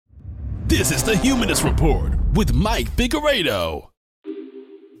This is The Humanist Report with Mike Figueredo.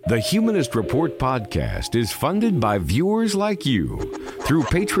 The Humanist Report podcast is funded by viewers like you through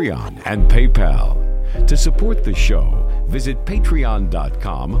Patreon and PayPal. To support the show, visit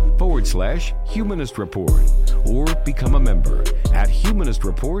patreon.com/Humanist Report or become a member at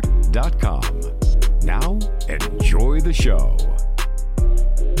humanistreport.com. Now, enjoy the show.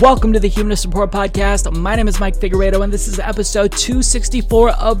 Welcome to the Humanist Report podcast. My name is Mike Figueredo, and this is episode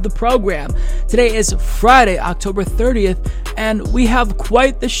 264 of the program. Today is Friday, October 30th, and we have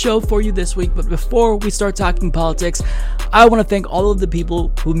quite the show for you this week. But before we start talking politics, I want to thank all of the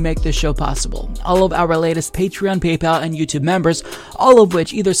people who make this show possible. All of our latest Patreon, PayPal, and YouTube members, all of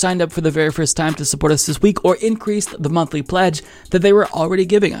which either signed up for the very first time to support us this week or increased the monthly pledge that they were already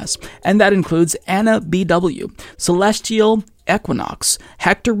giving us. And that includes Anna BW, Celestial Equinox,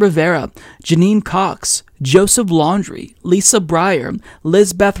 Hector Rivera, Janine Cox, Joseph Laundry, Lisa Breyer,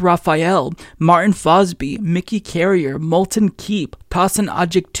 Lizbeth Raphael, Martin Fosby, Mickey Carrier, Molten Keep, Tossin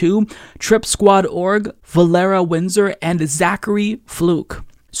Ajik 2, Trip Squad Org, Valera Windsor, and Zachary Fluke.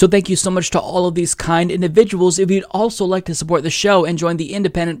 So thank you so much to all of these kind individuals. If you'd also like to support the show and join the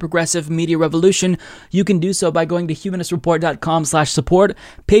independent progressive media revolution, you can do so by going to humanistreport.com/support,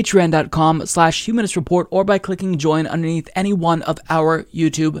 patreon.com/humanistreport, or by clicking join underneath any one of our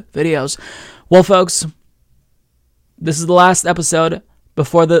YouTube videos. Well, folks, this is the last episode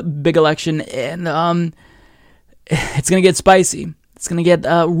before the big election, and it's going to get spicy. It's going to get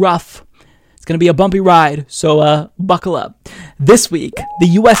rough. It's going to be a bumpy ride, so buckle up. This week, the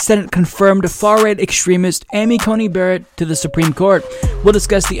U.S. Senate confirmed far-right extremist Amy Coney Barrett to the Supreme Court. We'll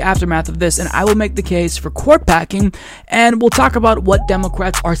discuss the aftermath of this, and I will make the case for court packing, and we'll talk about what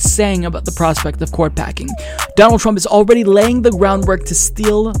Democrats are saying about the prospect of court packing. Donald Trump is already laying the groundwork to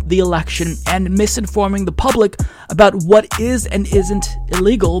steal the election and misinforming the public about what is and isn't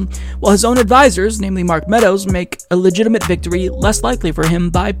illegal, while his own advisors, namely Mark Meadows, make a legitimate victory less likely for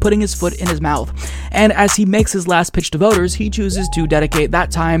him by putting his foot in his mouth. And as he makes his last pitch to voters, he chooses to dedicate that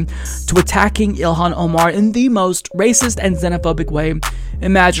time to attacking Ilhan Omar in the most racist and xenophobic way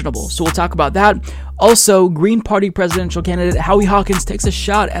imaginable. So we'll talk about that. Also, Green Party presidential candidate Howie Hawkins takes a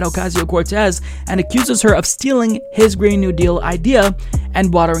shot at Ocasio-Cortez and accuses her of stealing his Green New Deal idea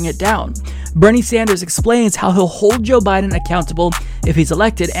and watering it down. Bernie Sanders explains how he'll hold Joe Biden accountable if he's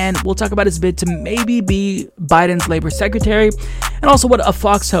elected, and we'll talk about his bid to maybe be Biden's labor secretary, and also what a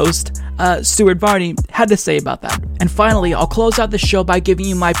Fox host, Stuart Varney, had to say about that. And finally, I'll close out the show by giving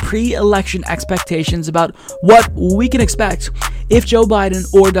you my pre-election expectations about what we can expect if Joe Biden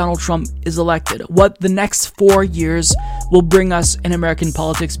or Donald Trump is elected, what the next 4 years will bring us in American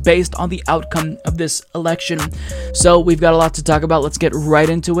politics based on the outcome of this election. So we've got a lot to talk about. Let's get right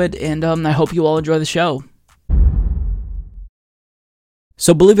into it, and I hope you all enjoy the show.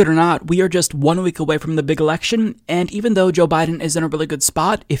 So believe it or not, we are just 1 week away from the big election, and even though Joe Biden is in a really good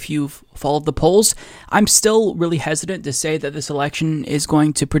spot, if you've followed the polls, I'm still really hesitant to say that this election is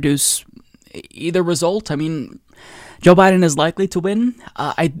going to produce either result. I mean, Joe Biden is likely to win.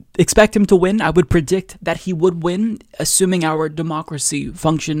 I expect him to win. I would predict that he would win, assuming our democracy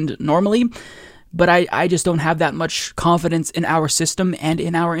functioned normally. But I just don't have that much confidence in our system and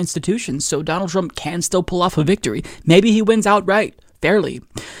in our institutions. So Donald Trump can still pull off a victory. Maybe he wins outright, fairly.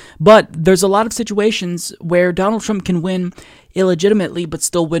 But there's a lot of situations where Donald Trump can win illegitimately but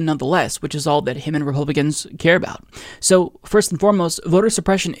still win nonetheless, which is all that him and Republicans care about. So first and foremost, voter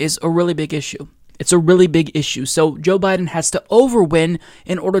suppression is a really big issue. It's a really big issue. So Joe Biden has to overwin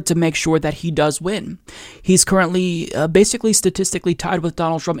in order to make sure that he does win. He's currently basically statistically tied with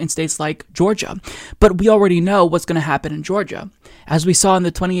Donald Trump in states like Georgia. But we already know what's going to happen in Georgia. As we saw in the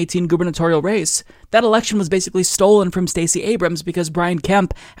 2018 gubernatorial race, that election was basically stolen from Stacey Abrams because Brian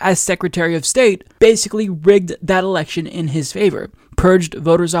Kemp, as Secretary of State, basically rigged that election in his favor, purged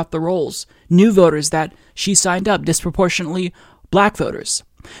voters off the rolls, new voters that she signed up, disproportionately black voters.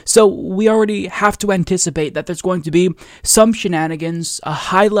 So we already have to anticipate that there's going to be some shenanigans, a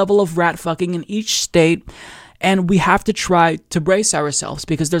high level of rat fucking in each state, and we have to try to brace ourselves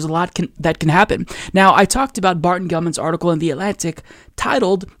because there's a lot that can happen. Now, I talked about Barton Gellman's article in The Atlantic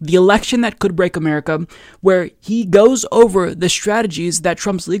titled "The Election That Could Break America," where he goes over the strategies that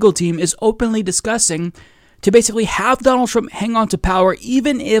Trump's legal team is openly discussing to basically have Donald Trump hang on to power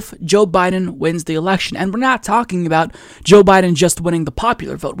even if Joe Biden wins the election. And we're not talking about Joe Biden just winning the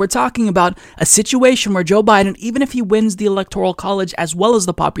popular vote. We're talking about a situation where Joe Biden, even if he wins the Electoral College as well as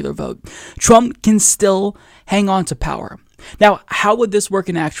the popular vote, Trump can still hang on to power. Now, how would this work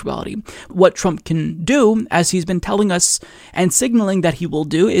in actuality? What Trump can do, as he's been telling us and signaling that he will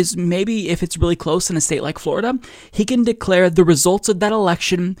do, is maybe if it's really close in a state like Florida, he can declare the results of that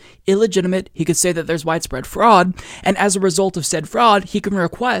election illegitimate. He could say that there's widespread fraud, and as a result of said fraud, he can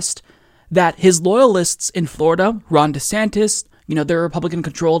request that his loyalists in Florida, Ron DeSantis, their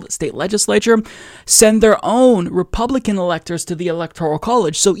Republican-controlled state legislature, send their own Republican electors to the Electoral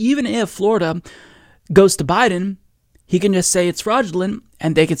College. So even if Florida goes to Biden, he can just say it's fraudulent,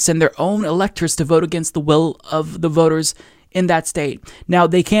 and they could send their own electors to vote against the will of the voters in that state. Now,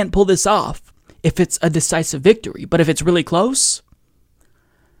 they can't pull this off if it's a decisive victory, but if it's really close,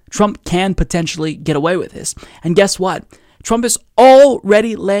 Trump can potentially get away with this. And guess what? Trump is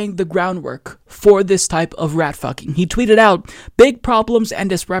already laying the groundwork for this type of rat fucking. He tweeted out, "Big problems and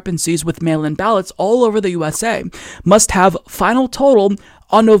discrepancies with mail-in ballots all over the USA must have final total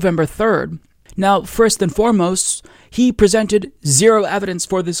on November 3rd. Now, first and foremost, he presented zero evidence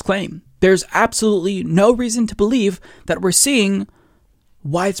for this claim. There's absolutely no reason to believe that we're seeing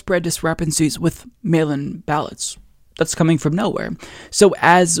widespread discrepancies with mail-in ballots. That's coming from nowhere. So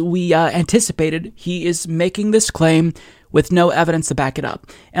as we anticipated, he is making this claim with no evidence to back it up.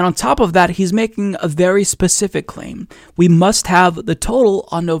 And on top of that, he's making a very specific claim. We must have the total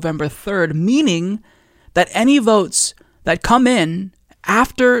on November 3rd, meaning that any votes that come in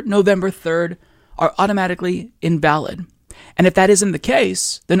after November 3rd are automatically invalid. And if that isn't the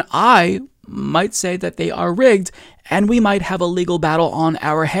case, then I might say that they are rigged, and we might have a legal battle on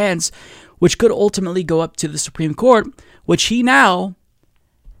our hands, which could ultimately go up to the Supreme Court, which he now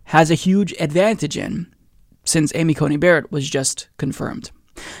has a huge advantage in, since Amy Coney Barrett was just confirmed.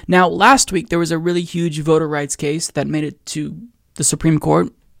 Now, last week, there was a really huge voter rights case that made it to the Supreme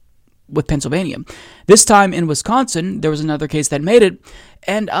Court with Pennsylvania. This time in Wisconsin, there was another case that made it,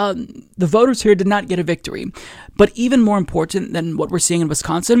 and the voters here did not get a victory. But even more important than what we're seeing in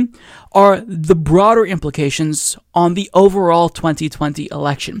Wisconsin are the broader implications on the overall 2020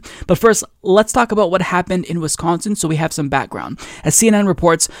 election. But first, let's talk about what happened in Wisconsin so we have some background. As CNN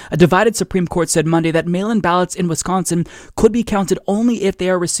reports, a divided Supreme Court said Monday that mail-in ballots in Wisconsin could be counted only if they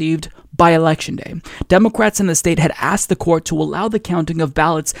are received by Election Day. Democrats in the state had asked the court to allow the counting of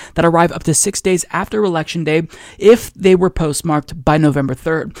ballots that arrive up to 6 days after Election Day if they were postmarked by November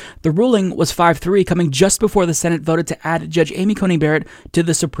 3rd. The ruling was 5-3, coming just before the Senate voted to add Judge Amy Coney Barrett to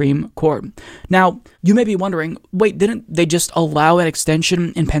the Supreme Court. Now, you may be wondering, wait, didn't they just allow an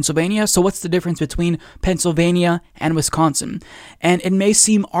extension in Pennsylvania? So what's the difference between Pennsylvania and Wisconsin? And it may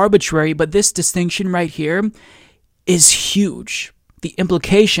seem arbitrary, but this distinction right here is huge. The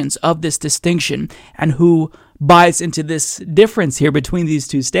implications of this distinction and who buys into this difference here between these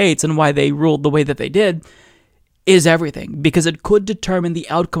two states and why they ruled the way that they did is everything, because it could determine the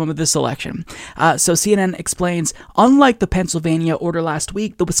outcome of this election. So CNN explains, unlike the Pennsylvania order last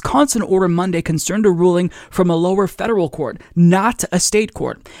week, the Wisconsin order Monday concerned a ruling from a lower federal court, not a state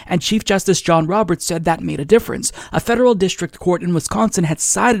court. And Chief Justice John Roberts said that made a difference. A federal district court in Wisconsin had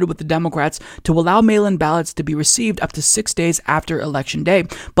sided with the Democrats to allow mail-in ballots to be received up to 6 days after Election Day.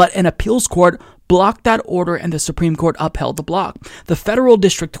 But an appeals court blocked that order, and the Supreme Court upheld the block. The federal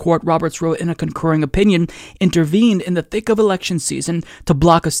district court, Roberts wrote in a concurring opinion, intervened in the thick of election season to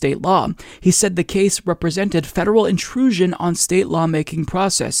block a state law. He said the case represented federal intrusion on state lawmaking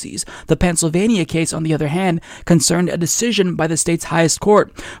processes. The Pennsylvania case, on the other hand, concerned a decision by the state's highest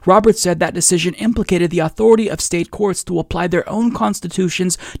court. Roberts said that decision implicated the authority of state courts to apply their own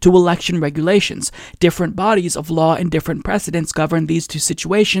constitutions to election regulations. Different bodies of law and different precedents govern these two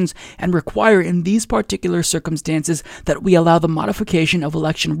situations and require in these particular circumstances that we allow the modification of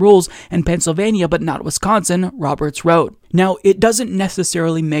election rules in Pennsylvania but not Wisconsin, Roberts wrote. Now, it doesn't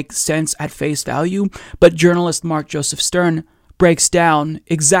necessarily make sense at face value, but journalist Mark Joseph Stern breaks down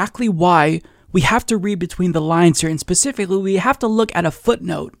exactly why we have to read between the lines here, and specifically we have to look at a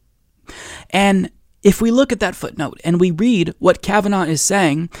footnote. And if we look at that footnote and we read what Kavanaugh is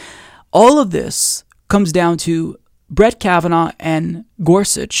saying, all of this comes down to Brett Kavanaugh and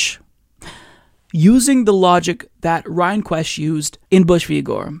Gorsuch using the logic that Rehnquist used in Bush v.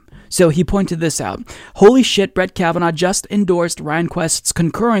 Gore. So he pointed this out. Holy shit, Brett Kavanaugh just endorsed Rehnquist's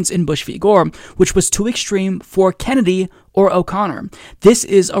concurrence in Bush v. Gore, which was too extreme for Kennedy or O'Connor. This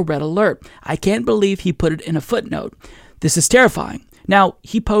is a red alert. I can't believe he put it in a footnote. This is terrifying. Now,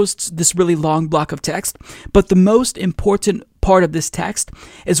 he posts this really long block of text, but the most important part of this text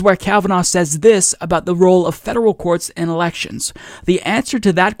is where Kavanaugh says this about the role of federal courts in elections. The answer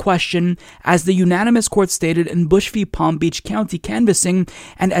to that question, as the unanimous court stated in Bush v. Palm Beach County canvassing,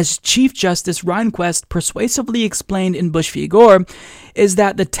 and as Chief Justice Rehnquist persuasively explained in Bush v. Gore, is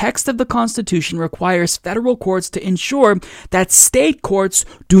that the text of the Constitution requires federal courts to ensure that state courts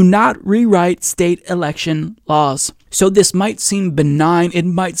do not rewrite state election laws. So this might seem benign, it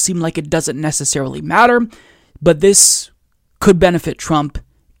might seem like it doesn't necessarily matter, but this could benefit Trump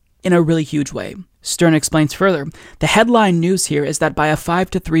in a really huge way. Stern explains further. The headline news here is that by a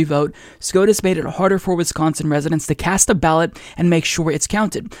 5-3 vote, SCOTUS made it harder for Wisconsin residents to cast a ballot and make sure it's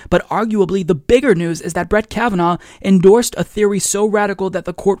counted. But arguably, the bigger news is that Brett Kavanaugh endorsed a theory so radical that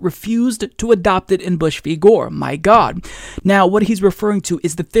the court refused to adopt it in Bush v. Gore. My God. Now, what he's referring to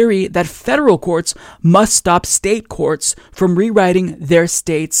is the theory that federal courts must stop state courts from rewriting their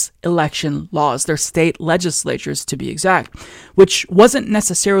state's election laws, their state legislatures to be exact, which wasn't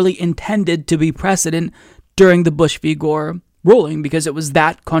necessarily intended to be precedent during the Bush v. Gore ruling because it was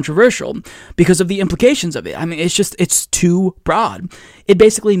that controversial because of the implications of it. I mean, it's too broad. It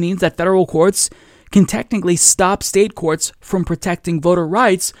basically means that federal courts can technically stop state courts from protecting voter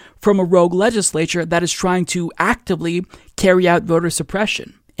rights from a rogue legislature that is trying to actively carry out voter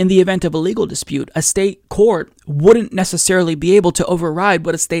suppression. In the event of a legal dispute, a state court wouldn't necessarily be able to override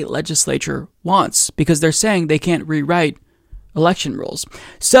what a state legislature wants because they're saying they can't rewrite election rules.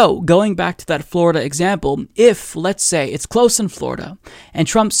 So, going back to that Florida example, if, let's say, it's close in Florida, and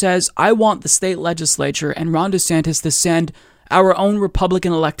Trump says, I want the state legislature and Ron DeSantis to send our own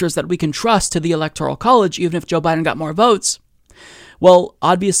Republican electors that we can trust to the Electoral College, even if Joe Biden got more votes, well,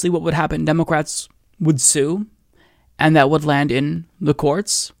 obviously what would happen? Democrats would sue, and that would land in the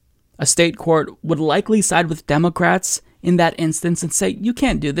courts. A state court would likely side with Democrats in that instance and say, you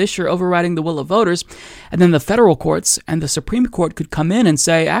can't do this, you're overriding the will of voters. And then the federal courts and the Supreme Court could come in and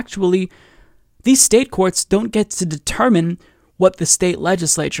say, actually, these state courts don't get to determine what the state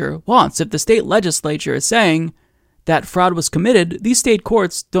legislature wants. If the state legislature is saying that fraud was committed, these state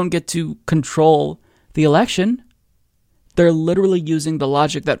courts don't get to control the election. They're literally using the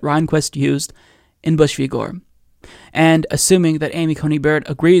logic that Rehnquist used in Bush v. Gore. And assuming that Amy Coney Barrett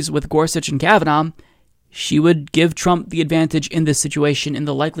agrees with Gorsuch and Kavanaugh, she would give Trump the advantage in this situation in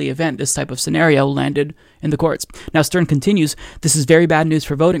the likely event this type of scenario landed in the courts. Now, Stern continues, this is very bad news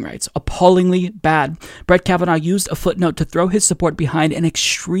for voting rights. Appallingly bad. Brett Kavanaugh used a footnote to throw his support behind an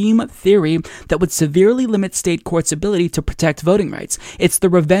extreme theory that would severely limit state courts' ability to protect voting rights. It's the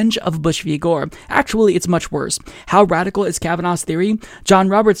revenge of Bush v. Gore. Actually, it's much worse. How radical is Kavanaugh's theory? John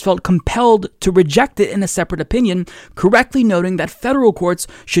Roberts felt compelled to reject it in a separate opinion, correctly noting that federal courts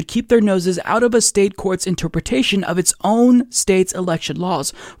should keep their noses out of a state court's interpretation of its own state's election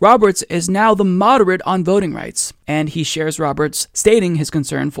laws. Roberts is now the moderate on voting rights, and he shares Roberts stating his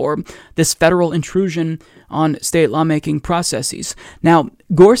concern for this federal intrusion on state lawmaking processes. Now,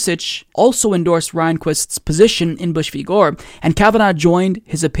 Gorsuch also endorsed Rehnquist's position in Bush v. Gore, and Kavanaugh joined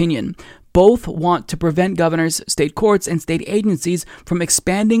his opinion. Both want to prevent governors, state courts, and state agencies from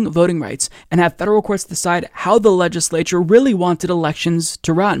expanding voting rights and have federal courts decide how the legislature really wanted elections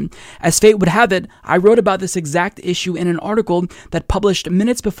to run. As fate would have it, I wrote about this exact issue in an article that published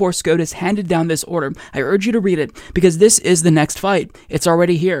minutes before SCOTUS handed down this order. I urge you to read it because this is the next fight. It's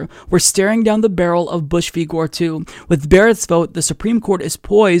already here. We're staring down the barrel of Bush v. Gore 2. With Barrett's vote, the Supreme Court is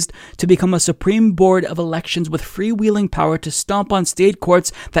poised to become a Supreme Board of Elections with freewheeling power to stomp on state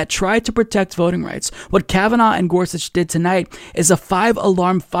courts that try to protect voting rights. What Kavanaugh and Gorsuch did tonight is a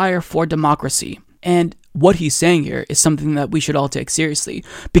 5-alarm fire for democracy. And what he's saying here is something that we should all take seriously,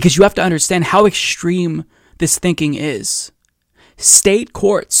 because you have to understand how extreme this thinking is. State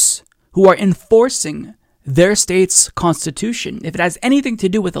courts who are enforcing their state's constitution, if it has anything to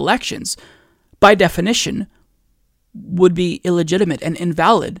do with elections, by definition, would be illegitimate and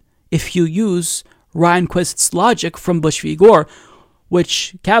invalid if you use Rehnquist's logic from Bush v. Gore,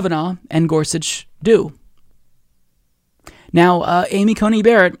 which Kavanaugh and Gorsuch do. Now, Amy Coney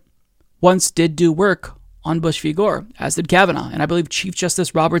Barrett once did do work on Bush v. Gore, as did Kavanaugh, and I believe Chief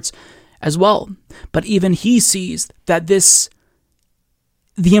Justice Roberts as well. But even he sees that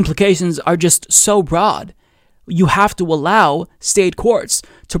the implications are just so broad. You have to allow state courts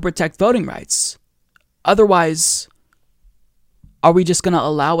to protect voting rights. Otherwise, are we just going to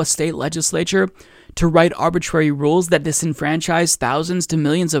allow a state legislature to write arbitrary rules that disenfranchise thousands to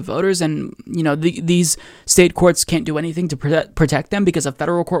millions of voters, and these state courts can't do anything to protect them because a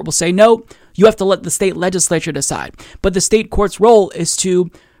federal court will say, no, you have to let the state legislature decide. But the state court's role is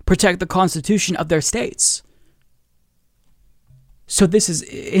to protect the constitution of their states. So this is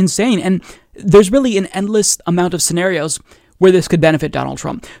insane, and there's really an endless amount of scenarios where this could benefit Donald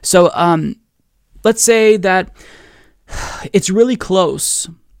Trump. So let's say that it's really close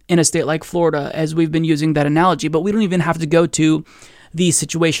in a state like Florida, as we've been using that analogy, but we don't even have to go to the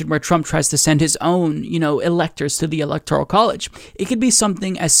situation where Trump tries to send his own, electors to the Electoral College. It could be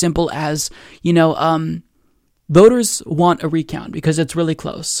something as simple as, voters want a recount because it's really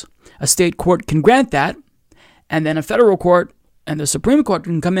close. A state court can grant that, and then a federal court and the Supreme Court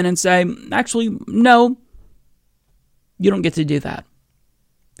can come in and say, actually, no, you don't get to do that.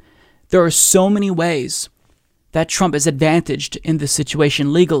 There are so many ways that Trump is advantaged in this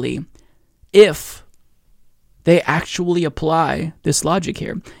situation legally if they actually apply this logic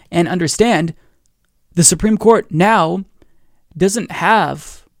here. And understand, the Supreme Court now doesn't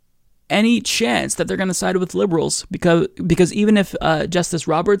have any chance that they're going to side with liberals because even if Justice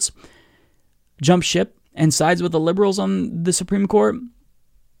Roberts jumps ship and sides with the liberals on the Supreme Court,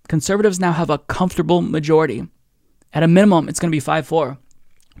 conservatives now have a comfortable majority. At a minimum, it's going to be 5-4.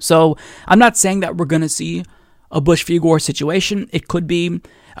 So I'm not saying that we're going to see a Bush v. Gore situation. It could be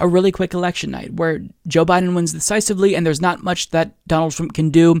a really quick election night where Joe Biden wins decisively and there's not much that Donald Trump can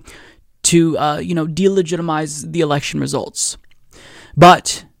do to, delegitimize the election results.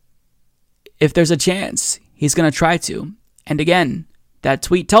 But if there's a chance, he's going to try to. And again, that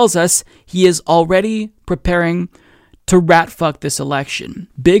tweet tells us he is already preparing to rat fuck this election.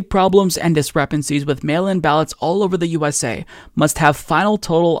 Big problems and discrepancies with mail-in ballots all over the USA must have final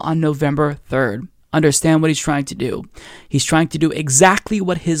total on November 3rd. Understand what he's trying to do. He's trying to do exactly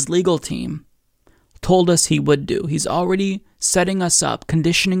what his legal team told us he would do. He's already setting us up,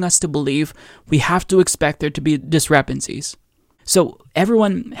 conditioning us to believe we have to expect there to be discrepancies. So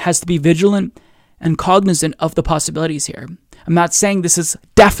everyone has to be vigilant and cognizant of the possibilities here. I'm not saying this is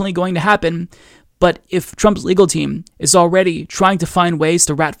definitely going to happen, but if Trump's legal team is already trying to find ways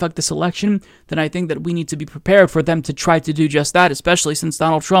to rat fuck this election, then I think that we need to be prepared for them to try to do just that, especially since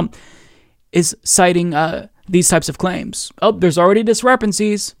Donald Trump is citing these types of claims. Oh, there's already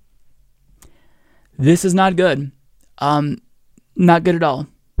discrepancies. This is not good. Not good at all.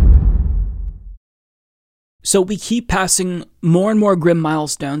 So we keep passing more and more grim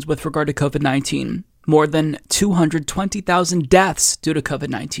milestones with regard to COVID-19. More than 220,000 deaths due to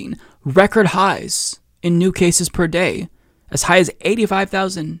COVID-19. Record highs in new cases per day. As high as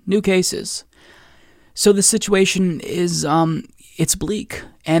 85,000 new cases. So the situation is, it's bleak.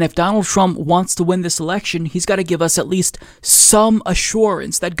 And if Donald Trump wants to win this election, he's got to give us at least some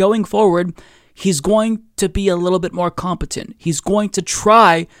assurance that going forward, he's going to be a little bit more competent. He's going to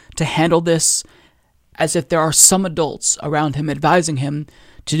try to handle this as if there are some adults around him advising him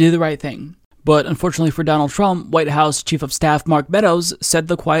to do the right thing. But unfortunately for Donald Trump, White House Chief of Staff Mark Meadows said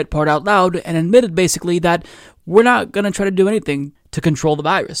the quiet part out loud and admitted basically that we're not going to try to do anything to control the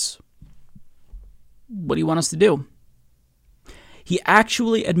virus. What do you want us to do? He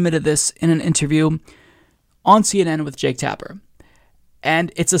actually admitted this in an interview on CNN with Jake Tapper.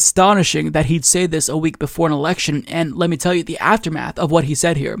 And it's astonishing that he'd say this a week before an election. And let me tell you, the aftermath of what he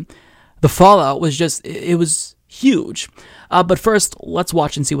said here, the fallout was it was huge. But first, let's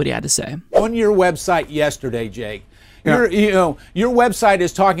watch and see what he had to say. On your website yesterday, Jake, your website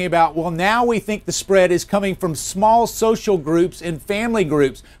is talking about, well, now we think the spread is coming from small social groups and family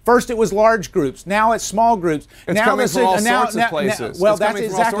groups. First it was large groups. Now it's small groups. It's coming from all sorts of places. Well, it's coming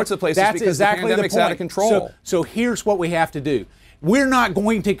from all sorts of places because the pandemic's out of control. So here's what we have to do. We're not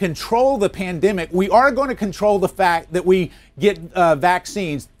going to control the pandemic. We are going to control the fact that we get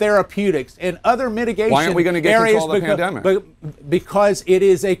vaccines, therapeutics, and other mitigation areas. Why aren't we going to get control of the pandemic? Because it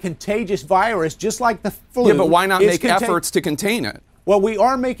is a contagious virus, just like the flu. Yeah, but why not make efforts to contain it? Well, we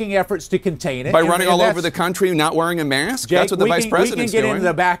are making efforts to contain it. By running all over the country, not wearing a mask? Jake, that's what the vice president's doing. We can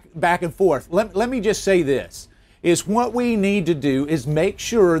get into the back and forth. Let me just say this. Is what we need to do is make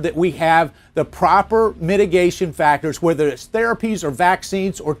sure that we have the proper mitigation factors, whether it's therapies or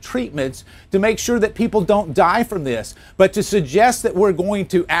vaccines or treatments, to make sure that people don't die from this. But to suggest that we're going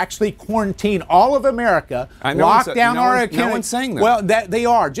to actually quarantine all of America, lock down our economy. No one's saying that. Well, they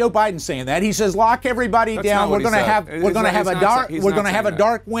are. Joe Biden's saying that. He says lock everybody down. We're going to have a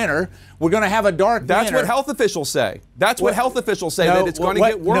dark winter. We're going to have a dark winter. That's what health officials say. That's what health officials say, that it's going to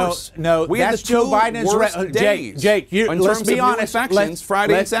get worse. No, we had that's the Joe two Biden's worst days. Jake, let's be honest. Infections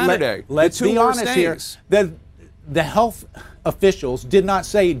Friday and Saturday. Let's be honest here. The health officials did not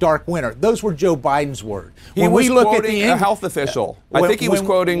say dark winter. Those were Joe Biden's words. He was quoting a health official. I think he was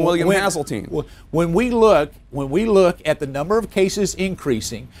quoting William Haseltine. When we look at the number of cases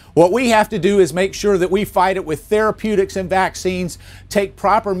increasing, what we have to do is make sure that we fight it with therapeutics and vaccines, take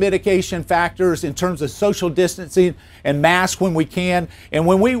proper mitigation factors in terms of social distancing and masks when we can. And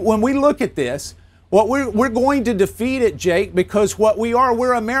when we look at this, Well, we're going to defeat it, Jake, because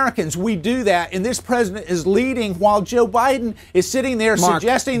we're Americans. We do that. And this president is leading while Joe Biden is sitting there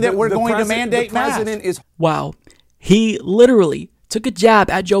suggesting that we're going to mandate masks. Wow. He literally took a jab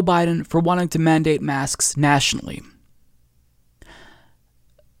at Joe Biden for wanting to mandate masks nationally.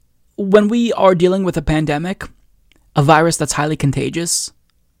 When we are dealing with a pandemic, a virus that's highly contagious,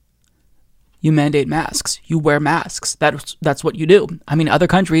 you mandate masks. You wear masks. That's what you do. I mean, other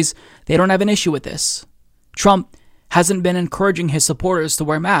countries, they don't have an issue with this. Trump hasn't been encouraging his supporters to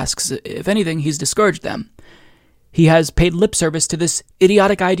wear masks. If anything, he's discouraged them. He has paid lip service to this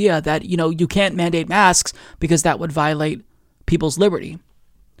idiotic idea that, you can't mandate masks because that would violate people's liberty.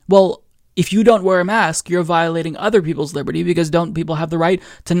 Well, if you don't wear a mask, you're violating other people's liberty, because don't people have the right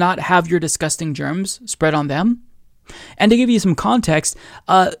to not have your disgusting germs spread on them? And to give you some context,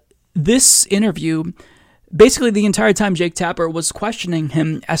 this interview, basically the entire time Jake Tapper was questioning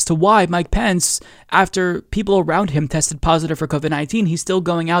him as to why Mike Pence, after people around him tested positive for COVID-19, he's still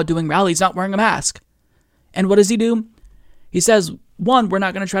going out doing rallies, not wearing a mask. And what does he do? He says, 1, we're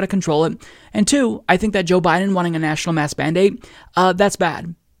not going to try to control it. And 2, I think that Joe Biden wanting a national mask mandate, that's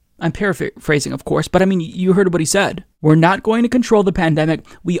bad. I'm paraphrasing, of course, but I mean, you heard what he said. We're not going to control the pandemic.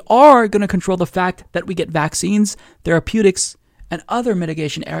 We are going to control the fact that we get vaccines, therapeutics, and other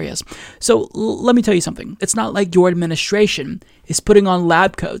mitigation areas. So let me tell you something. It's not like your administration is putting on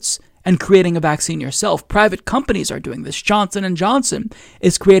lab coats and creating a vaccine yourself. Private companies are doing this. Johnson & Johnson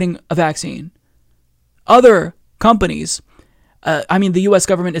is creating a vaccine. Other companies, the U.S.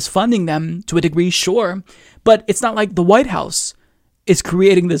 government is funding them to a degree, sure, but it's not like the White House is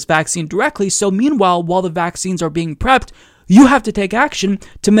creating this vaccine directly. So meanwhile, while the vaccines are being prepped, you have to take action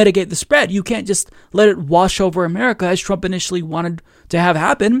to mitigate the spread. You can't just let it wash over America as Trump initially wanted to have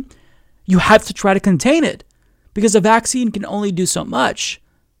happen. You have to try to contain it, because a vaccine can only do so much.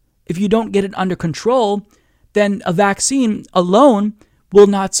 If you don't get it under control, then a vaccine alone will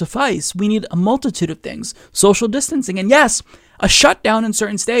not suffice. We need a multitude of things. Social distancing, and yes, a shutdown in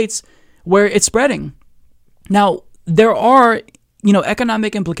certain states where it's spreading. Now, there are,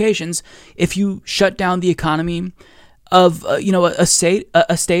 economic implications if you shut down the economy of a state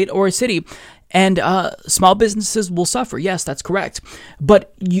or a city, and small businesses will suffer. Yes, that's correct.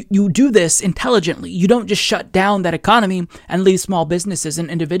 But you do this intelligently. You don't just shut down that economy and leave small businesses and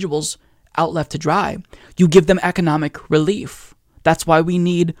individuals out left to dry. You give them economic relief. That's why we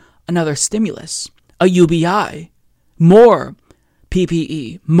need another stimulus, a UBI, more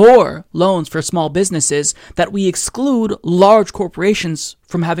PPE, more loans for small businesses that we exclude large corporations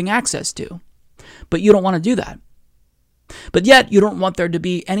from having access to. But you don't want to do that. But yet, you don't want there to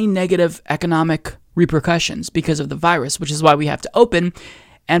be any negative economic repercussions because of the virus, which is why we have to open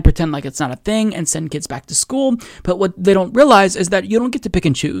and pretend like it's not a thing and send kids back to school. But what they don't realize is that you don't get to pick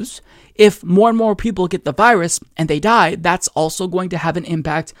and choose. If more and more people get the virus and they die, that's also going to have an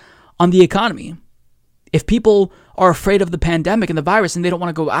impact on the economy. If people are afraid of the pandemic and the virus and they don't want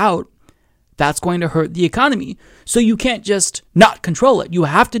to go out, that's going to hurt the economy. So you can't just not control it. You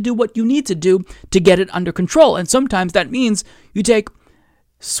have to do what you need to do to get it under control. And sometimes that means you take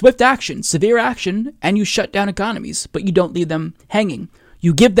swift action, severe action, and you shut down economies, but you don't leave them hanging.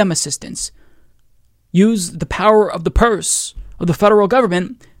 You give them assistance. Use the power of the purse of the federal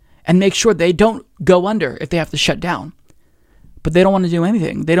government and make sure they don't go under if they have to shut down. But they don't want to do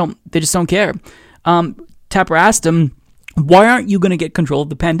anything. They just don't care. Tapper asked him, why aren't you going to get control of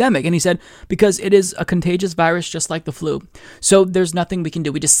the pandemic? And he said, because it is a contagious virus just like the flu. So there's nothing we can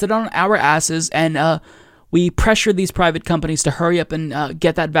do. We just sit on our asses and we pressure these private companies to hurry up and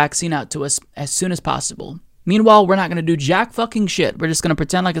get that vaccine out to us as soon as possible. Meanwhile, we're not going to do jack fucking shit. We're just going to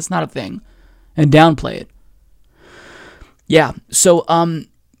pretend like it's not a thing and downplay it. Yeah, so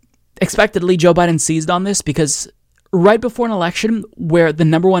expectedly, Joe Biden seized on this because right before an election where the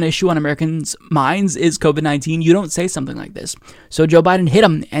number one issue on Americans' minds is COVID-19, you don't say something like this. So Joe Biden hit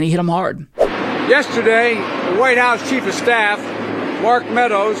him, and he hit him hard. Yesterday, the White House Chief of Staff, Mark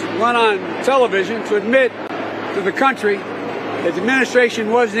Meadows, went on television to admit to the country that the administration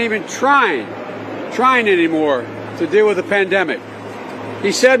wasn't even trying anymore to deal with the pandemic.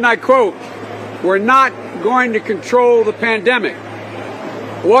 He said, and I quote, "We're not going to control the pandemic."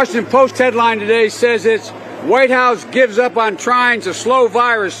 The Washington Post headline today says it's White House gives up on trying to slow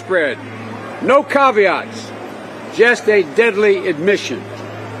virus spread. No caveats, just a deadly admission.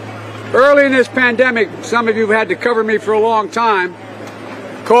 Early in this pandemic, some of you have had to cover me for a long time,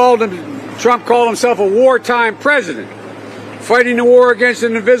 Trump called himself a wartime president, fighting the war against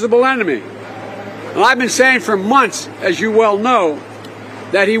an invisible enemy. And I've been saying for months, as you well know,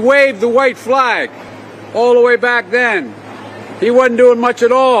 that he waved the white flag all the way back then. He wasn't doing much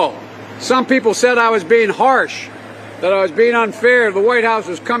at all Some people said I was being harsh, that I was being unfair. The White House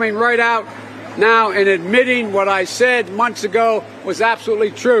was coming right out now and admitting what I said months ago was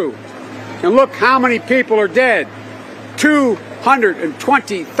absolutely true. And look how many people are dead.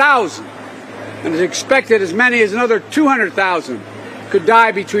 220,000. And it's expected as many as another 200,000 could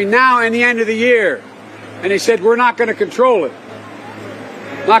die between now and the end of the year. And he said, we're not going to control it.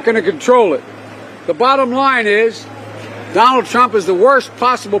 Not going to control it. The bottom line is, Donald Trump is the worst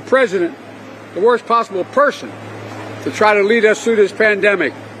possible president, the worst possible person to try to lead us through this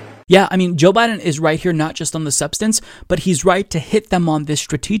pandemic. Yeah, I mean, Joe Biden is right here, not just on the substance, but he's right to hit them on this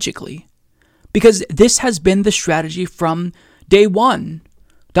strategically. Because this has been the strategy from day one.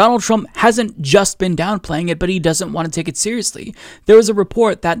 Donald Trump hasn't just been downplaying it, but he doesn't want to take it seriously. There was a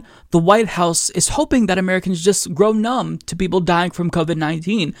report that the White House is hoping that Americans just grow numb to people dying from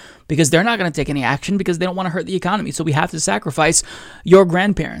COVID-19 because they're not going to take any action because they don't want to hurt the economy. So we have to sacrifice your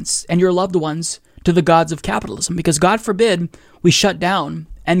grandparents and your loved ones to the gods of capitalism because God forbid we shut down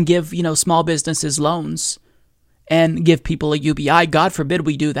and give, small businesses loans and give people a UBI. God forbid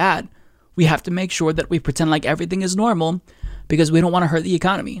we do that. We have to make sure that we pretend like everything is normal because we don't want to hurt the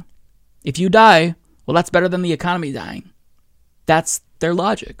economy. If you die, well, that's better than the economy dying. That's their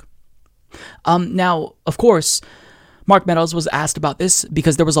logic. Now, of course, Mark Meadows was asked about this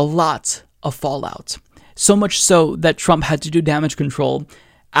because there was a lot of fallout. So much so that Trump had to do damage control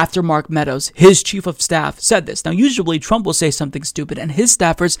after Mark Meadows, his chief of staff, said this. Now, usually Trump will say something stupid and his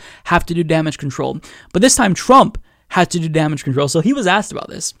staffers have to do damage control. But this time Trump had to do damage control. So he was asked about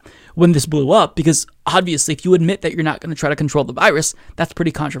this when this blew up because obviously if you admit that you're not going to try to control the virus, that's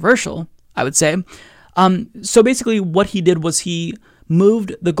pretty controversial, I would say. So basically what he did was he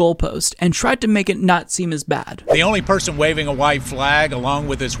moved the goalpost and tried to make it not seem as bad. The only person waving a white flag along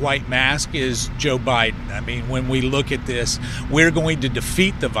with his white mask is Joe Biden. I mean, when we look at this, we're going to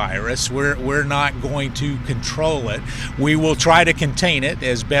defeat the virus. We're not going to control it. We will try to contain it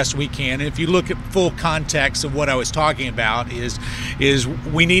as best we can. And if you look at full context of what I was talking about is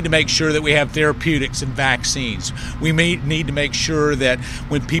we need to make sure that we have therapeutics and vaccines. We need to make sure that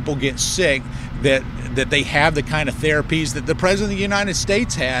when people get sick, that they have the kind of therapies that the President of the United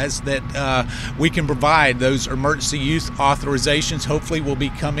States has, that we can provide. Those emergency use authorizations hopefully will be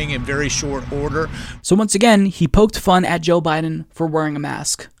coming in very short order. So once again, he poked fun at Joe Biden for wearing a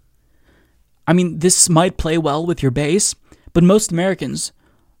mask. I mean, this might play well with your base, but most Americans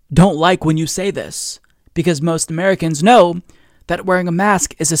don't like when you say this, because most Americans know that wearing a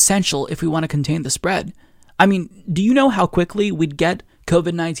mask is essential if we want to contain the spread. I mean, do you know how quickly we'd get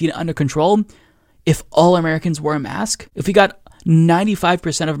COVID-19 under control if all Americans wore a mask? If we got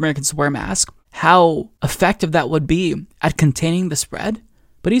 95% of Americans to wear a mask, how effective that would be at containing the spread?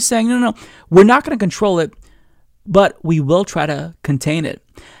 But he's saying, no, we're not going to control it, but we will try to contain it.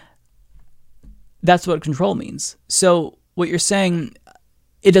 That's what control means. So what you're saying,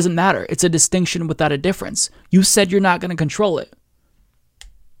 it doesn't matter. It's a distinction without a difference. You said you're not going to control it.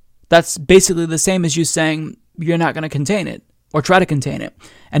 That's basically the same as you saying you're not going to contain it or try to contain it.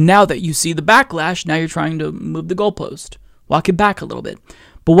 And now that you see the backlash, now you're trying to move the goalpost, walk it back a little bit.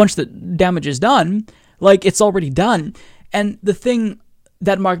 But once the damage is done, it's already done. And the thing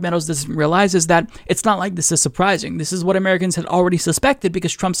that Mark Meadows doesn't realize is that it's not like this is surprising. This is what Americans had already suspected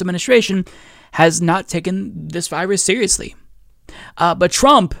because Trump's administration has not taken this virus seriously. But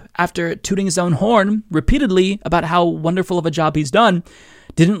Trump, after tooting his own horn repeatedly about how wonderful of a job he's done,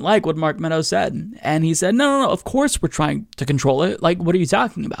 didn't like what Mark Meadows said. And he said, no, of course we're trying to control it. What are you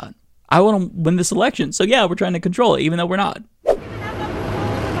talking about? I want to win this election. So yeah, we're trying to control it, even though we're not. No,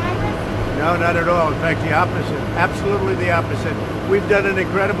 not at all. In fact, the opposite. Absolutely the opposite. We've done an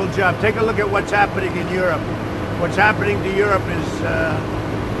incredible job. Take a look at what's happening in Europe. What's happening to Europe is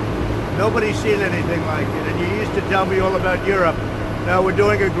nobody's seen anything like it. And you used to tell me all about Europe. Now we're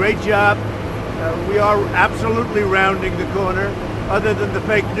doing a great job. We are absolutely rounding the corner. Other than the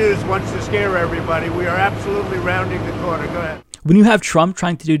fake news wants to scare everybody, we are absolutely rounding the corner. Go ahead. When you have Trump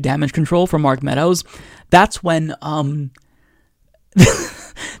trying to do damage control for Mark Meadows, that's when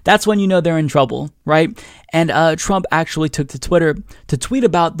that's when you know they're in trouble, right? And Trump actually took to Twitter to tweet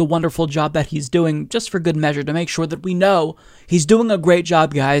about the wonderful job that he's doing, just for good measure, to make sure that we know he's doing a great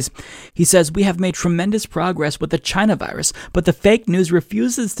job, guys. He says, we have made tremendous progress with the China virus, but the fake news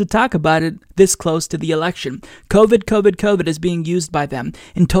refuses to talk about it this close to the election. COVID is being used by them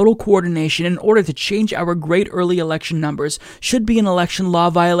in total coordination in order to change our great early election numbers. Should be an election law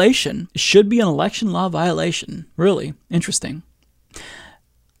violation. Should be an election law violation. Really interesting.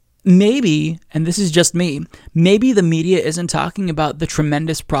 Maybe, and this is just me, maybe the media isn't talking about the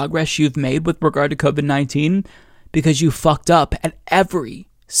tremendous progress you've made with regard to COVID-19 because you fucked up at every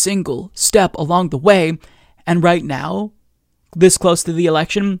single step along the way. And right now, this close to the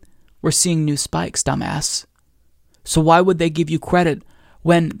election, we're seeing new spikes, dumbass. So why would they give you credit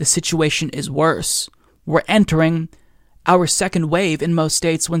when the situation is worse? We're entering our second wave in most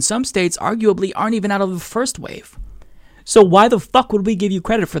states when some states arguably aren't even out of the first wave. So why the fuck would we give you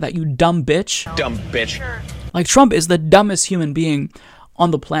credit for that, you dumb bitch? Dumb bitch. Like, Trump is the dumbest human being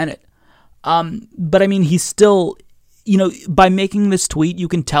on the planet. But I mean, he's still, by making this tweet, you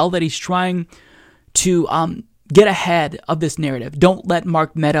can tell that he's trying to get ahead of this narrative. Don't let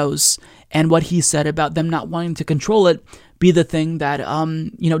Mark Meadows and what he said about them not wanting to control it be the thing that,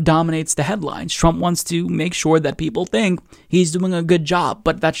 dominates the headlines. Trump wants to make sure that people think he's doing a good job,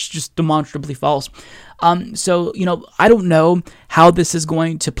 but that's just demonstrably false. So, I don't know how this is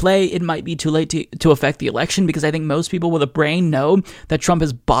going to play. It might be too late to affect the election, because I think most people with a brain know that Trump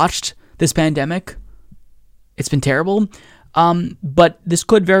has botched this pandemic. It's been terrible. But this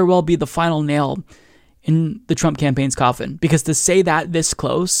could very well be the final nail in the Trump campaign's coffin, because to say that this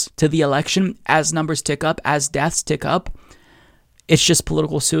close to the election, as numbers tick up, as deaths tick up, it's just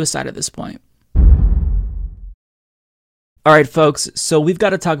political suicide at this point. All right, folks, so we've got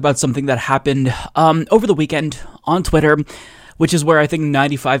to talk about something that happened over the weekend on Twitter, which is where I think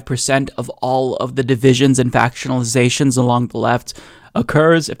 95% of all of the divisions and factionalizations along the left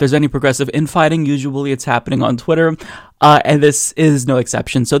occurs. If there's any progressive infighting, usually it's happening on Twitter, and this is no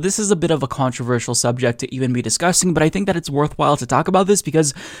exception. So this is a bit of a controversial subject to even be discussing, but I think that it's worthwhile to talk about this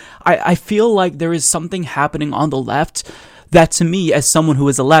because I feel like there is something happening on the left that, to me, as someone who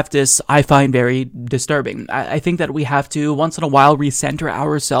is a leftist, I find very disturbing. I think that we have to, once in a while, recenter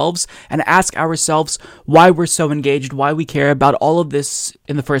ourselves and ask ourselves why we're so engaged, why we care about all of this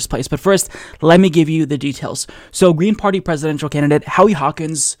in the first place. But first, let me give you the details. So, Green Party presidential candidate Howie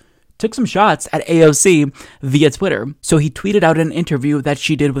Hawkins took some shots at AOC via Twitter. So he tweeted out an interview that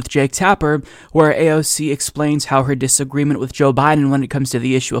she did with Jake Tapper, where AOC explains how her disagreement with Joe Biden when it comes to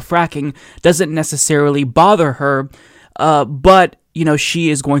the issue of fracking doesn't necessarily bother her, but, she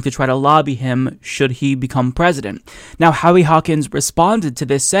is going to try to lobby him should he become president. Now, Howie Hawkins responded to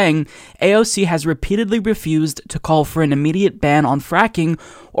this saying, AOC has repeatedly refused to call for an immediate ban on fracking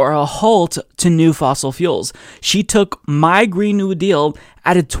or a halt to new fossil fuels. She took my Green New Deal,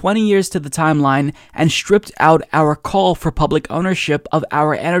 added 20 years to the timeline, and stripped out our call for public ownership of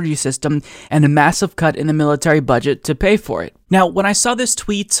our energy system and a massive cut in the military budget to pay for it. Now, when I saw this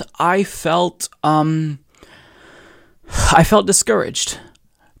tweet, I felt discouraged,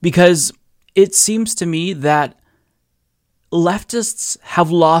 because it seems to me that leftists have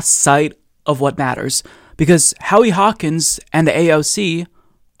lost sight of what matters, because Howie Hawkins and the AOC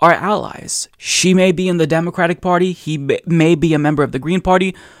are allies. She may be in the Democratic Party, he may be a member of the Green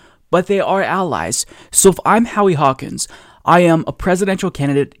Party, but they are allies. So if I'm Howie Hawkins, I am a presidential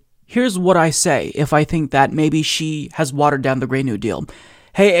candidate, here's what I say if I think that maybe she has watered down the Green New Deal.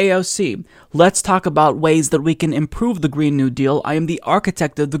 Hey AOC, let's talk about ways that we can improve the Green New Deal. I am the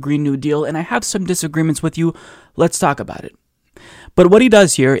architect of the Green New Deal, and I have some disagreements with you. Let's talk about it. But what he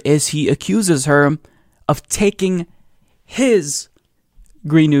does here is he accuses her of taking his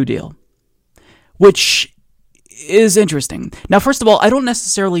Green New Deal, which is interesting. Now, first of all, I don't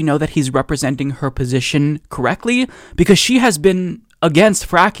necessarily know that he's representing her position correctly, because she has been against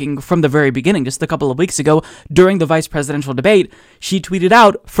fracking from the very beginning. Just a couple of weeks ago, during the vice presidential debate, she tweeted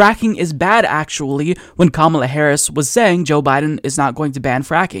out, fracking is bad actually, when Kamala Harris was saying Joe Biden is not going to ban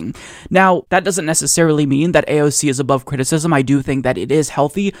fracking. Now, that doesn't necessarily mean that AOC is above criticism. I do think that it is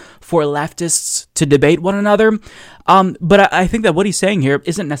healthy for leftists to debate one another. But I think that what he's saying here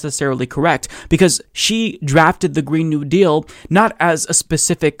isn't necessarily correct, because she drafted the Green New Deal not as a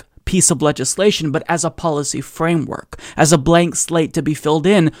specific piece of legislation, but as a policy framework, as a blank slate to be filled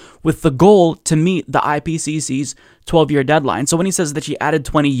in with the goal to meet the IPCC's 12-year deadline. So when he says that she added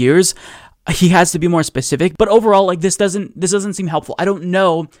 20 years, he has to be more specific. But overall, this doesn't seem helpful. I don't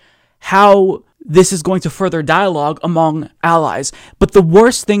know how this is going to further dialogue among allies. But the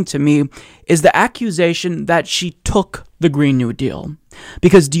worst thing to me is the accusation that she took the Green New Deal.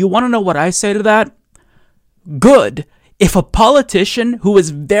 Because do you want to know what I say to that? Good. If a politician who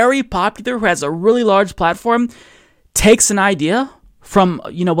is very popular, who has a really large platform, takes an idea from, a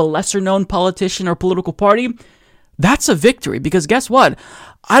lesser-known politician or political party, that's a victory. Because guess what?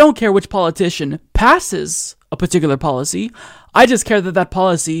 I don't care which politician passes a particular policy. I just care that that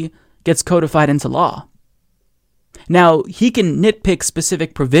policy gets codified into law. Now, he can nitpick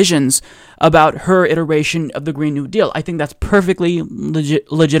specific provisions about her iteration of the Green New Deal. I think that's perfectly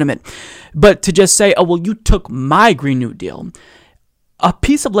legitimate. But to just say, oh, well, you took my Green New Deal. A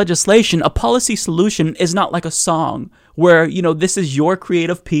piece of legislation, a policy solution, is not like a song where, this is your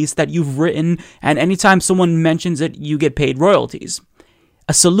creative piece that you've written, and anytime someone mentions it, you get paid royalties.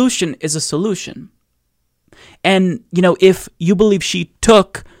 A solution is a solution. And, if you believe she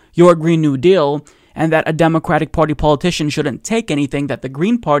took your Green New Deal and that a Democratic Party politician shouldn't take anything that the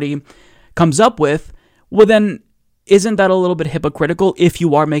Green Party comes up with, well then, isn't that a little bit hypocritical if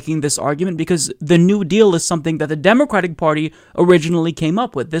you are making this argument? Because the New Deal is something that the Democratic Party originally came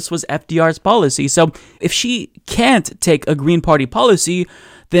up with. This was FDR's policy. So if she can't take a Green Party policy,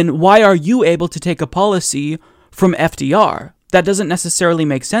 then why are you able to take a policy from FDR? That doesn't necessarily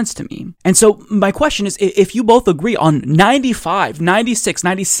make sense to me. And so my question is, if you both agree on 95, 96,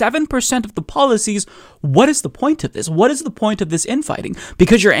 97% of the policies, what is the point of this? What is the point of this infighting?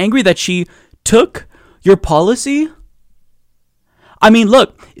 Because you're angry that she took your policy? I mean,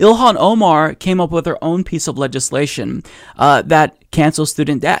 look, Ilhan Omar came up with her own piece of legislation that cancels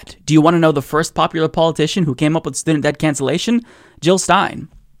student debt. Do you want to know the first popular politician who came up with student debt cancellation? Jill Stein.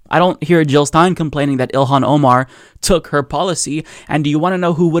 I don't hear Jill Stein complaining that Ilhan Omar took her policy. And do you want to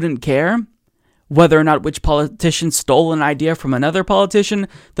know who wouldn't care? Whether or not which politician stole an idea from another politician?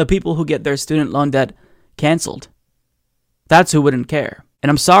 The people who get their student loan debt canceled. That's who wouldn't care. And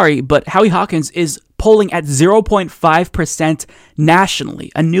I'm sorry, but Howie Hawkins is polling at 0.5%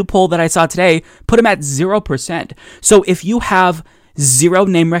 nationally. A new poll that I saw today put him at 0%. So if you have zero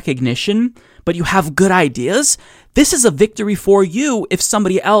name recognition, but you have good ideas, this is a victory for you if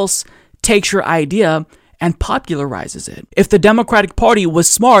somebody else takes your idea and popularizes it. If the Democratic Party was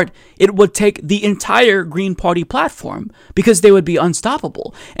smart, it would take the entire Green Party platform because they would be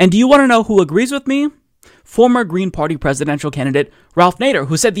unstoppable. And do you want to know who agrees with me? Former Green Party presidential candidate Ralph Nader,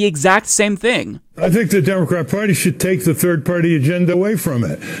 who said the exact same thing. I think the Democrat Party should take the third-party agenda away from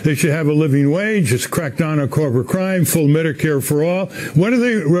it. They should have a living wage, just crack down on corporate crime, full Medicare for all. What do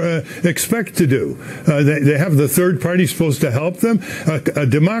they expect to do? They have the third party supposed to help them? A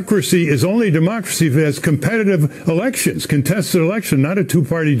democracy is only a democracy if it has competitive elections, contested election, not a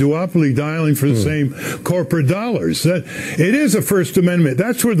two-party duopoly dialing for the same corporate dollars. It is a First Amendment.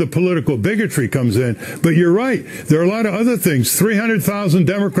 That's where the political bigotry comes in. But you're right. There are a lot of other things. 300,000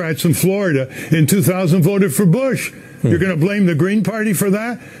 Democrats in Florida in 2000 voted for Bush. You're going to blame the Green Party for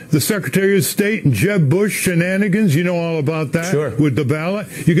that? The Secretary of State and Jeb Bush shenanigans, you know all about that with the ballot.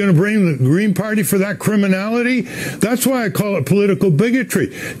 You're going to blame the Green Party for that criminality? That's why I call it political bigotry.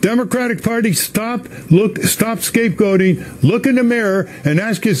 Democratic Party, stop scapegoating, look in the mirror and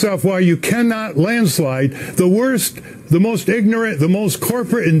ask yourself why you cannot landslide the worst, the most ignorant, the most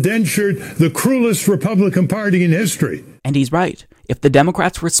corporate indentured, the cruelest Republican Party in history. And he's right. If the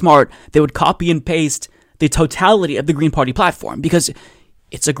Democrats were smart, they would copy and paste the totality of the Green Party platform because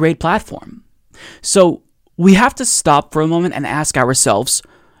it's a great platform. So we have to stop for a moment and ask ourselves,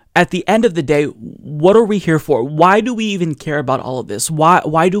 at the end of the day, what are we here for? Why do we even care about all of this?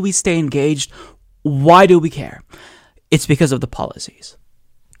 Why do we stay engaged? Why do we care? It's because of the policies.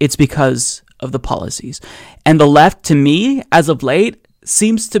 It's because of the policies. And the left, to me, as of late,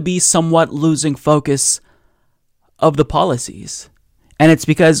 seems to be somewhat losing focus of the policies. And it's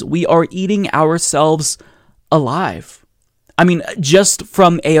because we are eating ourselves alive. I mean, just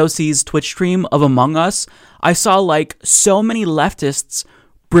from AOC's Twitch stream of Among Us, I saw like so many leftists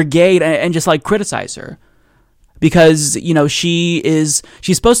brigade and just like criticize her. Because, you know, she's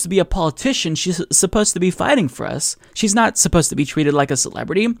supposed to be a politician. She's supposed to be fighting for us. She's not supposed to be treated like a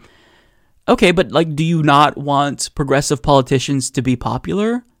celebrity. Okay, but like, do you not want progressive politicians to be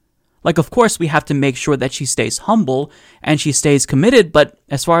popular? Like, of course, we have to make sure that she stays humble and she stays committed. But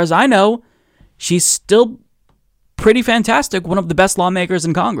as far as I know, she's still pretty fantastic, one of the best lawmakers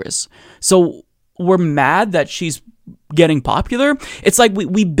in Congress. So we're mad that she's getting popular. It's like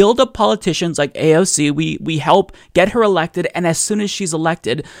we build up politicians like AOC, we help get her elected, and as soon as she's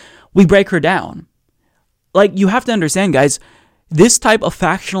elected, we break her down. Like, you have to understand, guys, this type of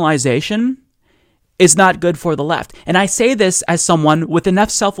factionalization is not good for the left. And I say this as someone with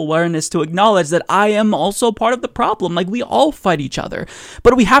enough self-awareness to acknowledge that I am also part of the problem. Like, we all fight each other.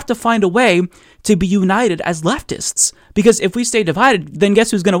 But we have to find a way to be united as leftists. Because if we stay divided, then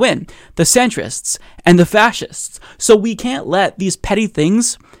guess who's going to win? The centrists and the fascists. So we can't let these petty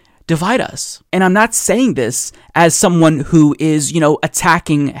things divide us. And I'm not saying this as someone who is,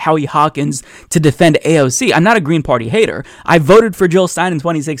 attacking Howie Hawkins to defend AOC. I'm not a Green Party hater. I voted for Jill Stein in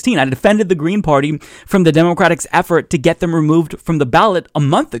 2016. I defended the Green Party from the Democrats' effort to get them removed from the ballot a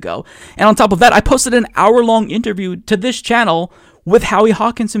month ago. And on top of that, I posted an hour-long interview to this channel with Howie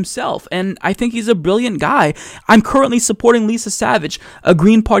Hawkins himself, and I think he's a brilliant guy. I'm currently supporting Lisa Savage, a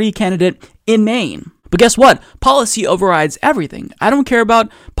Green Party candidate in Maine. But guess what? Policy overrides everything. I don't care about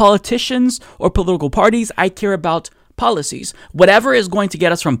politicians or political parties. I care about policies. Whatever is going to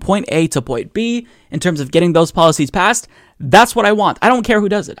get us from point A to point B in terms of getting those policies passed, that's what I want. I don't care who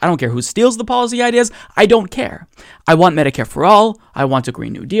does it. I don't care who steals the policy ideas. I don't care. I want Medicare for all. I want a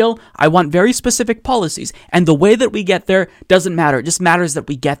Green New Deal. I want very specific policies. And the way that we get there doesn't matter. It just matters that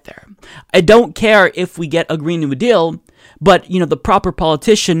we get there. I don't care if we get a Green New Deal, but, the proper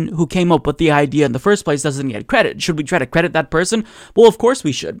politician who came up with the idea in the first place doesn't get credit. Should we try to credit that person? Well, of course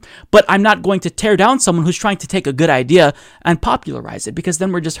we should. But I'm not going to tear down someone who's trying to take a good idea and popularize it, because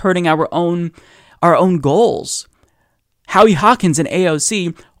then we're just hurting our own goals. Howie Hawkins and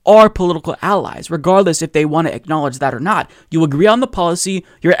AOC are political allies, regardless if they want to acknowledge that or not. You agree on the policy,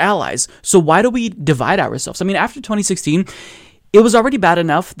 you're allies. So why do we divide ourselves? I mean, after 2016, it was already bad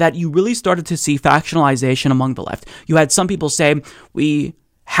enough that you really started to see factionalization among the left. You had some people say, we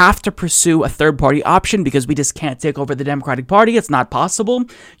have to pursue a third-party option because we just can't take over the Democratic Party. It's not possible.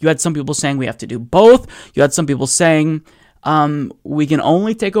 You had some people saying we have to do both. You had some people saying we can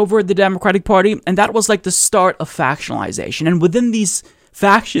only take over the Democratic Party. And that was like the start of factionalization. And within these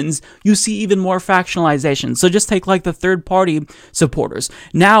factions, you see even more factionalization. So just take like the third-party supporters.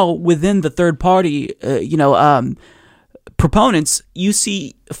 Now, within the third-party, proponents, you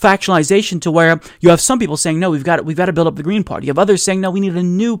see factionalization to where you have some people saying, no, we've got to build up the Green Party. You have others saying, no, we need a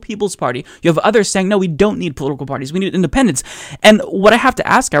new People's Party. You have others saying, no, we don't need political parties. We need independence. And what I have to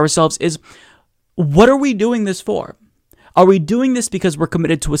ask ourselves is, what are we doing this for? Are we doing this because we're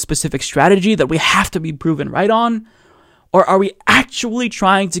committed to a specific strategy that we have to be proven right on? Or are we actually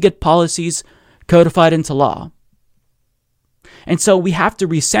trying to get policies codified into law? And so we have to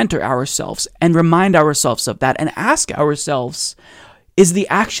recenter ourselves and remind ourselves of that and ask ourselves, is the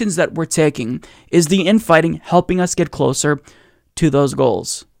actions that we're taking, is the infighting helping us get closer to those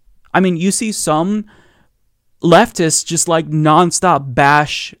goals? I mean, you see some leftists just like nonstop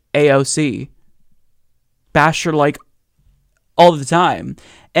bash AOC. Bash her like all the time.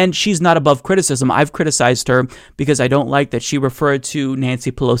 And she's not above criticism. I've criticized her because I don't like that she referred to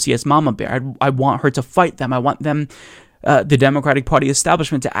Nancy Pelosi as Mama Bear. I want her to fight them. I want them, the Democratic Party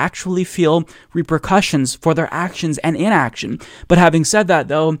establishment, to actually feel repercussions for their actions and inaction. But having said that,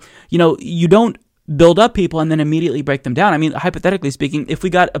 though, you don't build up people and then immediately break them down. I mean, hypothetically speaking, if we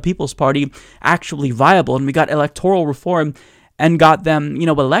got a People's Party actually viable and we got electoral reform and got them,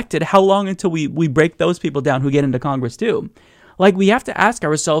 elected, how long until we break those people down who get into Congress too? Like, we have to ask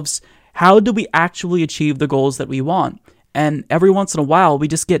ourselves, how do we actually achieve the goals that we want? And every once in a while, we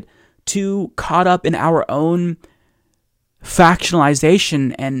just get too caught up in our own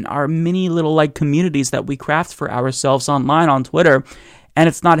factionalization and our mini little communities that we craft for ourselves online on Twitter, and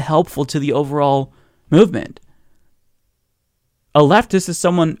it's not helpful to the overall movement. A leftist is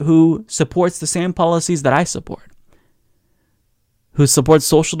someone who supports the same policies that I support, who supports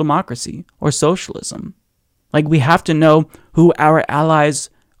social democracy or socialism. We have to know who our allies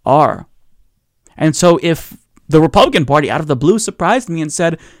are. And so if the Republican Party out of the blue surprised me and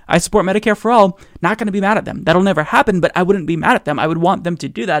said, I support Medicare for all, not going to be mad at them. That'll never happen, but I wouldn't be mad at them. I would want them to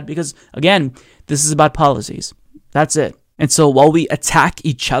do that because, again, this is about policies. That's it. And so while we attack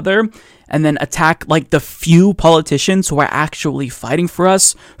each other and then attack the few politicians who are actually fighting for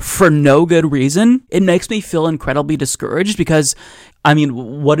us for no good reason, it makes me feel incredibly discouraged because,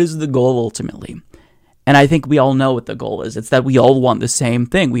 what is the goal ultimately? And I think we all know what the goal is. It's that we all want the same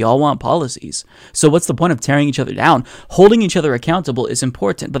thing. We all want policies. So what's the point of tearing each other down? Holding each other accountable is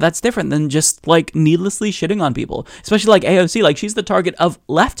important, but that's different than just needlessly shitting on people, especially AOC. She's the target of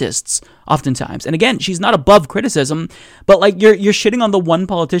leftists oftentimes. And again, she's not above criticism, but you're shitting on the one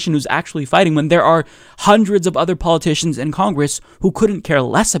politician who's actually fighting when there are hundreds of other politicians in Congress who couldn't care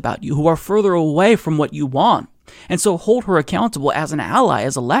less about you, who are further away from what you want. And so hold her accountable as an ally,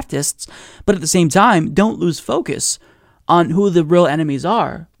 as a leftist, but at the same time, don't lose focus on who the real enemies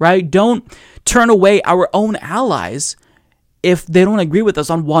are, right? Don't turn away our own allies if they don't agree with us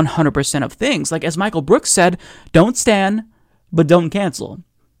on 100% of things. As Michael Brooks said, don't stand, but don't cancel.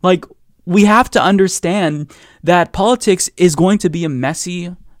 We have to understand that politics is going to be a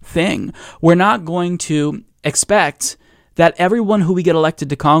messy thing. We're not going to expect that everyone who we get elected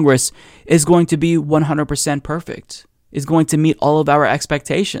to Congress is going to be 100% perfect, is going to meet all of our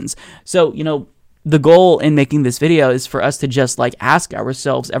expectations. So, the goal in making this video is for us to just ask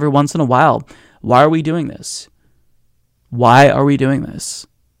ourselves every once in a while, why are we doing this? Why are we doing this?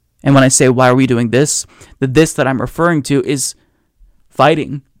 And when I say, why are we doing this? The this that I'm referring to is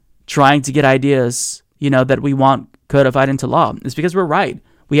fighting, trying to get ideas, that we want codified into law. It's because we're right.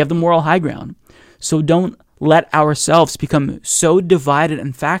 We have the moral high ground. So don't let ourselves become so divided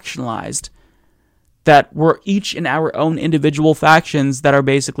and factionalized that we're each in our own individual factions that are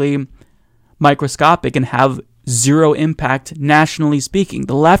basically microscopic and have zero impact nationally speaking.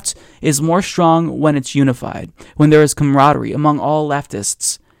 The left is more strong when it's unified, when there is camaraderie among all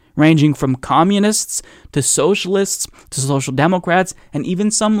leftists, ranging from communists to socialists to social democrats and even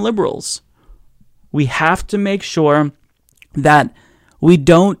some liberals. We have to make sure that we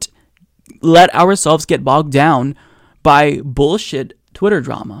don't let ourselves get bogged down by bullshit Twitter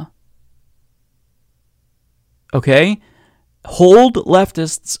drama. Okay? Hold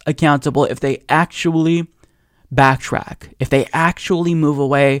leftists accountable if they actually backtrack, if they actually move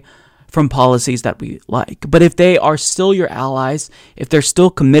away from policies that we like. But if they are still your allies, if they're still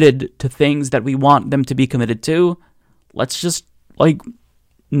committed to things that we want them to be committed to, let's just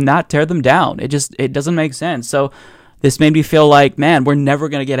not tear them down. It doesn't make sense. So this made me feel like, man, we're never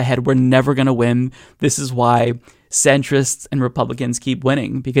going to get ahead. We're never going to win. This is why centrists and Republicans keep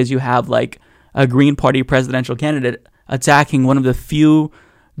winning, because you have a Green Party presidential candidate attacking one of the few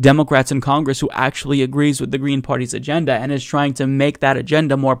Democrats in Congress who actually agrees with the Green Party's agenda and is trying to make that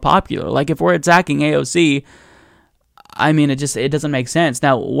agenda more popular. If we're attacking AOC, I mean, it doesn't make sense.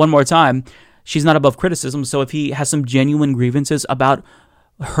 Now, one more time, she's not above criticism. So if he has some genuine grievances about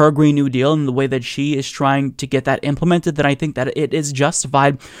her Green New Deal and the way that she is trying to get that implemented, then I think that it is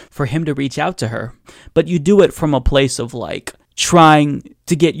justified for him to reach out to her. But you do it from a place of trying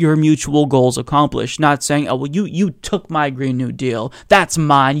to get your mutual goals accomplished, not saying, oh, well, you took my Green New Deal. That's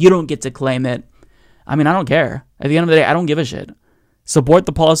mine. You don't get to claim it. I mean, I don't care. At the end of the day, I don't give a shit. Support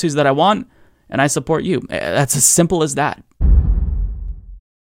the policies that I want, and I support you. That's as simple as that.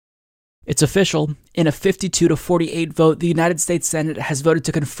 It's official. In a 52-48 vote, the United States Senate has voted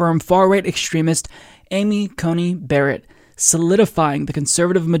to confirm far-right extremist Amy Coney Barrett, solidifying the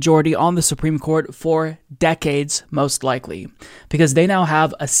conservative majority on the Supreme Court for decades, most likely, because they now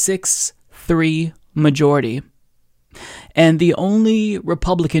have a 6-3 majority. And the only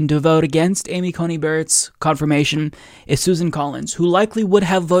Republican to vote against Amy Coney Barrett's confirmation is Susan Collins, who likely would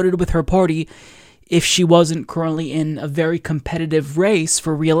have voted with her party if she wasn't currently in a very competitive race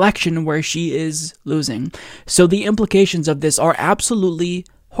for re-election where she is losing. So the implications of this are absolutely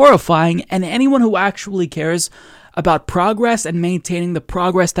horrifying, and anyone who actually cares about progress and maintaining the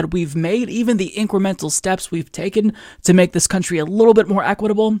progress that we've made, even the incremental steps we've taken to make this country a little bit more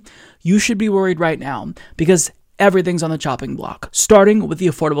equitable, you should be worried right now, because everything's on the chopping block, starting with the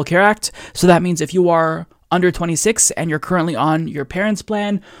Affordable Care Act. So that means if you are under 26 and you're currently on your parents'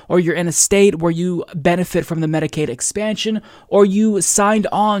 plan, or you're in a state where you benefit from the Medicaid expansion, or you signed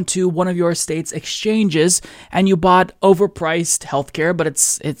on to one of your state's exchanges and you bought overpriced healthcare, but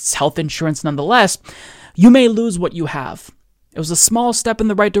it's health insurance nonetheless, you may lose what you have. It was a small step in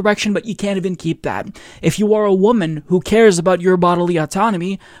the right direction, but you can't even keep that. If you are a woman who cares about your bodily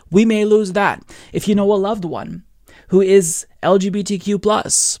autonomy, we may lose that. If you know a loved one who is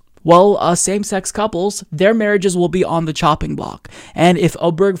LGBTQ+, well, same-sex couples, their marriages will be on the chopping block. And if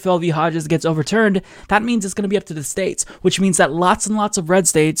Obergefell v. Hodges gets overturned, that means it's going to be up to the states, which means that lots and lots of red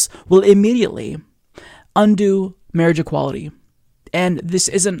states will immediately undo marriage equality. And this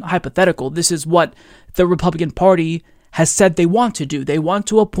isn't hypothetical. This is what the Republican Party has said they want to do. They want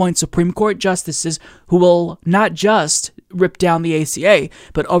to appoint Supreme Court justices who will not just rip down the ACA,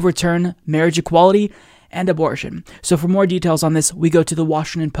 but overturn marriage equality and abortion. So for more details on this, we go to the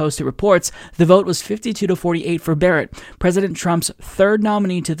Washington Post. It reports the vote was 52-48 for Barrett, President Trump's third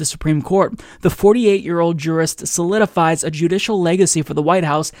nominee to the Supreme Court. The 48-year-old jurist solidifies a judicial legacy for the White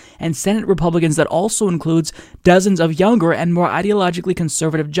House and Senate Republicans that also includes dozens of younger and more ideologically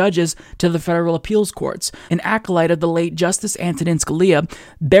conservative judges to the federal appeals courts. An acolyte of the late Justice Antonin Scalia,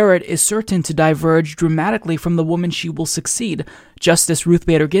 Barrett is certain to diverge dramatically from the woman she will succeed, Justice Ruth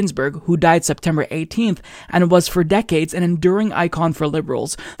Bader Ginsburg, who died September 18th and was for decades an enduring icon for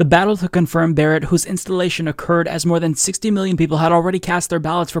liberals. The battle to confirm Barrett, whose installation occurred as more than 60 million people had already cast their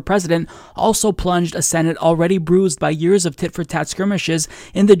ballots for president, also plunged a Senate already bruised by years of tit-for-tat skirmishes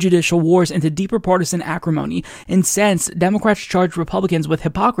in the judicial wars into deeper partisan acrimony. Incensed, Democrats charged Republicans with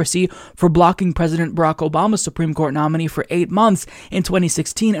hypocrisy for blocking President Barack Obama's Supreme Court nominee for 8 months in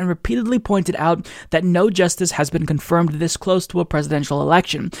 2016 and repeatedly pointed out that no justice has been confirmed this close to a presidential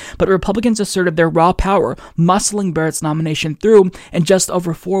election. But Republicans asserted their raw power, muscling Barrett's nomination through in just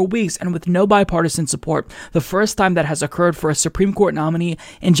over 4 weeks and with no bipartisan support, the first time that has occurred for a Supreme Court nominee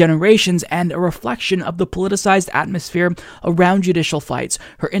in generations, and a reflection of the politicized atmosphere around judicial fights.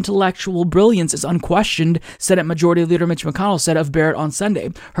 Her intellectual brilliance is unquestioned, Senate Majority Leader Mitch McConnell said of Barrett on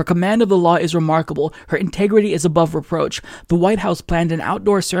Sunday. Her command of the law is remarkable. Her integrity is above reproach. The White House planned an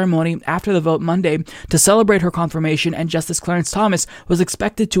outdoor ceremony after the vote Monday to celebrate her confirmation, and Justice Clarence Thomas was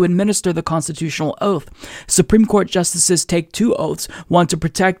expected to administer the constitutional oath. Supreme Court justices take 2 oaths, one to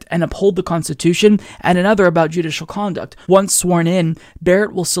protect and uphold the Constitution, and another about judicial conduct. Once sworn in,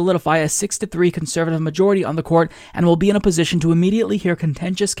 Barrett will solidify a 6-3 conservative majority on the court and will be in a position to immediately hear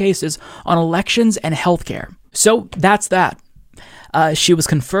contentious cases on elections and healthcare. So that's that. She was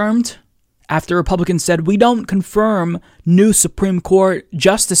confirmed after Republicans said, we don't confirm new Supreme Court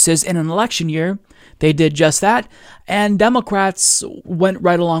justices in an election year. They did just that, and Democrats went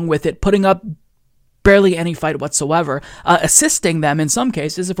right along with it, putting up barely any fight whatsoever, assisting them in some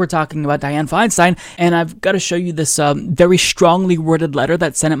cases, if we're talking about Dianne Feinstein. And I've got to show you this very strongly worded letter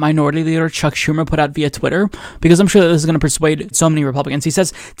that Senate Minority Leader Chuck Schumer put out via Twitter, because I'm sure that this is going to persuade so many Republicans. He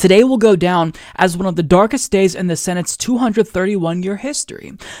says, today will go down as one of the darkest days in the Senate's 231-year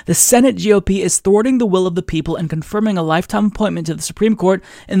history. The Senate GOP is thwarting the will of the people and confirming a lifetime appointment to the Supreme Court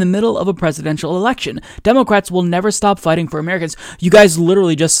in the middle of a presidential election. Democrats will never stop fighting for Americans. You guys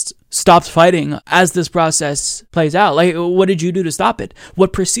literally just stopped fighting as this process plays out. Like, what did you do to stop it?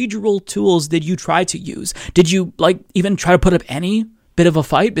 What procedural tools did you try to use? Did you, even try to put up any bit of a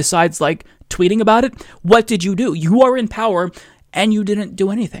fight besides, tweeting about it? What did you do? You are in power, and you didn't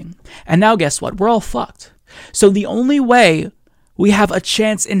do anything. And now guess what? We're all fucked. So the only way we have a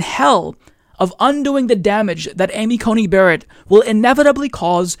chance in hell of undoing the damage that Amy Coney Barrett will inevitably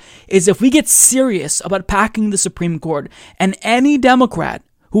cause is if we get serious about packing the Supreme Court, and any Democrat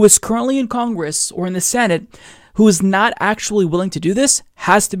who is currently in Congress or in the Senate who is not actually willing to do this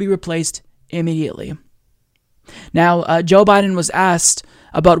has to be replaced immediately. Now, Joe Biden was asked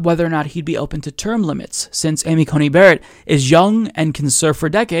about whether or not he'd be open to term limits, since Amy Coney Barrett is young and can serve for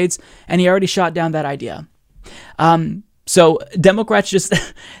decades, and he already shot down that idea. So Democrats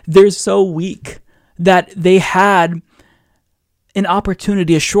they're so weak that they had an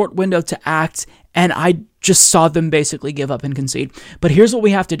opportunity, a short window to act, and I just saw them basically give up and concede. But here's what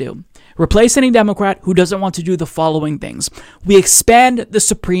we have to do. Replace any Democrat who doesn't want to do the following things. We expand the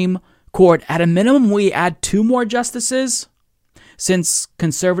Supreme Court. At a minimum, we add 2 more justices, since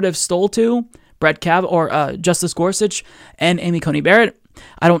conservatives stole 2, Justice Gorsuch and Amy Coney Barrett.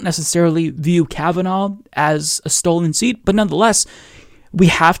 I don't necessarily view Kavanaugh as a stolen seat, but nonetheless, we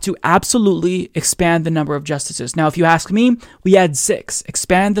have to absolutely expand the number of justices. Now, if you ask me, we add 6,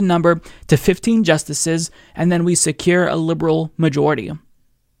 expand the number to 15 justices, and then we secure a liberal majority.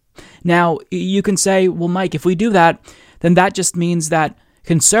 Now, you can say, well, Mike, if we do that, then that just means that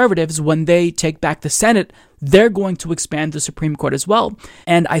conservatives, when they take back the Senate, they're going to expand the Supreme Court as well.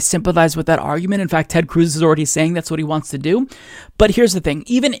 And I sympathize with that argument. In fact, Ted Cruz is already saying that's what he wants to do. But here's the thing.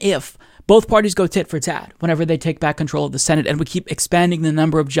 Even if both parties go tit for tat whenever they take back control of the Senate and we keep expanding the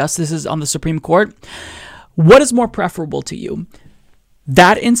number of justices on the Supreme Court, what is more preferable to you?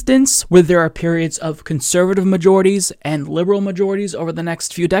 That instance where there are periods of conservative majorities and liberal majorities over the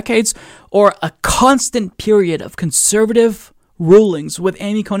next few decades, or a constant period of conservative rulings with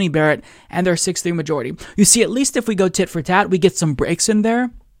Amy Coney Barrett and their 6-3 majority? You see, at least if we go tit for tat, we get some breaks in there.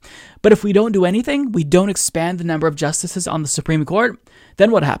 But if we don't do anything, we don't expand the number of justices on the Supreme Court,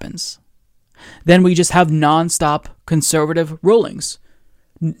 then what happens? Then we just have nonstop conservative rulings.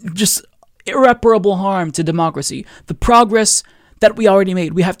 Just irreparable harm to democracy. The progress that we already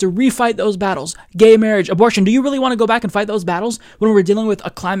made, we have to refight those battles. Gay marriage, abortion. Do you really want to go back and fight those battles when we're dealing with a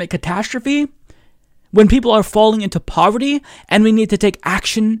climate catastrophe? When people are falling into poverty and we need to take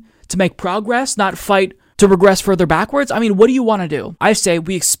action to make progress, not fight to regress further backwards? I mean, what do you want to do? I say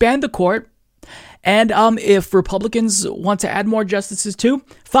we expand the court, and if Republicans want to add more justices too,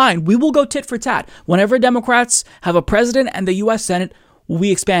 fine, we will go tit for tat. Whenever Democrats have a president and the U.S. Senate,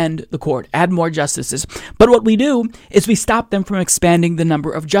 we expand the court, add more justices. But what we do is we stop them from expanding the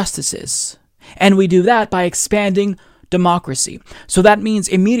number of justices. And we do that by expanding democracy. So that means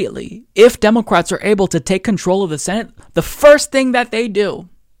immediately, if Democrats are able to take control of the Senate, the first thing that they do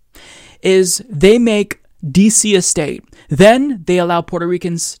is they make D.C. a state. Then they allow Puerto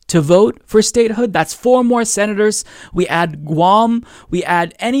Ricans to vote for statehood. That's 4 more senators. We add Guam. We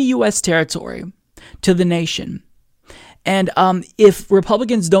add any U.S. territory to the nation. And if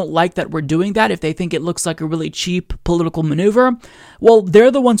Republicans don't like that we're doing that, if they think it looks like a really cheap political maneuver, well, they're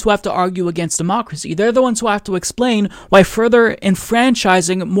the ones who have to argue against democracy. They're the ones who have to explain why further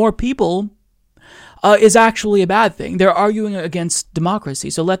enfranchising more people is actually a bad thing. They're arguing against democracy,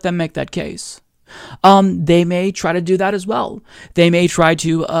 so let them make that case. They may try to do that as well. They may try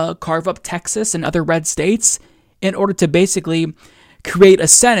to carve up Texas and other red states in order to basically create a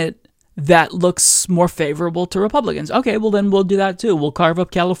Senate that looks more favorable to Republicans. Okay, well then we'll do that too. We'll carve up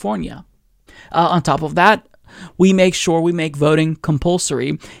California. On top of that, we make sure we make voting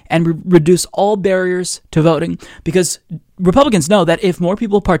compulsory and reduce all barriers to voting, because Republicans know that if more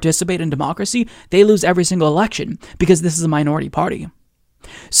people participate in democracy, they lose every single election because this is a minority party.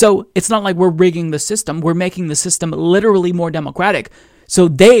 So it's not like we're rigging the system. We're making the system literally more democratic. So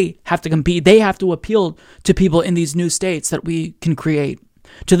they have to compete. They have to appeal to people in these new states that we can create,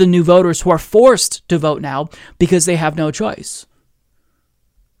 to the new voters who are forced to vote now because they have no choice.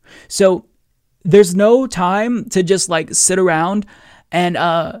 So there's no time to just like sit around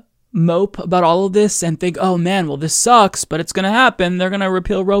and mope about all of this and think, oh man, well this sucks, but it's going to happen. They're going to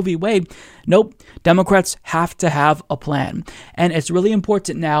repeal Roe v. Wade. Nope. Democrats have to have a plan. And it's really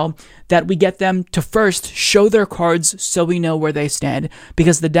important now that we get them to first show their cards so we know where they stand.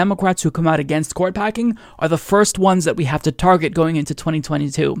 Because the Democrats who come out against court packing are the first ones that we have to target going into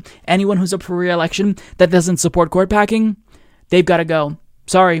 2022. Anyone who's up for re-election that doesn't support court packing, they've got to go.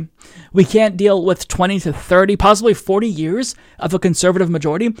 Sorry, we can't deal with 20 to 30, possibly 40 years of a conservative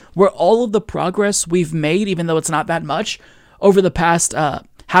majority where all of the progress we've made, even though it's not that much, over the past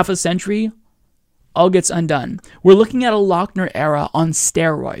half a century, all gets undone. We're looking at a Lochner era on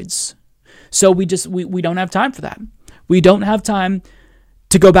steroids. So we don't have time for that. We don't have time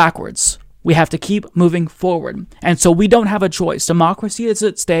to go backwards. We have to keep moving forward. And so we don't have a choice. Democracy is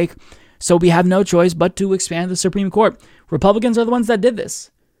at stake. So we have no choice but to expand the Supreme Court. Republicans are the ones that did this.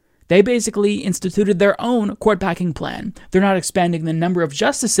 They basically instituted their own court packing plan. They're not expanding the number of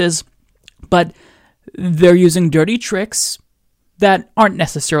justices, but they're using dirty tricks that aren't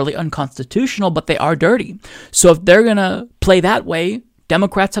necessarily unconstitutional, but they are dirty. So if they're going to play that way,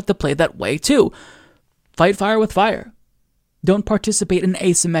 Democrats have to play that way too. Fight fire with fire. Don't participate in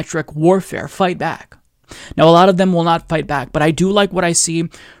asymmetric warfare. Fight back. Now, a lot of them will not fight back, but I do like what I see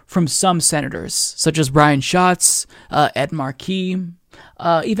from some senators, such as Brian Schatz, Ed Markey,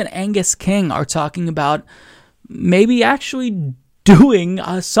 even Angus King are talking about maybe actually doing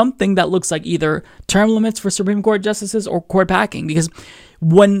something that looks like either term limits for Supreme Court justices or court packing. Because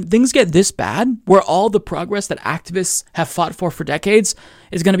when things get this bad, where all the progress that activists have fought for decades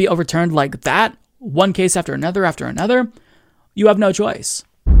is going to be overturned like that, one case after another, you have no choice.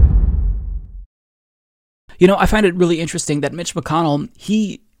 You know, I find it really interesting that Mitch McConnell,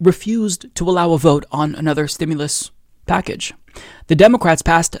 he refused to allow a vote on another stimulus package. The Democrats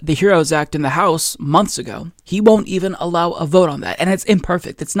passed the HEROES Act in the House months ago. He won't even allow a vote on that. And it's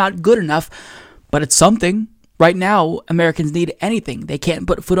imperfect. It's not good enough, but it's something. Right now, Americans need anything. They can't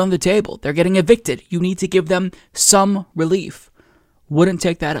put food on the table. They're getting evicted. You need to give them some relief. Wouldn't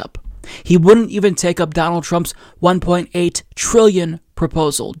take that up. He wouldn't even take up Donald Trump's $1.8 trillion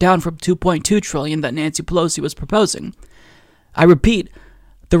proposal, down from $2.2 trillion that Nancy Pelosi was proposing. I repeat,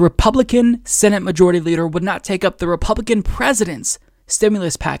 the Republican Senate Majority Leader would not take up the Republican President's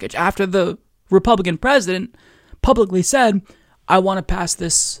stimulus package after the Republican President publicly said, I want to pass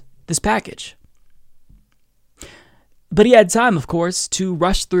this package. But he had time, of course, to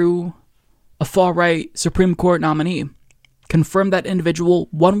rush through a far-right Supreme Court nominee, confirm that individual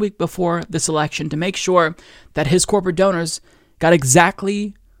 1 week before this election to make sure that his corporate donors got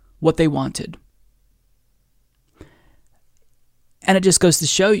exactly what they wanted. And it just goes to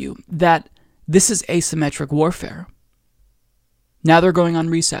show you that this is asymmetric warfare. Now they're going on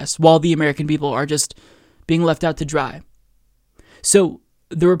recess while the American people are just being left out to dry. So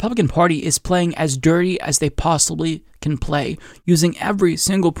the Republican Party is playing as dirty as they possibly can play, using every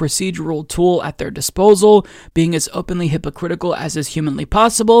single procedural tool at their disposal, being as openly hypocritical as is humanly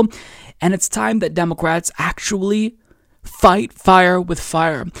possible. And it's time that Democrats actually fight fire with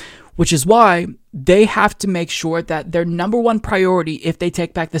fire, which is why they have to make sure that their number one priority, if they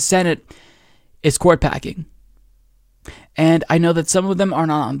take back the Senate, is court packing. And I know that some of them are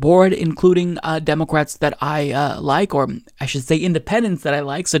not on board, including Democrats that I like, or I should say independents that I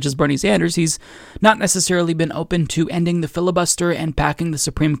like, such as Bernie Sanders. He's not necessarily been open to ending the filibuster and packing the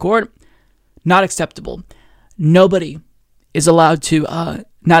Supreme Court. Not acceptable. Nobody is allowed to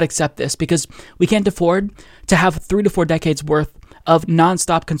not accept this, because we can't afford to have 3 to 4 decades worth of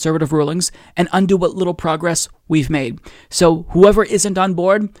nonstop conservative rulings and undo what little progress we've made. So whoever isn't on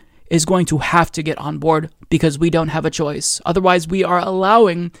board is going to have to get on board, because we don't have a choice. Otherwise, we are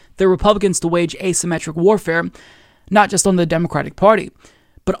allowing the Republicans to wage asymmetric warfare, not just on the Democratic Party,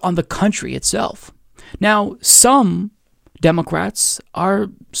 but on the country itself. Now, some Democrats are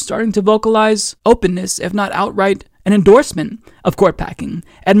starting to vocalize openness, if not outright an endorsement of court packing.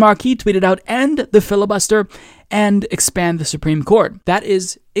 Ed Markey tweeted out, "End the filibuster and expand the Supreme Court." That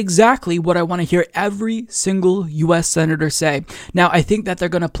is exactly what I want to hear every single U.S. senator say. Now, I think that they're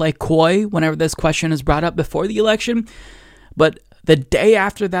going to play coy whenever this question is brought up before the election, but the day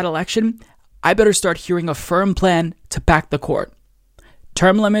after that election, I better start hearing a firm plan to pack the court.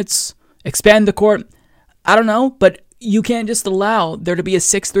 Term limits, expand the court, I don't know, but You can't just allow there to be a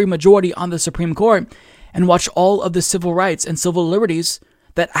 6-3 majority on the Supreme Court and watch all of the civil rights and civil liberties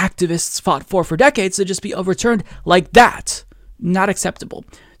that activists fought for decades to just be overturned like that. Not acceptable.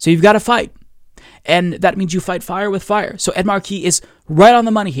 So you've got to fight. And that means you fight fire with fire. So Ed Markey is right on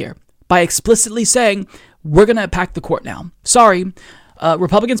the money here by explicitly saying, we're going to pack the court now. Sorry,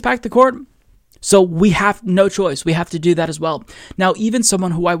 Republicans packed the court, so we have no choice. We have to do that as well. Now, even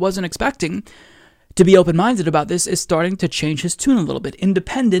someone who I wasn't expecting to be open-minded about this is starting to change his tune a little bit.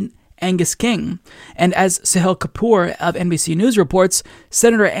 Independent Angus King. And as Sahil Kapoor of NBC News reports,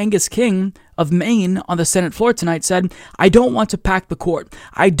 Senator Angus King of Maine on the Senate floor tonight said, I don't want to pack the court.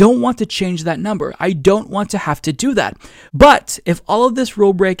 I don't want to change that number. I don't want to have to do that. But if all of this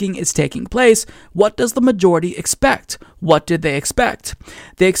rule breaking is taking place, what does the majority expect? What did they expect?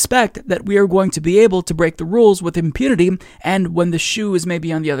 They expect that we are going to be able to break the rules with impunity, and when the shoe is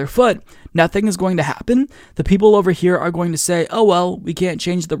maybe on the other foot, nothing is going to happen. The people over here are going to say, oh, well, we can't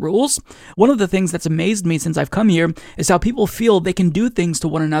change the rules. One of the things that's amazed me since I've come here is how people feel they can do things to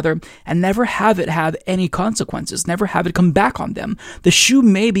one another and never have it have any consequences, never have it come back on them. The shoe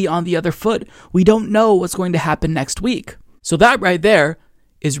may be on the other foot. We don't know what's going to happen next week. So that right there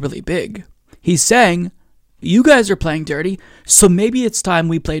is really big. He's saying, you guys are playing dirty, so maybe it's time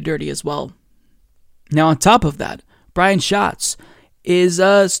we play dirty as well. Now, on top of that, Brian Schatz is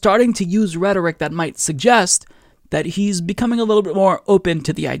starting to use rhetoric that might suggest that he's becoming a little bit more open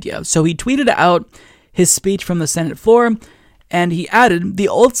to the idea. So he tweeted out his speech from the Senate floor, and he added, the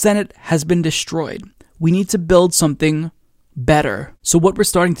old Senate has been destroyed. We need to build something better. So what we're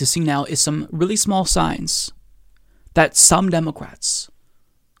starting to see now is some really small signs that some Democrats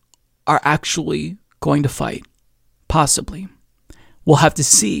are actually going to fight. Possibly. We'll have to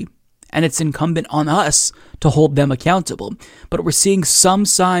see. And it's incumbent on us to hold them accountable. But we're seeing some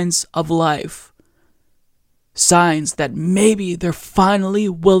signs of life. Signs that maybe they're finally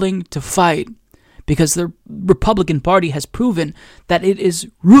willing to fight. Because the Republican Party has proven that it is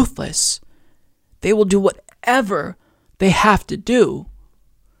ruthless. They will do whatever they have to do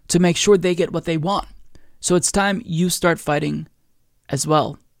to make sure they get what they want. So it's time you start fighting as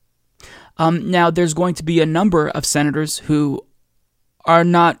well. Now, there's going to be a number of senators who are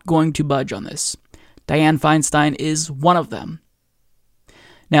not going to budge on this. Dianne Feinstein is one of them.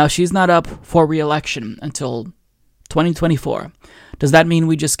 Now, she's not up for re-election until 2024. Does that mean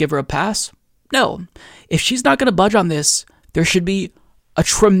we just give her a pass? No. If she's not going to budge on this, there should be a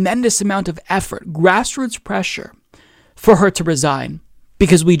tremendous amount of effort, grassroots pressure, for her to resign,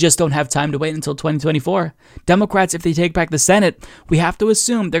 because we just don't have time to wait until 2024. Democrats, if they take back the Senate, we have to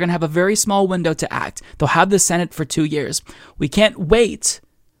assume they're going to have a very small window to act. They'll have the Senate for 2 years. We can't wait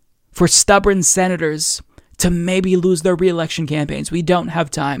for stubborn senators to maybe lose their re-election campaigns. We don't have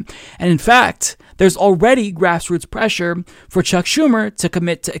time. And in fact, there's already grassroots pressure for Chuck Schumer to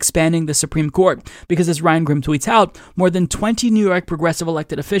commit to expanding the Supreme Court. Because as Ryan Grimm tweets out, more than 20 New York progressive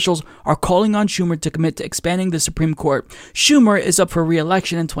elected officials are calling on Schumer to commit to expanding the Supreme Court. Schumer is up for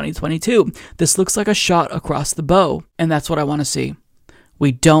re-election in 2022. This looks like a shot across the bow. And that's what I want to see.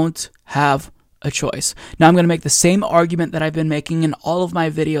 We don't have a choice. Now I'm going to make the same argument that I've been making in all of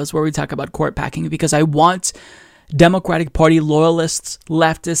my videos where we talk about court packing, because I want Democratic Party loyalists,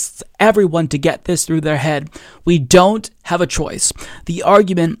 leftists, everyone to get this through their head. We don't have a choice. The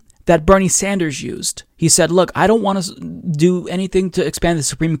argument that Bernie Sanders used, he said, look, I don't want to do anything to expand the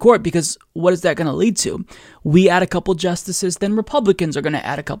Supreme Court because what is that going to lead to? We add a couple justices, then Republicans are going to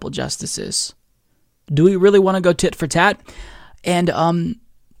add a couple justices. Do we really want to go tit for tat? And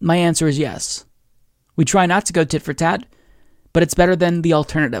my answer is yes. We try not to go tit for tat, but it's better than the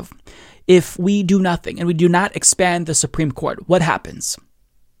alternative. If we do nothing and we do not expand the Supreme Court, what happens?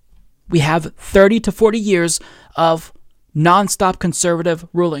 We have 30 to 40 years of nonstop conservative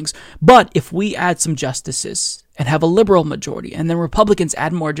rulings. But if we add some justices and have a liberal majority, and then Republicans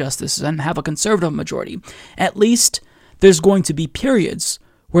add more justices and have a conservative majority, at least there's going to be periods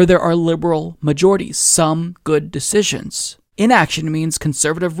where there are liberal majorities, some good decisions. Inaction means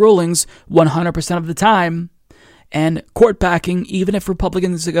conservative rulings 100% of the time. And court packing, even if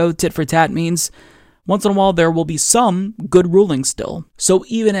Republicans go tit for tat, means once in a while there will be some good rulings still. So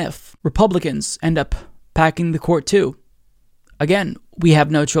even if Republicans end up packing the court too, again, we have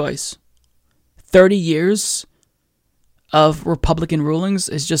no choice. 30 years of Republican rulings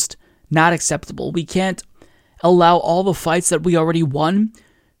is just not acceptable. We can't allow all the fights that we already won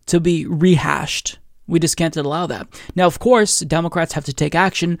to be rehashed. We just can't allow that. Now, of course, Democrats have to take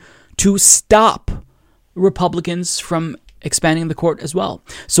action to stop Republicans from expanding the court as well.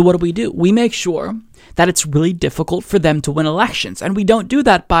 So what do? We make sure that it's really difficult for them to win elections. And we don't do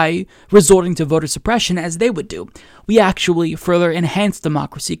that by resorting to voter suppression as they would do. We actually further enhance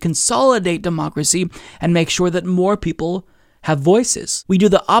democracy, consolidate democracy, and make sure that more people have voices. We do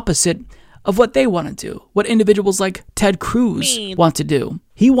the opposite of what they want to do, what individuals like Ted Cruz want to do.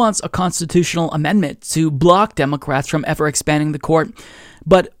 He wants a constitutional amendment to block Democrats from ever expanding the court.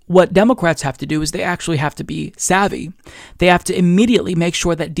 But what Democrats have to do is they actually have to be savvy. They have to immediately make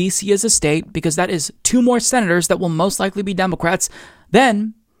sure that DC is a state, because that is 2 more senators that will most likely be Democrats.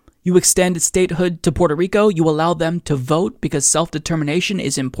 Then you extend statehood to Puerto Rico. You allow them to vote because self-determination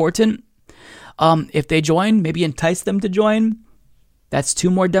is important. If they join, maybe entice them to join. That's 2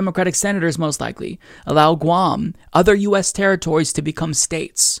 more Democratic senators most likely. Allow Guam, other U.S. territories to become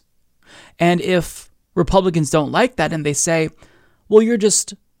states. And if Republicans don't like that and they say, well, you're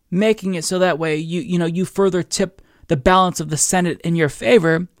just making it so that way you further tip the balance of the Senate in your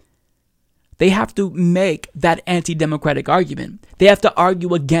favor, they have to make that anti-democratic argument. They have to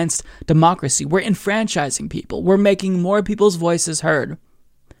argue against democracy. We're enfranchising people. We're making more people's voices heard.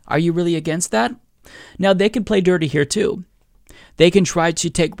 Are you really against that? Now, they can play dirty here too. They can try to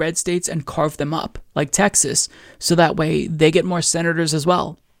take red states and carve them up, like Texas, so that way they get more senators as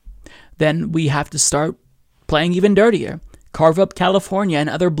well. Then we have to start playing even dirtier. Carve up California and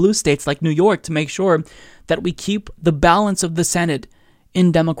other blue states like New York to make sure that we keep the balance of the Senate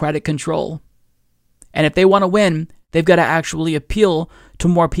in Democratic control. And if they want to win, they've got to actually appeal to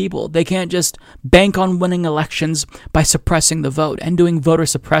more people. They can't just bank on winning elections by suppressing the vote and doing voter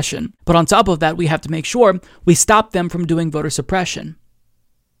suppression. But on top of that, we have to make sure we stop them from doing voter suppression.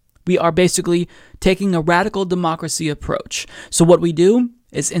 We are basically taking a radical democracy approach. So what we do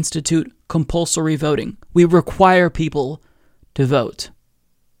is institute compulsory voting. We require people to vote.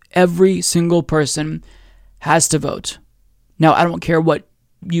 Every single person has to vote. Now, I don't care what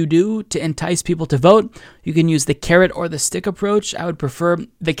you do to entice people to vote. You can use the carrot or the stick approach. I would prefer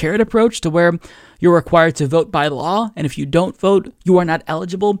the carrot approach, to where you're required to vote by law, and if you don't vote, you are not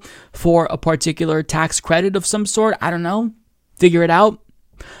eligible for a particular tax credit of some sort. I don't know. Figure it out.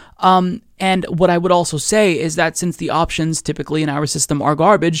 And what I would also say is that since the options typically in our system are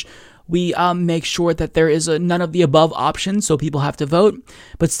garbage, we make sure that there is a none of the above option, so people have to vote.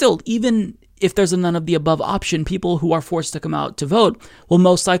 But still, even if there's a none of the above option, people who are forced to come out to vote will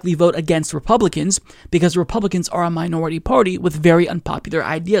most likely vote against Republicans, because Republicans are a minority party with very unpopular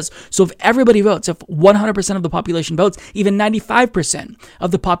ideas. So if everybody votes, if 100% of the population votes, even 95% of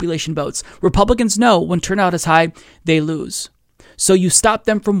the population votes, Republicans know when turnout is high, they lose. So you stop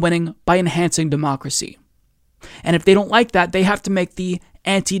them from winning by enhancing democracy. And if they don't like that, they have to make the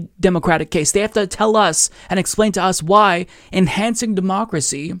anti-democratic case. They have to tell us and explain to us why enhancing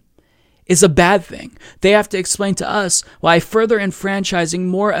democracy is a bad thing. They have to explain to us why further enfranchising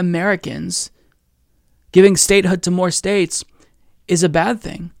more Americans, giving statehood to more states, is a bad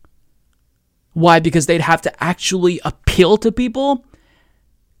thing. Why? Because they'd have to actually appeal to people,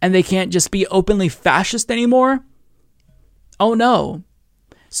 and they can't just be openly fascist anymore? Oh no.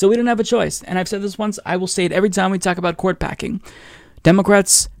 So we don't have a choice. And I've said this once, I will say it every time we talk about court packing.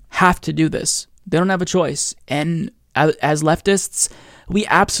 Democrats have to do this. They don't have a choice. And as leftists, we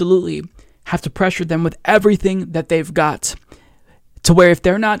absolutely have to pressure them with everything that they've got, to where if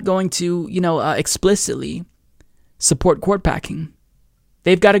they're not going to, explicitly support court packing,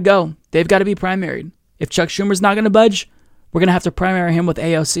 they've got to go. They've got to be primaried. If Chuck Schumer's not going to budge, we're going to have to primary him with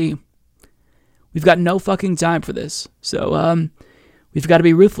AOC. We've got no fucking time for this. So, we've got to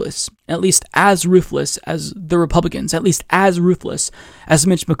be ruthless, at least as ruthless as the Republicans, at least as ruthless as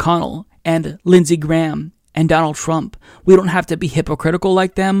Mitch McConnell and Lindsey Graham and Donald Trump. We don't have to be hypocritical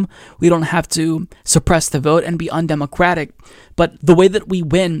like them. We don't have to suppress the vote and be undemocratic. But the way that we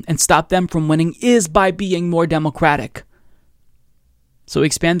win and stop them from winning is by being more democratic. So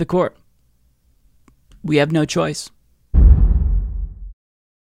expand the court. We have no choice.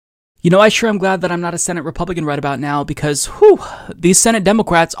 I sure am glad that I'm not a Senate Republican right about now, because these Senate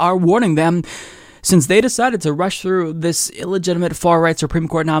Democrats are warning them, since they decided to rush through this illegitimate far-right Supreme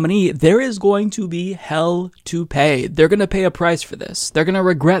Court nominee, there is going to be hell to pay. They're going to pay a price for this. They're going to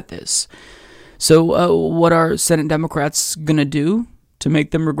regret this. So what are Senate Democrats going to do to make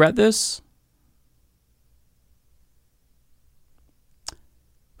them regret this?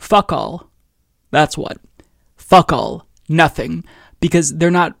 Fuck all. That's what. Fuck all. Nothing. Because they're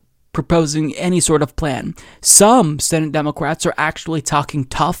not proposing any sort of plan. Some Senate Democrats are actually talking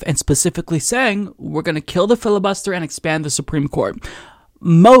tough and specifically saying, we're going to kill the filibuster and expand the Supreme Court.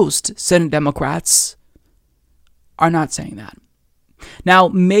 Most Senate Democrats are not saying that. Now,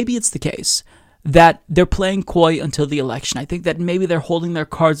 maybe it's the case that they're playing coy until the election. I think that maybe they're holding their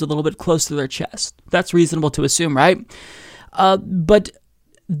cards a little bit close to their chest. That's reasonable to assume, right? But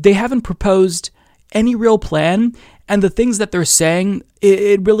they haven't proposed any real plan, and the things that they're saying,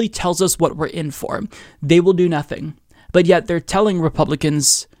 it really tells us what we're in for. They will do nothing, but yet they're telling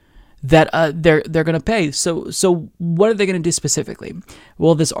Republicans that they're going to pay. So what are they going to do specifically?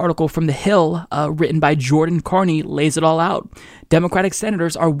 Well, this article from The Hill, written by Jordan Carney, lays it all out. Democratic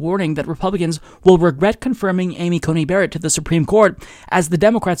senators are warning that Republicans will regret confirming Amy Coney Barrett to the Supreme Court as the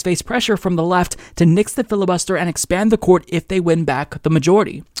Democrats face pressure from the left to nix the filibuster and expand the court if they win back the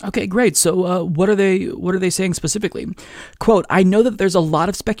majority. Okay, great. So what are they saying specifically? Quote, I know that there's a lot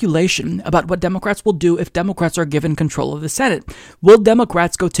of speculation about what Democrats will do if Democrats are given control of the Senate. Will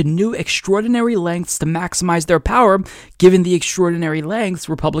Democrats go to new extraordinary lengths to maximize their power, given the extraordinary lengths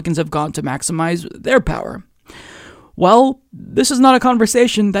Republicans have gone to maximize their power? Well, this is not a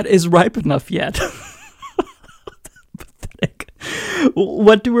conversation that is ripe enough yet. Pathetic.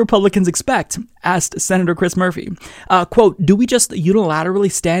 What do Republicans expect? Asked Senator Chris Murphy. Quote, do we just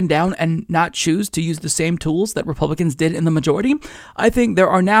unilaterally stand down and not choose to use the same tools that Republicans did in the majority? I think there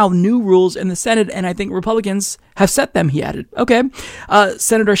are now new rules in the Senate, and I think Republicans have set them, he added. Okay.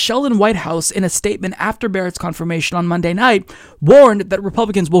 Senator Sheldon Whitehouse, in a statement after Barrett's confirmation on Monday night, warned that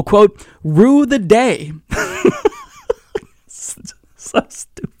Republicans will, quote, rue the day. So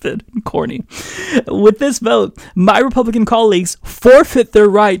stupid and corny. With this vote, my Republican colleagues forfeit their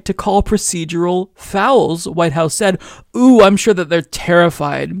right to call procedural fouls, Whitehouse said. Ooh, I'm sure that they're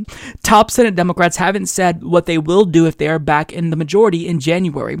terrified. Top Senate Democrats haven't said what they will do if they are back in the majority in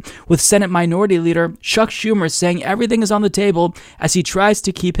January, with Senate Minority Leader Chuck Schumer saying everything is on the table as he tries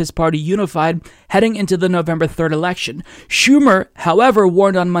to keep his party unified heading into the November 3rd election. Schumer, however,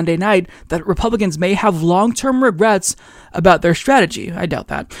 warned on Monday night that Republicans may have long-term regrets about their strategy. I doubt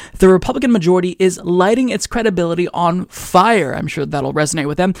that. The Republican majority is lighting its credibility on fire. I'm sure that'll resonate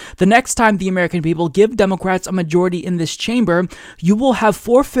with them. The next time the American people give Democrats a majority in this chamber, you will have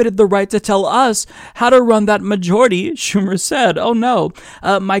forfeited the right to tell us how to run that majority, Schumer said. Oh no.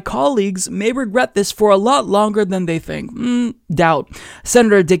 My colleagues may regret this for a lot longer than they think. Doubt.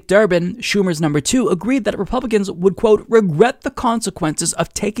 Senator Dick Durbin, Schumer's number 2, agreed that Republicans would, quote, regret the consequences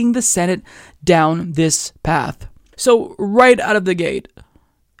of taking the Senate down this path. So right out of the gate,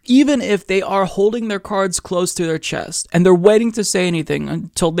 even if they are holding their cards close to their chest and they're waiting to say anything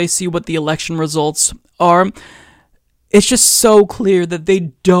until they see what the election results are, it's just so clear that they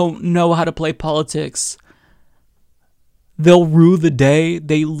don't know how to play politics. They'll rue the day.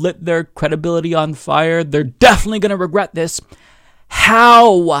 They lit their credibility on fire. They're definitely going to regret this.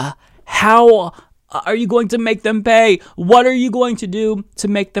 How are you going to make them pay? What are you going to do to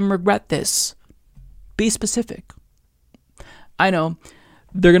make them regret this? Be specific. I know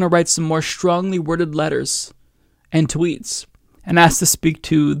they're going to write some more strongly worded letters and tweets and ask to speak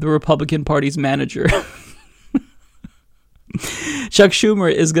to the Republican Party's manager. Chuck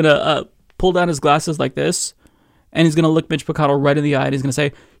Schumer is going to pull down his glasses like this, and he's going to look Mitch McConnell right in the eye, and he's going to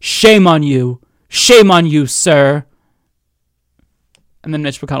say, shame on you, sir. And then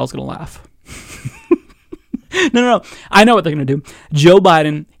Mitch McConnell's going to laugh. No. I know what they're going to do. Joe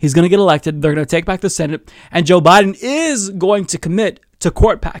Biden, he's going to get elected. They're going to take back the Senate. And Joe Biden is going to commit to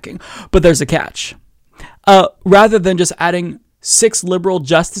court packing. But there's a catch. Rather than just adding 6 liberal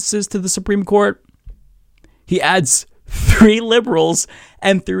justices to the Supreme Court, he adds 3 liberals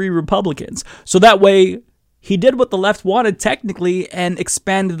and 3 Republicans. So that way, he did what the left wanted technically and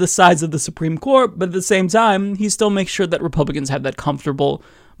expanded the size of the Supreme Court. But at the same time, he still makes sure that Republicans have that comfortable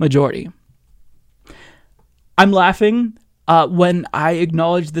majority. I'm laughing when I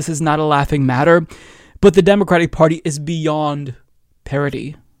acknowledge this is not a laughing matter, but the Democratic Party is beyond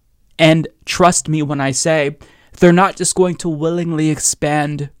parity. And trust me when I say they're not just going to willingly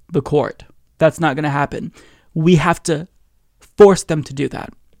expand the court. That's not going to happen. We have to force them to do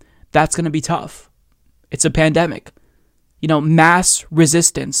that. That's going to be tough. It's a pandemic. Mass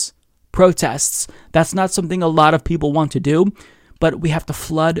resistance, protests, that's not something a lot of people want to do, but we have to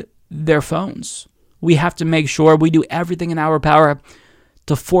flood their phones. We have to make sure we do everything in our power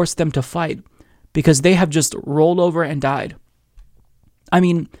to force them to fight because they have just rolled over and died. I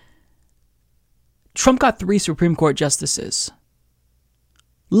mean, Trump got 3 Supreme Court justices.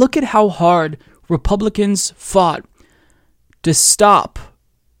 Look at how hard Republicans fought to stop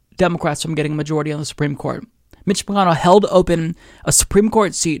Democrats from getting a majority on the Supreme Court. Mitch McConnell held open a Supreme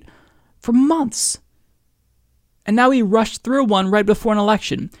Court seat for months. And now he rushed through one right before an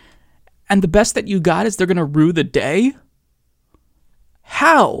election. And the best that you got is they're going to rue the day?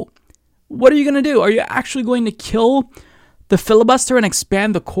 How? What are you going to do? Are you actually going to kill the filibuster and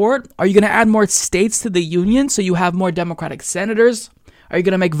expand the court? Are you going to add more states to the union so you have more Democratic senators? Are you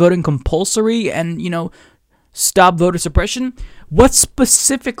going to make voting compulsory and, stop voter suppression? What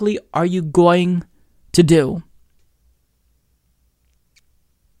specifically are you going to do?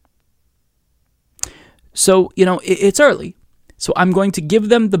 So, it's early. So I'm going to give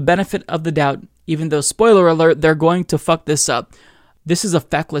them the benefit of the doubt, even though, spoiler alert, they're going to fuck this up. This is a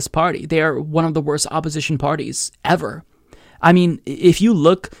feckless party. They are one of the worst opposition parties ever. I mean, if you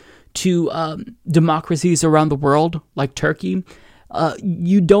look to democracies around the world, like Turkey,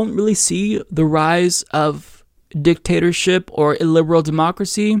 you don't really see the rise of dictatorship or illiberal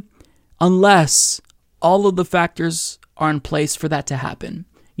democracy unless all of the factors are in place for that to happen.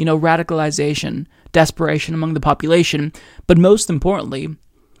 Radicalization, desperation among the population, but most importantly,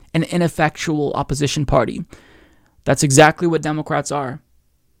 an ineffectual opposition party. That's exactly what Democrats are.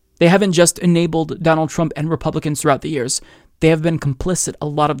 They haven't just enabled Donald Trump and Republicans throughout the years. They have been complicit a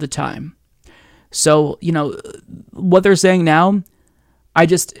lot of the time. So, what they're saying now,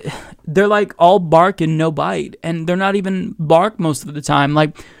 they're like all bark and no bite. And they're not even bark most of the time.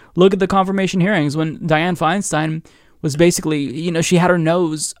 Like, look at the confirmation hearings when Dianne Feinstein was basically, she had her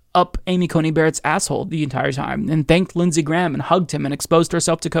nose up Amy Coney Barrett's asshole the entire time and thanked Lindsey Graham and hugged him and exposed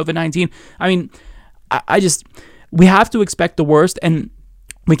herself to COVID-19. I mean, we have to expect the worst, and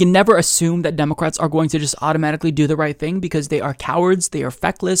we can never assume that Democrats are going to just automatically do the right thing because they are cowards, they are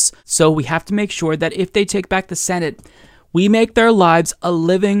feckless. So we have to make sure that if they take back the Senate, we make their lives a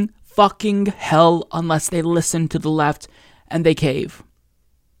living fucking hell unless they listen to the left and they cave.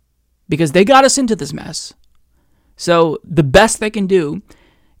 Because they got us into this mess. So the best they can do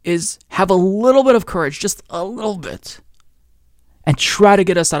is have a little bit of courage, just a little bit, and try to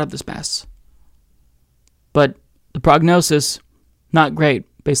get us out of this mess. But the prognosis, not great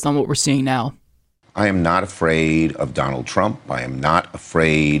based on what we're seeing now. I am not afraid of Donald Trump. I am not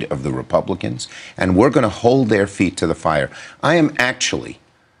afraid of the Republicans. And we're going to hold their feet to the fire. I am actually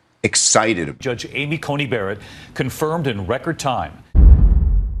excited. Judge Amy Coney Barrett confirmed in record time.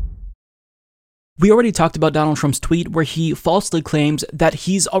 We already talked about Donald Trump's tweet where he falsely claims that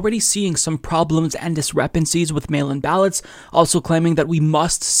he's already seeing some problems and discrepancies with mail-in ballots, also claiming that we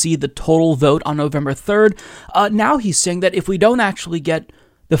must see the total vote on November 3rd. Now he's saying that if we don't actually get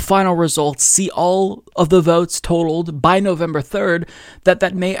the final results, see all of the votes totaled by November 3rd,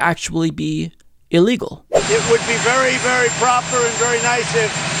 that may actually be illegal. It would be very, very proper and very nice if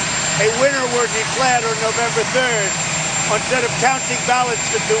a winner were declared on November 3rd instead of counting ballots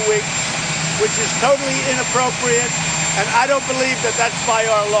for 2 weeks, which is totally inappropriate, and I don't believe that that's by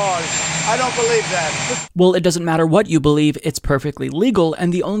our laws. I don't believe that. Well, it doesn't matter what you believe, it's perfectly legal,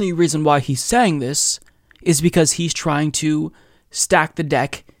 and the only reason why he's saying this is because he's trying to stack the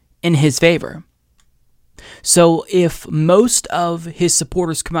deck in his favor. So if most of his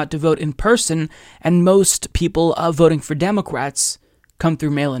supporters come out to vote in person, and most people voting for Democrats come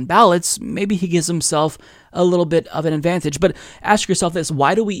through mail-in ballots, maybe he gives himself a little bit of an advantage. But ask yourself this,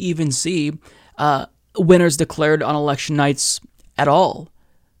 why do we even see winners declared on election nights at all?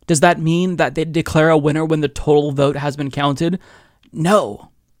 Does that mean that they declare a winner when the total vote has been counted? No.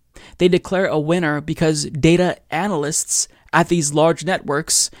 They declare a winner because data analysts at these large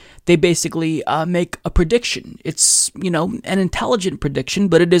networks, they basically make a prediction. It's, an intelligent prediction,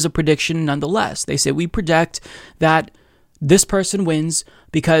 but it is a prediction nonetheless. They say, we predict that this person wins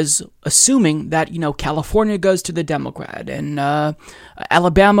because assuming that, California goes to the Democrat and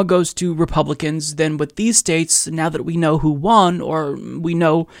Alabama goes to Republicans, then with these states, now that we know who won or we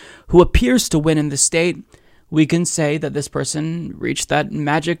know who appears to win in the state, we can say that this person reached that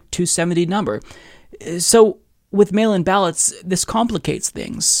magic 270 number. So with mail-in ballots, this complicates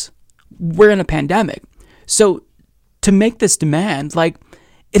things. We're in a pandemic. So to make this demand,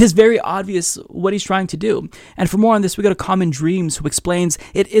 it is very obvious what he's trying to do. And for more on this, we go to Common Dreams, who explains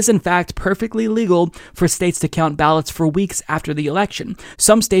it is in fact perfectly legal for states to count ballots for weeks after the election.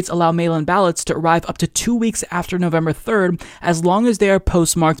 Some states allow mail-in ballots to arrive up to 2 weeks after November 3rd, as long as they are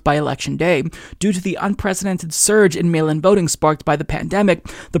postmarked by Election Day. Due to the unprecedented surge in mail-in voting sparked by the pandemic,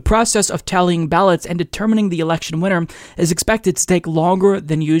 the process of tallying ballots and determining the election winner is expected to take longer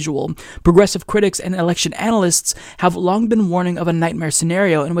than usual. Progressive critics and election analysts have long been warning of a nightmare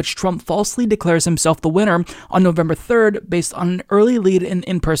scenario video in which Trump falsely declares himself the winner on November 3rd based on an early lead in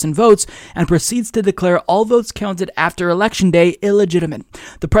in-person votes and proceeds to declare all votes counted after Election Day illegitimate.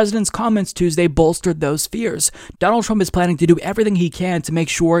 The president's comments Tuesday bolstered those fears. Donald Trump is planning to do everything he can to make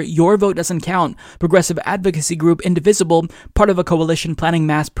sure your vote doesn't count. Progressive advocacy group Indivisible, part of a coalition planning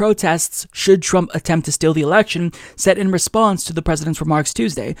mass protests should Trump attempt to steal the election, said in response to the president's remarks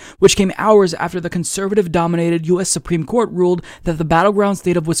Tuesday, which came hours after the conservative-dominated U.S. Supreme Court ruled that the battleground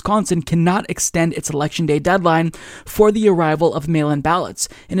state of Wisconsin cannot extend its Election Day deadline for the arrival of mail-in ballots.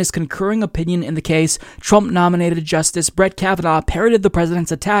 In his concurring opinion in the case, Trump-nominated Justice Brett Kavanaugh parroted the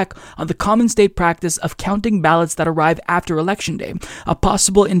president's attack on the common state practice of counting ballots that arrive after Election Day, a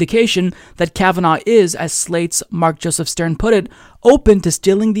possible indication that Kavanaugh is, as Slate's Mark Joseph Stern put it, open to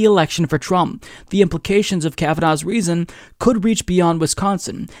stealing the election for Trump. The implications of Kavanaugh's reason could reach beyond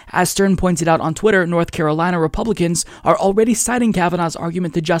Wisconsin. As Stern pointed out on Twitter, North Carolina Republicans are already citing Kavanaugh's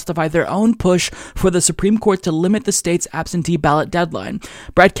argument to justify their own push for the Supreme Court to limit the state's absentee ballot deadline.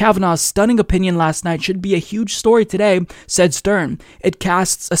 Brett Kavanaugh's stunning opinion last night should be a huge story today, said Stern. It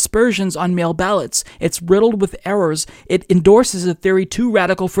casts aspersions on mail ballots. It's riddled with errors. It endorses a theory too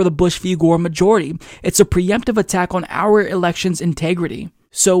radical for the Bush v. Gore majority. It's a preemptive attack on our election's integrity.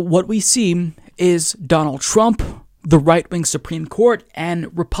 So what we see is Donald Trump, the right-wing Supreme Court,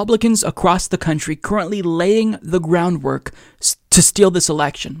 and Republicans across the country currently laying the groundwork to steal this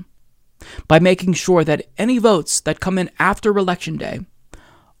election by making sure that any votes that come in after Election Day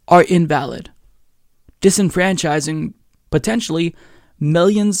are invalid, disenfranchising potentially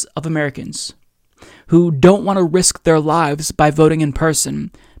millions of Americans who don't want to risk their lives by voting in person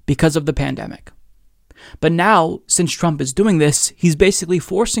because of the pandemic. But now, since Trump is doing this, he's basically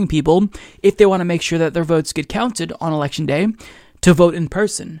forcing people, if they want to make sure that their votes get counted on Election Day, to vote in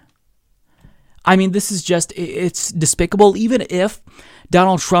person. I mean, this is just, it's despicable. Even if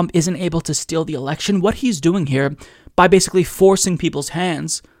Donald Trump isn't able to steal the election, what he's doing here, by basically forcing people's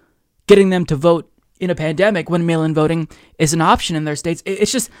hands, getting them to vote in a pandemic when mail-in voting is an option in their states,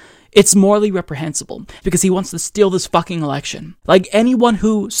 it's morally reprehensible, because he wants to steal this fucking election. Like anyone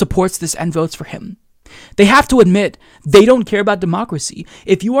who supports this and votes for him, they have to admit they don't care about democracy.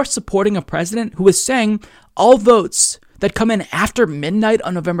 If you are supporting a president who is saying all votes that come in after midnight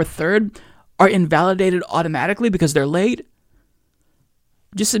on November 3rd are invalidated automatically because they're late,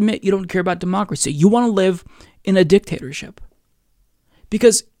 just admit you don't care about democracy. You want to live in a dictatorship.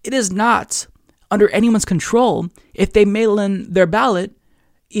 Because it is not under anyone's control if they mail in their ballot,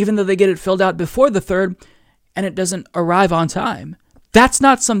 even though they get it filled out before the 3rd and it doesn't arrive on time. That's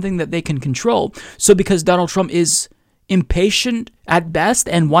not something that they can control. So because Donald Trump is impatient at best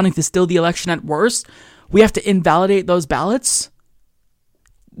and wanting to steal the election at worst, we have to invalidate those ballots?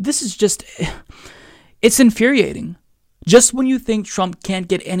 This is just, it's infuriating. Just when you think Trump can't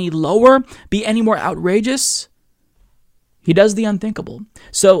get any lower, be any more outrageous, he does the unthinkable.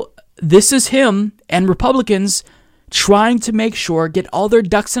 So this is him and Republicans trying to make sure, get all their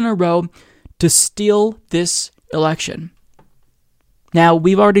ducks in a row to steal this election. Now,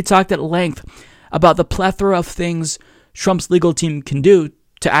 we've already talked at length about the plethora of things Trump's legal team can do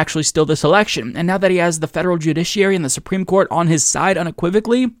to actually steal this election. And now that he has the federal judiciary and the Supreme Court on his side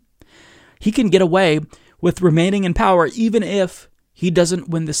unequivocally, he can get away with remaining in power even if he doesn't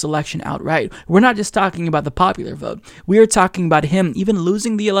win this election outright. We're not just talking about the popular vote. We are talking about him even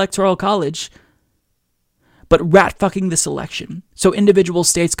losing the Electoral College, but rat-fucking this election. So individual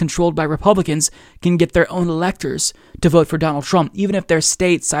states controlled by Republicans can get their own electors to vote for Donald Trump, even if their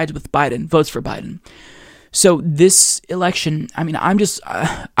state sides with Biden, votes for Biden. So this election, I mean,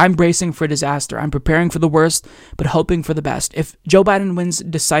 I'm bracing for disaster. I'm preparing for the worst, but hoping for the best. If Joe Biden wins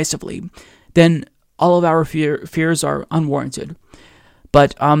decisively, then all of our fears are unwarranted.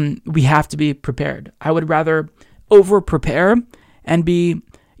 But we have to be prepared. I would rather over-prepare and be,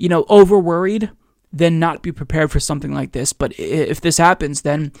 over-worried than not be prepared for something like this. But if this happens,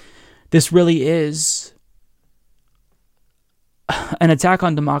 then this really is an attack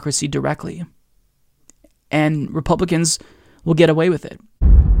on democracy directly. And Republicans will get away with it.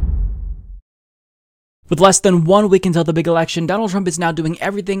 With less than 1 week until the big election, Donald Trump is now doing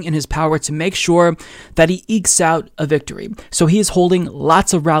everything in his power to make sure that he ekes out a victory. So he is holding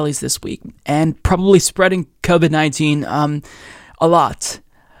lots of rallies this week and probably spreading COVID-19 a lot.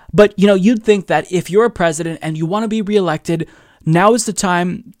 But, you'd think that if you're a president and you want to be reelected, now is the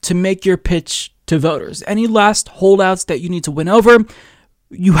time to make your pitch to voters. Any last holdouts that you need to win over,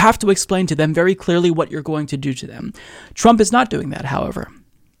 you have to explain to them very clearly what you're going to do to them. Trump is not doing that, however.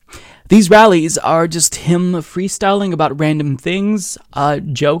 These rallies are just him freestyling about random things,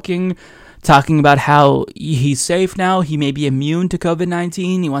 joking, talking about how he's safe now. He may be immune to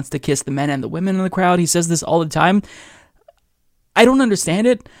COVID-19. He wants to kiss the men and the women in the crowd. He says this all the time. I don't understand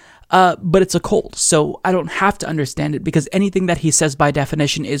it, but it's a cult, so I don't have to understand it, because anything that he says by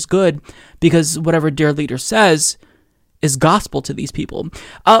definition is good, because whatever their leader says is gospel to these people.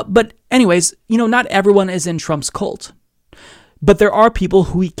 But anyways, not everyone is in Trump's cult, but there are people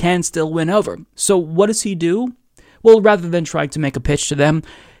who he can still win over. So what does he do? Well, rather than trying to make a pitch to them,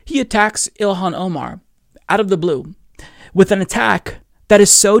 he attacks Ilhan Omar out of the blue with an attack that is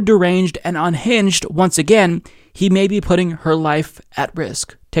so deranged and unhinged. Once again, he may be putting her life at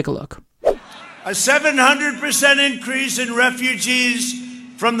risk. Take a look. A 700% increase in refugees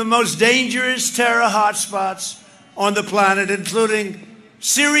from the most dangerous terror hotspots on the planet, including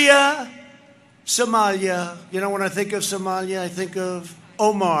Syria, Somalia. When I think of Somalia, I think of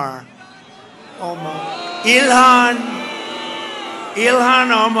Omar.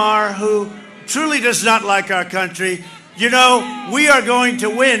 Ilhan Omar, who truly does not like our country. We are going to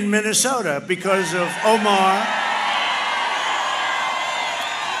win Minnesota because of Omar.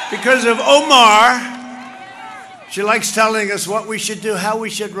 Because of Omar. She likes telling us what we should do, how we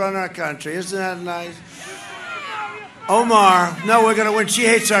should run our country. Isn't that nice? Omar, no, we're going to win. She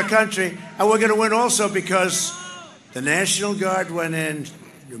hates our country. And we're going to win also because the National Guard went in.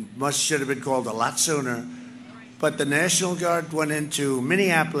 Should have been called a lot sooner. But the National Guard went into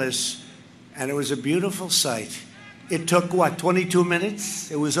Minneapolis, and it was a beautiful sight. It took, 22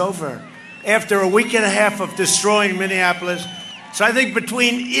 minutes? It was over. After a week and a half of destroying Minneapolis. So I think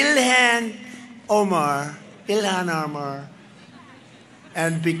between Ilhan Omar,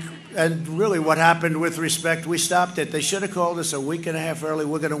 and really what happened with respect, we stopped it. They should have called us a week and a half early.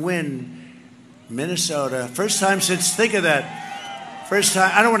 We're going to win Minnesota. First time since, think of that. First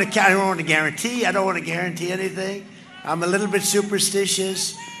time. I don't want to guarantee. I don't want to guarantee anything. I'm a little bit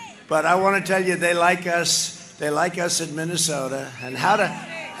superstitious, but I want to tell you they like us. They like us in Minnesota. And how the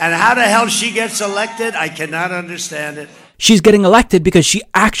hell she gets elected, I cannot understand it. She's getting elected because she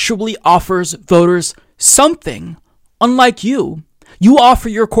actually offers voters something. Unlike you offer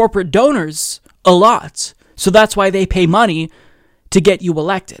your corporate donors a lot. So that's why they pay money to get you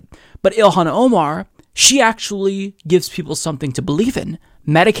elected. But Ilhan Omar, she actually gives people something to believe in.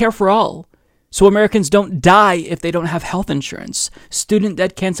 Medicare for all. So Americans don't die if they don't have health insurance. Student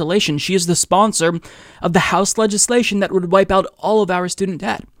debt cancellation. She is the sponsor of the House legislation that would wipe out all of our student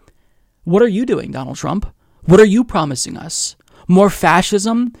debt. What are you doing, Donald Trump? What are you promising us? More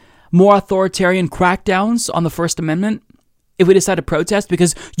fascism? More authoritarian crackdowns on the First Amendment? If we decide to protest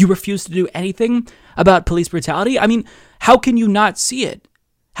because you refuse to do anything about police brutality? I mean, how can you not see it?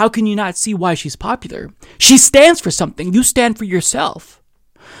 How can you not see why she's popular? She stands for something. You stand for yourself.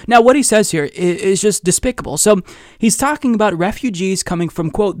 Now, what he says here is just despicable. So he's talking about refugees coming from,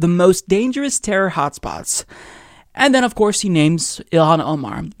 quote, the most dangerous terror hotspots. And then, of course, he names Ilhan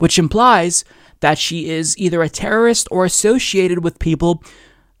Omar, which implies that she is either a terrorist or associated with people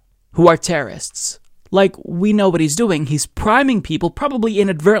who are terrorists. Like, we know what he's doing. He's priming people, probably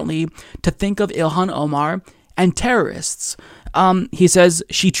inadvertently, to think of Ilhan Omar and terrorists. He says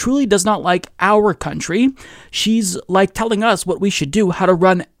she truly does not like our country. She's like telling us what we should do, how to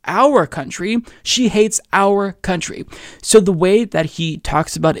run our country. She hates our country. So the way that he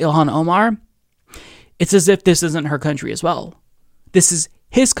talks about Ilhan Omar, it's as if this isn't her country as well. This is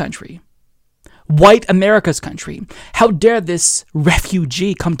his country. White America's country. How dare this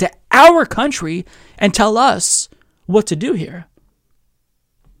refugee come to our country and tell us what to do here?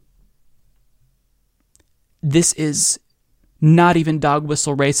 This is not even dog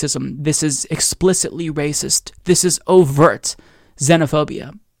whistle racism. This is explicitly racist. This is overt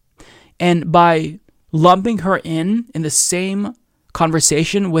xenophobia. And by lumping her in the same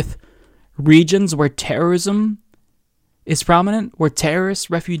conversation with regions where terrorism is prominent, where terrorist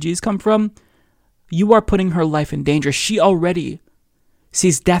refugees come from, you are putting her life in danger. She already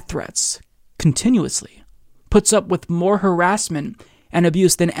sees death threats continuously, puts up with more harassment and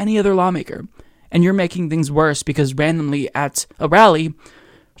abuse than any other lawmaker. And you're making things worse because randomly at a rally,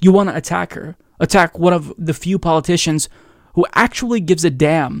 you want to attack her. Attack one of the few politicians who actually gives a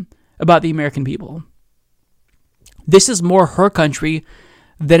damn about the American people. This is more her country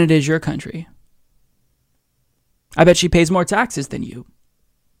than it is your country. I bet she pays more taxes than you.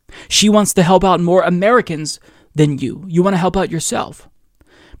 She wants to help out more Americans than you. You want to help out yourself.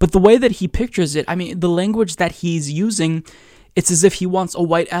 But the way that he pictures it, I mean, the language that he's using, it's as if he wants a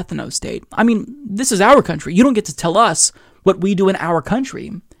white ethno state. I mean, this is our country. You don't get to tell us what we do in our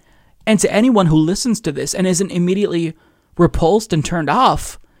country. And to anyone who listens to this and isn't immediately repulsed and turned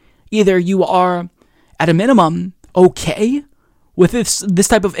off, either you are, at a minimum, okay with this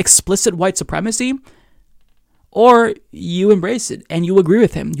type of explicit white supremacy, or you embrace it and you agree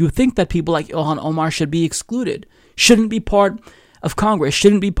with him. You think that people like Ilhan Omar should be excluded, shouldn't be part of Congress,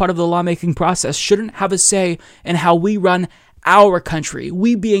 shouldn't be part of the lawmaking process, shouldn't have a say in how we run our country.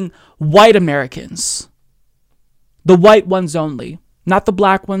 We being white Americans. The white ones only. Not the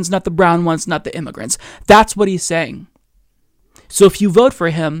black ones, not the brown ones, not the immigrants. That's what he's saying. So if you vote for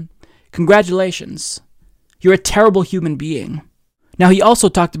him, congratulations. You're a terrible human being. Now, he also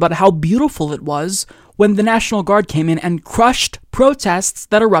talked about how beautiful it was when the National Guard came in and crushed protests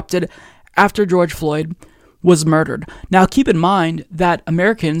that erupted after George Floyd was murdered. Now, keep in mind that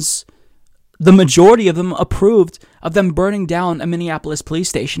Americans, the majority of them, approved of them burning down a Minneapolis police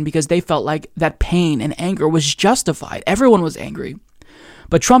station because they felt like that pain and anger was justified. Everyone was angry.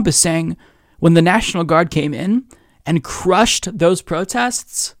 But Trump is saying when the National Guard came in and crushed those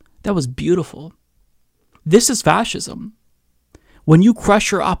protests, that was beautiful. This is fascism. When you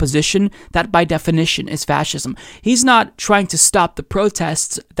crush your opposition, that by definition is fascism. He's not trying to stop the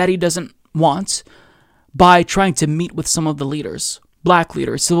protests that he doesn't want by trying to meet with some of the leaders, black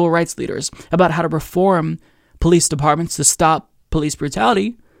leaders, civil rights leaders, about how to reform police departments to stop police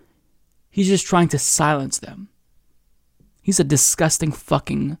brutality. He's just trying to silence them. He's a disgusting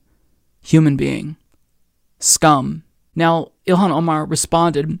fucking human being. Scum. Now, Ilhan Omar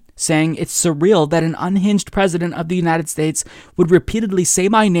responded, saying it's surreal that an unhinged president of the United States would repeatedly say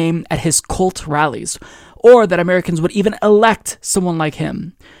my name at his cult rallies, or that Americans would even elect someone like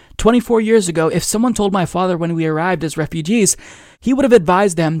him. 24 years ago, if someone told my father when we arrived as refugees, he would have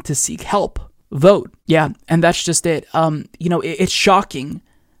advised them to seek help, vote. Yeah, and that's just it. It's shocking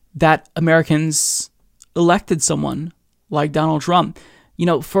that Americans elected someone like Donald Trump.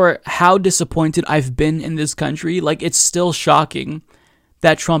 For how disappointed I've been in this country, it's still shocking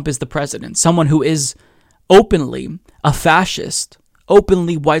that Trump is the president. Someone who is openly a fascist,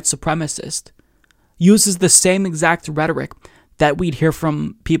 openly white supremacist, uses the same exact rhetoric that we'd hear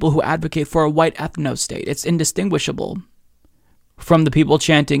from people who advocate for a white ethno-state. It's indistinguishable from the people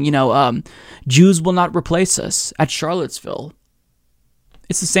chanting, Jews will not replace us at Charlottesville.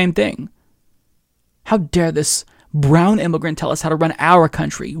 It's the same thing. How dare this brown immigrant tell us how to run our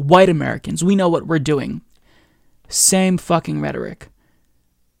country? White Americans, we know what we're doing. Same fucking rhetoric.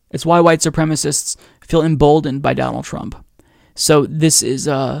 It's why white supremacists feel emboldened by Donald Trump. So this is,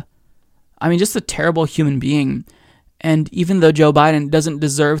 just a terrible human being. And even though Joe Biden doesn't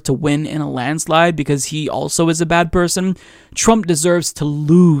deserve to win in a landslide because he also is a bad person, Trump deserves to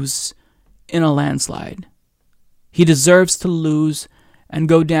lose in a landslide. He deserves to lose and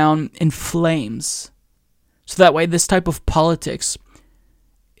go down in flames. So that way this type of politics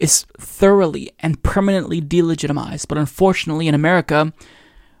is thoroughly and permanently delegitimized. But unfortunately in America,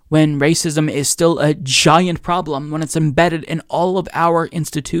 when racism is still a giant problem, when it's embedded in all of our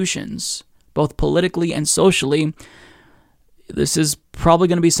institutions, both politically and socially, this is probably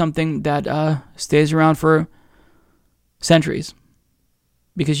going to be something that stays around for centuries.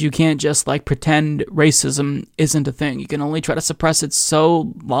 Because you can't just pretend racism isn't a thing. You can only try to suppress it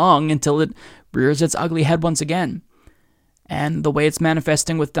so long until it rears its ugly head once again. And the way it's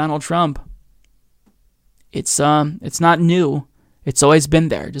manifesting with Donald Trump, it's not new. It's always been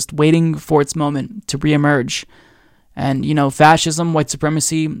there, just waiting for its moment to reemerge. And, fascism, white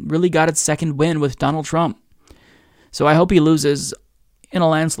supremacy really got its second win with Donald Trump. So I hope he loses in a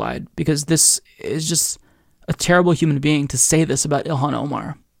landslide, because this is just a terrible human being to say this about Ilhan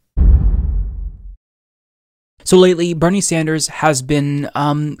Omar. So lately, Bernie Sanders has been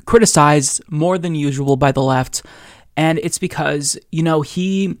criticized more than usual by the left, and it's because,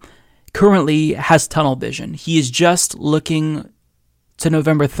 he currently has tunnel vision. He is just looking to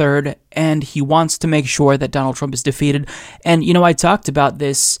November 3rd, and he wants to make sure that Donald Trump is defeated. And, I talked about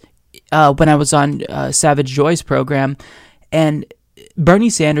this when I was on Savage Joy's program, and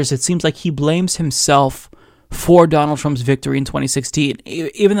Bernie Sanders, it seems like he blames himself for Donald Trump's victory in 2016.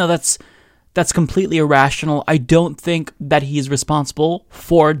 Even though that's completely irrational, I don't think that he is responsible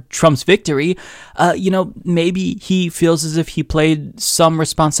for Trump's victory. Maybe he feels as if he played some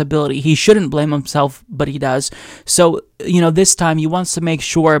responsibility. He shouldn't blame himself, but he does. So, this time he wants to make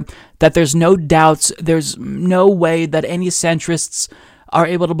sure that there's no doubts, there's no way that any centrists are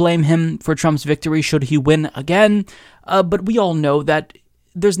able to blame him for Trump's victory should he win again. But we all know that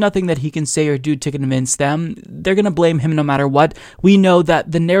there's nothing that he can say or do to convince them. They're going to blame him no matter what. We know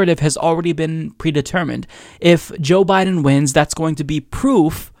that the narrative has already been predetermined. If Joe Biden wins, that's going to be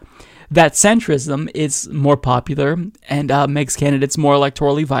proof that centrism is more popular and makes candidates more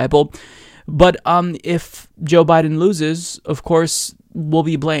electorally viable. But if Joe Biden loses, of course, we'll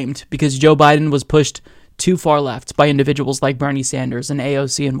be blamed because Joe Biden was pushed too far left by individuals like Bernie Sanders and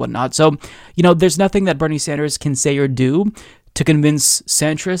AOC and whatnot. So, there's nothing that Bernie Sanders can say or do to convince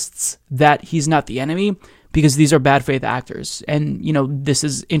centrists that he's not the enemy, because these are bad faith actors. And, this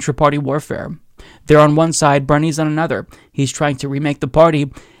is intra-party warfare. They're on one side, Bernie's on another. He's trying to remake the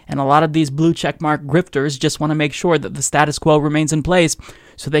party, and a lot of these blue checkmark grifters just want to make sure that the status quo remains in place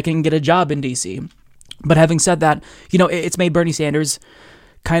so they can get a job in D.C. But having said that, it's made Bernie Sanders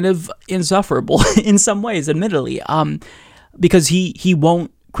kind of insufferable in some ways, admittedly, because he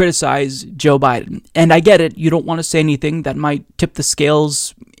won't criticize Joe Biden. And I get it, you don't want to say anything that might tip the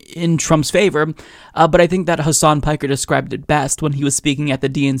scales in Trump's favor, but I think that Hassan Piker described it best when he was speaking at the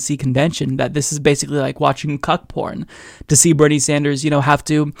DNC convention, that this is basically like watching cuck porn, to see Bernie Sanders, have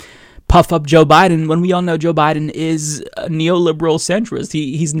to puff up Joe Biden when we all know Joe Biden is a neoliberal centrist.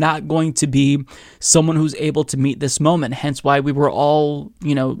 He's not going to be someone who's able to meet this moment, hence why we were all,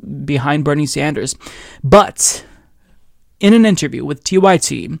 behind Bernie Sanders. But in an interview with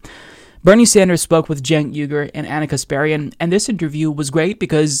TYT, Bernie Sanders spoke with Cenk Uygur and Ana Kasparian, and this interview was great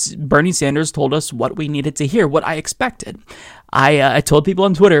because Bernie Sanders told us what we needed to hear, what I expected. I told people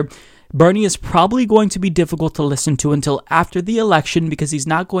on Twitter, Bernie is probably going to be difficult to listen to until after the election because he's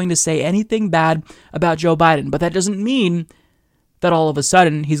not going to say anything bad about Joe Biden, but that doesn't mean that all of a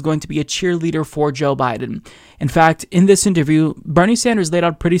sudden he's going to be a cheerleader for Joe Biden. In fact, in this interview, Bernie Sanders laid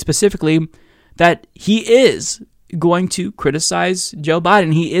out pretty specifically that he is going to criticize Joe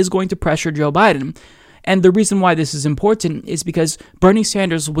Biden. He is going to pressure Joe Biden. And the reason why this is important is because Bernie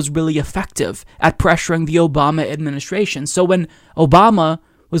Sanders was really effective at pressuring the Obama administration. So when Obama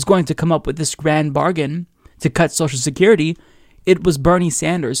was going to come up with this grand bargain to cut Social Security, it was Bernie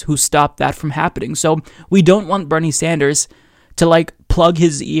Sanders who stopped that from happening. So we don't want Bernie Sanders to plug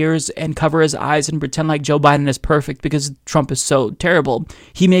his ears and cover his eyes and pretend like Joe Biden is perfect because Trump is so terrible.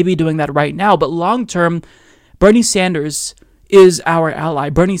 He may be doing that right now, but long term, Bernie Sanders is our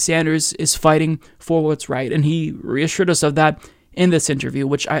ally. Bernie Sanders is fighting for what's right, and he reassured us of that in this interview,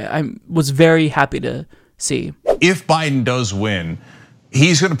 which I was very happy to see. If Biden does win,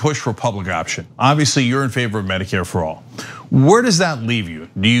 he's going to push for a public option. Obviously, you're in favor of Medicare for all. Where does that leave you?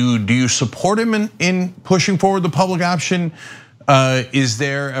 Do you support him in pushing forward the public option? Is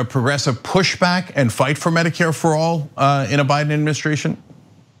there a progressive pushback and fight for Medicare for all in a Biden administration?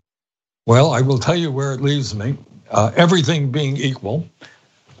 Well, I will tell you where it leaves me. Everything being equal,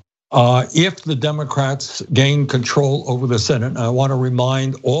 if the Democrats gain control over the Senate, I want to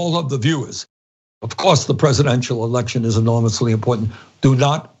remind all of the viewers, of course, the presidential election is enormously important. Do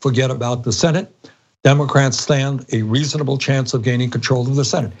not forget about the Senate. Democrats stand a reasonable chance of gaining control of the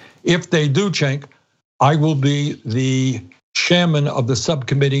Senate. If they do, Cenk, I will be the chairman of the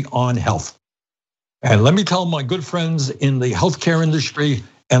subcommittee on health. And let me tell my good friends in the healthcare industry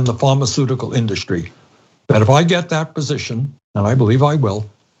and the pharmaceutical industry that if I get that position, and I believe I will,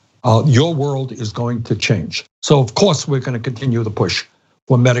 your world is going to change. So of course we're going to continue the push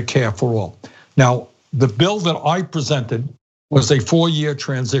for Medicare for all. Now, the bill that I presented was a 4-year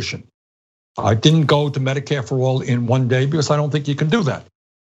transition. I didn't go to Medicare for all in one day because I don't think you can do that.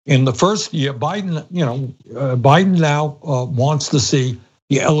 In the first year, Biden now wants to see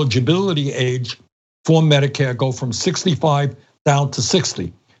the eligibility age for Medicare go from 65 down to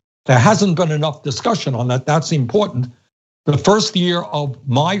 60. There hasn't been enough discussion on that. That's important. The first year of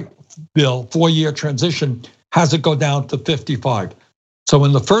my bill, 4-year transition, has it go down to 55. So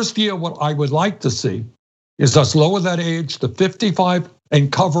in the first year, what I would like to see is us lower that age to 55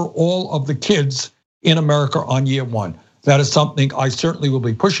 and cover all of the kids in America on year 1. That is something I certainly will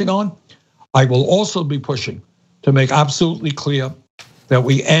be pushing on. I will also be pushing to make absolutely clear that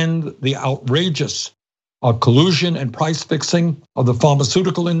we end the outrageous collusion and price fixing of the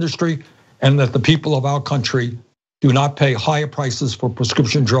pharmaceutical industry, and that the people of our country do not pay higher prices for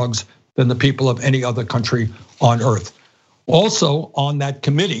prescription drugs than the people of any other country on earth. Also on that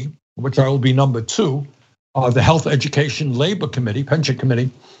committee, which I will be number 2, the Health Education Labor Committee, Pension Committee,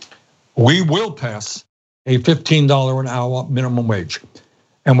 we will pass a $15 an hour minimum wage.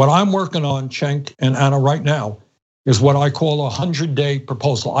 And what I'm working on, Cenk and Anna, right now is what I call a 100-day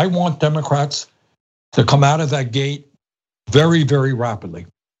proposal. I want Democrats to come out of that gate very, very rapidly.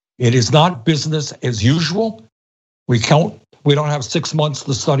 It is not business as usual. We don't have 6 months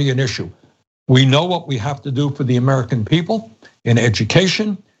to study an issue. We know what we have to do for the American people in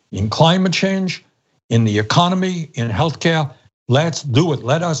education, in climate change, in the economy, in healthcare. Let's do it.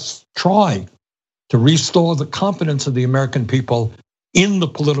 Let us try to restore the confidence of the American people in the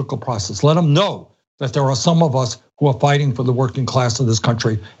political process. Let them know that there are some of us who are fighting for the working class of this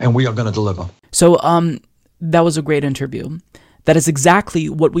country, and we are going to deliver. So that was a great interview. That is exactly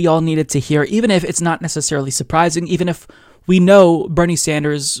what we all needed to hear, even if it's not necessarily surprising, even if we know Bernie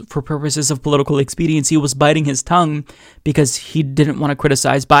Sanders, for purposes of political expediency, was biting his tongue because he didn't want to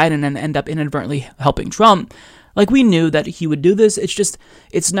criticize Biden and end up inadvertently helping Trump. Like, we knew that he would do this.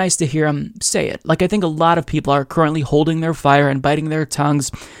 It's nice to hear him say it. Like, I think a lot of people are currently holding their fire and biting their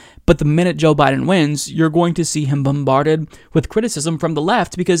tongues. But the minute Joe Biden wins, you're going to see him bombarded with criticism from the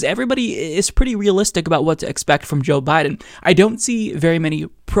left because everybody is pretty realistic about what to expect from Joe Biden. I don't see very many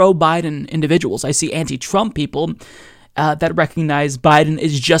pro-Biden individuals. I see anti-Trump people that recognize Biden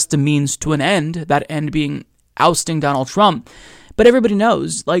is just a means to an end, that end being ousting Donald Trump. But everybody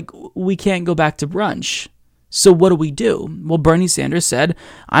knows, like, we can't go back to brunch. So what do? Well, Bernie Sanders said,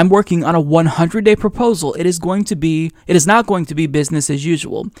 I'm working on a 100-day proposal. It is not going to be business as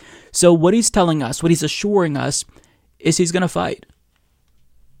usual. So what he's telling us, what he's assuring us, is he's going to fight.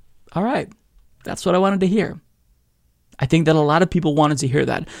 All right. That's what I wanted to hear. I think that a lot of people wanted to hear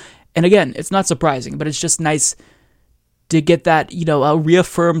that. And again, it's not surprising, but it's just nice to get that,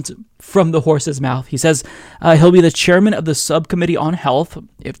 reaffirmed from the horse's mouth. He says he'll be the chairman of the subcommittee on health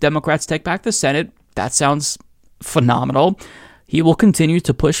if Democrats take back the Senate. That sounds phenomenal. He will continue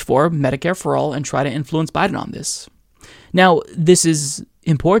to push for Medicare for all and try to influence Biden on this. Now, this is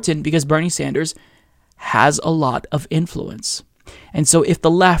important because Bernie Sanders has a lot of influence. And so if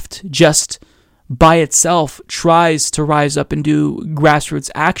the left just by itself tries to rise up and do grassroots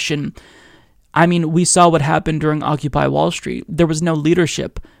action, I mean, we saw what happened during Occupy Wall Street. There was no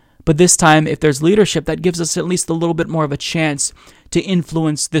leadership. But this time, if there's leadership, that gives us at least a little bit more of a chance to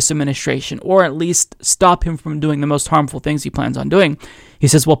influence this administration, or at least stop him from doing the most harmful things he plans on doing. He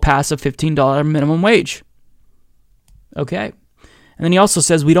says we'll pass a $15 minimum wage. Okay. And then he also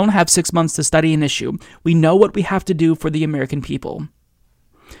says we don't have 6 months to study an issue. We know what we have to do for the American people.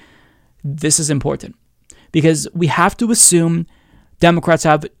 This is important because we have to assume Democrats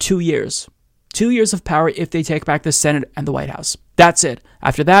have 2 years. 2 years of power if they take back the Senate and the White House. That's it.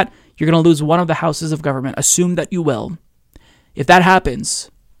 After that, you're going to lose one of the houses of government. Assume that you will. If that happens,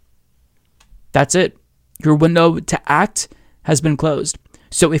 that's it. Your window to act has been closed.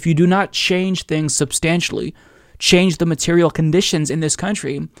 So if you do not change things substantially, change the material conditions in this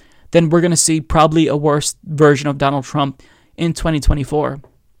country, then we're going to see probably a worse version of Donald Trump in 2024.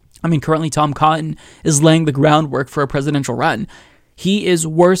 I mean, currently Tom Cotton is laying the groundwork for a presidential run. He is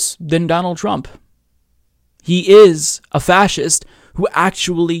worse than Donald Trump. He is a fascist who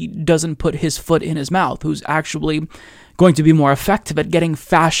actually doesn't put his foot in his mouth, who's actually going to be more effective at getting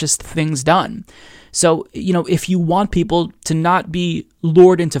fascist things done. So, if you want people to not be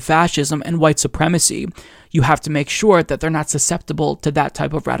lured into fascism and white supremacy, you have to make sure that they're not susceptible to that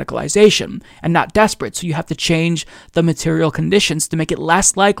type of radicalization and not desperate. So you have to change the material conditions to make it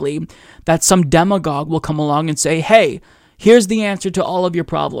less likely that some demagogue will come along and say, hey, here's the answer to all of your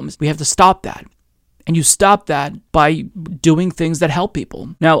problems. We have to stop that. And you stop that by doing things that help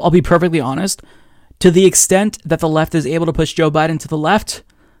people. Now, I'll be perfectly honest. To the extent that the left is able to push Joe Biden to the left,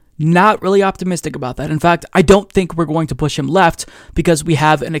 not really optimistic about that. In fact, I don't think we're going to push him left because we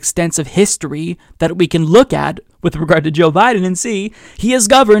have an extensive history that we can look at with regard to Joe Biden and see he is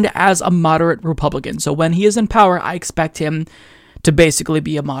governed as a moderate Republican. So when he is in power, I expect him to basically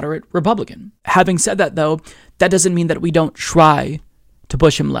be a moderate Republican. Having said that, though, that doesn't mean that we don't try to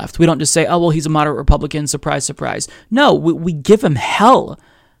push him left. We don't just say, oh, well, he's a moderate Republican, surprise, surprise. No, we give him hell.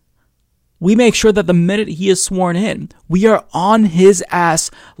 We make sure that the minute he is sworn in, we are on his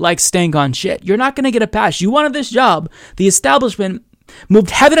ass like stank on shit. You're not going to get a pass. You wanted this job. The establishment moved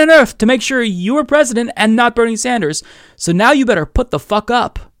heaven and earth to make sure you were president and not Bernie Sanders. So now you better put the fuck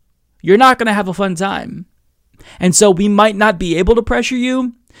up. You're not going to have a fun time. And so we might not be able to pressure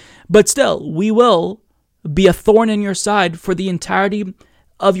you, but still, we will be a thorn in your side for the entirety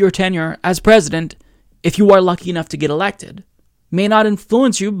of your tenure as president if you are lucky enough to get elected. May not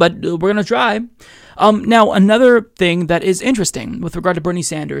influence you, but we're going to try. Now, another thing that is interesting with regard to Bernie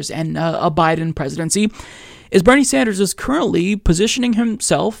Sanders and a Biden presidency is Bernie Sanders is currently positioning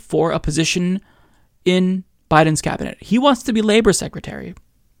himself for a position in Biden's cabinet. He wants to be labor secretary.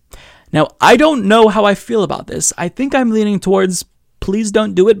 Now, I don't know how I feel about this. I think I'm leaning towards please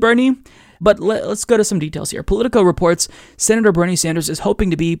don't do it, Bernie. But let's go to some details here. Politico reports Senator Bernie Sanders is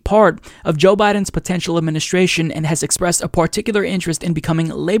hoping to be part of Joe Biden's potential administration and has expressed a particular interest in becoming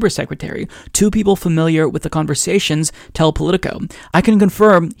labor secretary. Two people familiar with the conversations tell Politico. I can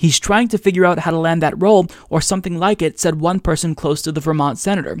confirm he's trying to figure out how to land that role or something like it, said one person close to the Vermont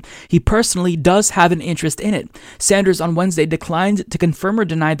senator. He personally does have an interest in it. Sanders on Wednesday declined to confirm or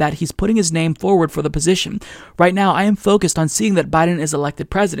deny that he's putting his name forward for the position. Right now, I am focused on seeing that Biden is elected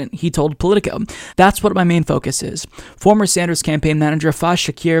president, he told Politico. Politico. That's what my main focus is. Former Sanders campaign manager Faz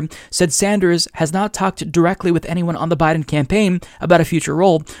Shakir said Sanders has not talked directly with anyone on the Biden campaign about a future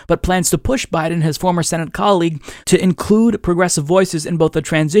role, but plans to push Biden, his former Senate colleague, to include progressive voices in both the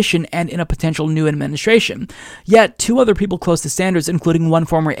transition and in a potential new administration. Yet, two other people close to Sanders, including one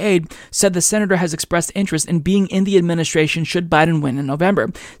former aide, said the senator has expressed interest in being in the administration should Biden win in November.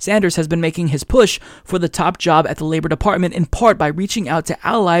 Sanders has been making his push for the top job at the Labor Department in part by reaching out to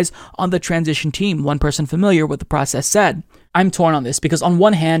allies on the transition team, one person familiar with the process said. I'm torn on this because on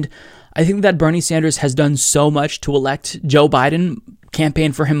one hand, I think that Bernie Sanders has done so much to elect Joe Biden,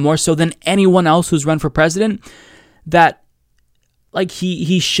 campaign for him more so than anyone else who's run for president, that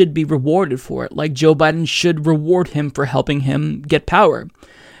he should be rewarded for it. Like Joe Biden should reward him for helping him get power.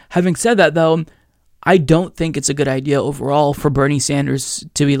 Having said that, though, I don't think it's a good idea overall for Bernie Sanders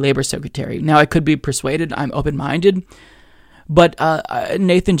to be labor secretary. Now, I could be persuaded. I'm open-minded. But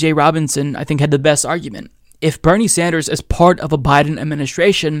Nathan J. Robinson, I think, had the best argument. If Bernie Sanders is part of a Biden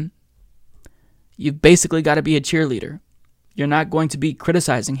administration, you've basically got to be a cheerleader. You're not going to be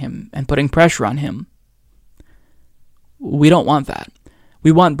criticizing him and putting pressure on him. We don't want that.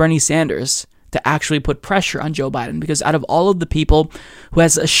 We want Bernie Sanders to actually put pressure on Joe Biden, because out of all of the people who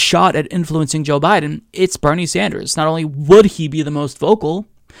has a shot at influencing Joe Biden, it's Bernie Sanders. Not only would he be the most vocal,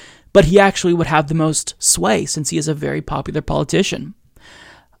 but he actually would have the most sway since he is a very popular politician.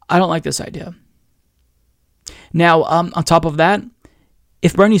 I don't like this idea. Now, on top of that,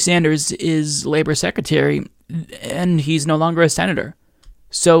 if Bernie Sanders is labor secretary and he's no longer a senator,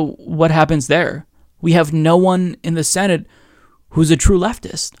 so what happens there? We have no one in the Senate who's a true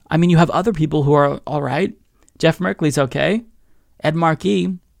leftist. I mean, you have other people who are all right. Jeff Merkley's okay. Ed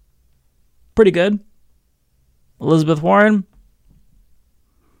Markey, pretty good. Elizabeth Warren,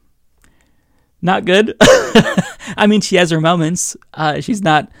 not good. I mean, she has her moments. She's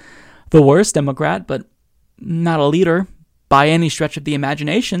not the worst Democrat, but not a leader by any stretch of the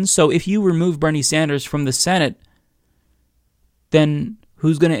imagination. So if you remove Bernie Sanders from the Senate, then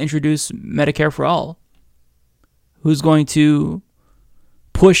who's going to introduce Medicare for all? Who's going to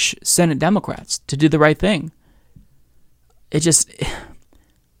push Senate Democrats to do the right thing?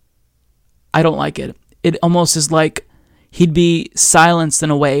 I don't like it. It almost is like he'd be silenced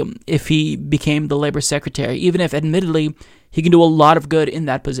in a way if he became the labor secretary, even if admittedly he can do a lot of good in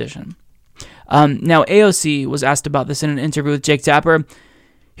that position. Now, AOC was asked about this in an interview with Jake Tapper.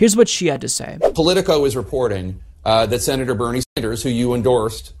 Here's what she had to say. Politico is reporting that Senator Bernie Sanders, who you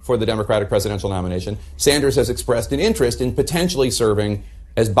endorsed for the Democratic presidential nomination, Sanders has expressed an interest in potentially serving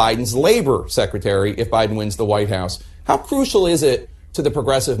as Biden's labor secretary if Biden wins the White House. How crucial is it to the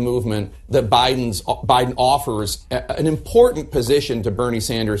progressive movement that Biden offers an important position to Bernie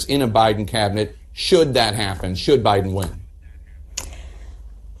Sanders in a Biden cabinet should that happen, should Biden win?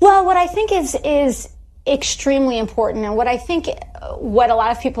 Well, what I think is extremely important, and what a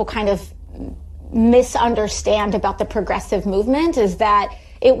lot of people kind of misunderstand about the progressive movement is that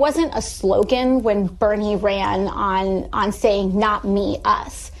it wasn't a slogan when Bernie ran on saying "not me,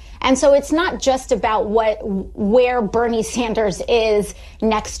 us." And so it's not just about where Bernie Sanders is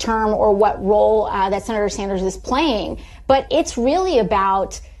next term or what role that Senator Sanders is playing, but it's really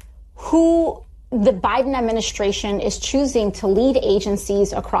about who the Biden administration is choosing to lead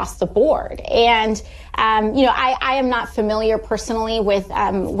agencies across the board. And, I am not familiar personally with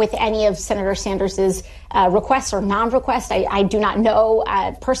any of Senator Sanders's requests or non-requests. I do not know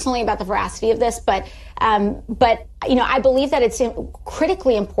personally about the veracity of this, but I believe that it's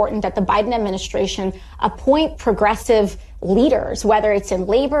critically important that the Biden administration appoint progressive leaders, whether it's in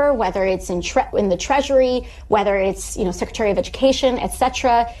labor, whether it's in the Treasury, whether it's, Secretary of Education, et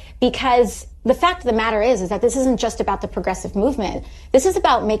cetera, because the fact of the matter is that this isn't just about the progressive movement. This is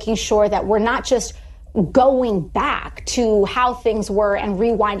about making sure that we're not just going back to how things were and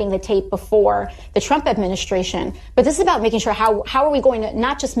rewinding the tape before the Trump administration. But this is about making sure how are we going to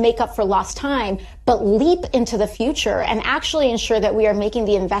not just make up for lost time, but leap into the future and actually ensure that we are making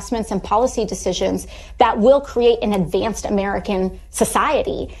the investments and policy decisions that will create an advanced American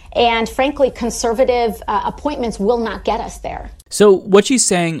society. And frankly, conservative appointments will not get us there. So what she's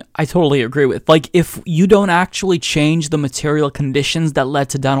saying, I totally agree with. Like, if you don't actually change the material conditions that led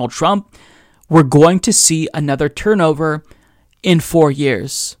to Donald Trump, we're going to see another turnover in 4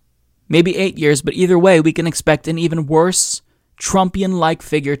 years, maybe 8 years, but either way, we can expect an even worse Trumpian-like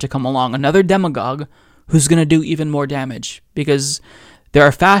figure to come along, another demagogue who's going to do even more damage, because there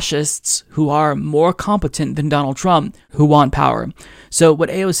are fascists who are more competent than Donald Trump who want power. So what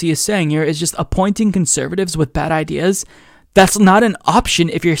AOC is saying here is just appointing conservatives with bad ideas That's not an option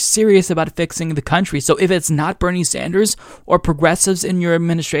if you're serious about fixing the country. So if it's not Bernie Sanders or progressives in your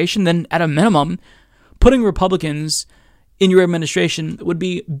administration, then at a minimum, putting Republicans in your administration would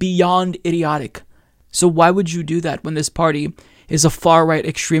be beyond idiotic. So why would you do that when this party is a far-right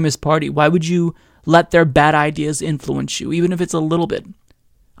extremist party? Why would you let their bad ideas influence you, even if it's a little bit?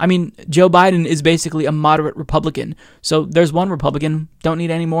 I mean, Joe Biden is basically a moderate Republican. So there's one Republican, don't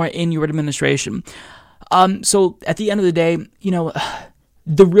need any more in your administration. So at the end of the day,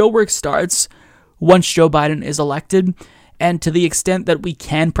 the real work starts once Joe Biden is elected. And to the extent that we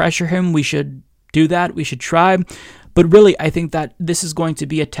can pressure him, we should do that. We should try. But really, I think that this is going to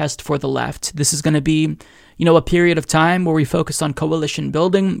be a test for the left. This is going to be, a period of time where we focus on coalition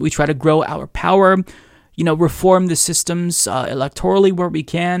building. We try to grow our power, reform the systems electorally where we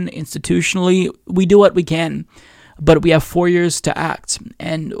can, institutionally. We do what we can, but we have 4 years to act.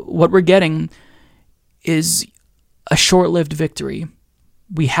 And what we're getting is a short-lived victory.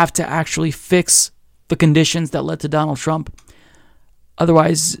 We have to actually fix the conditions that led to Donald Trump.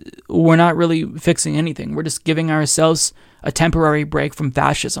 Otherwise, we're not really fixing anything. We're just giving ourselves a temporary break from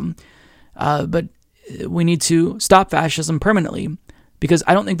fascism. But we need to stop fascism permanently, because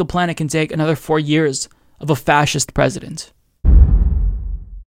I don't think the planet can take another 4 years of a fascist president.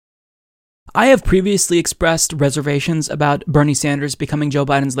 I have previously expressed reservations about Bernie Sanders becoming Joe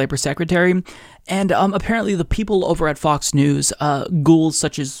Biden's labor secretary, and apparently the people over at Fox News, ghouls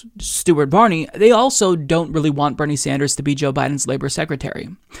such as Stuart Varney, they also don't really want Bernie Sanders to be Joe Biden's labor secretary,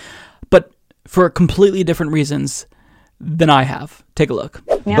 but for completely different reasons than I have. Take a look.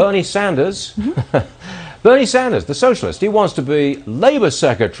 Yeah. Bernie Sanders, Bernie Sanders, the socialist, he wants to be labor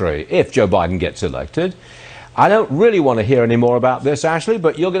secretary if Joe Biden gets elected. I don't really want to hear any more about this, Ashley,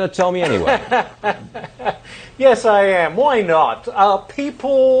 but you're going to tell me anyway. Yes, I am. Why not?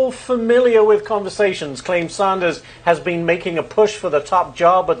 People familiar with conversations claim Sanders has been making a push for the top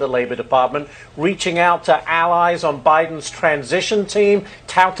job at the Labor Department, reaching out to allies on Biden's transition team,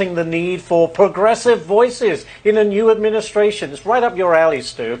 touting the need for progressive voices in a new administration. It's right up your alley,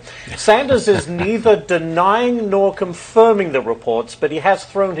 Stu. Sanders is neither denying nor confirming the reports, but he has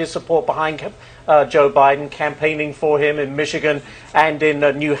thrown his support behind Joe Biden, campaigning for him in Michigan and in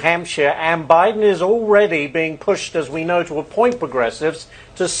New Hampshire. And Biden is already being pushed, as we know, to appoint progressives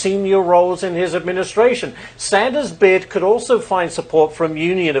to senior roles in his administration. Sanders' bid could also find support from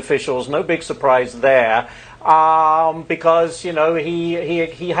union officials. No big surprise there. Because,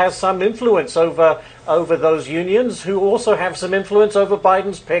 he has some influence over those unions, who also have some influence over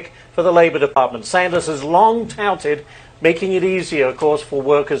Biden's pick for the Labor Department. Sanders has long touted making it easier, of course, for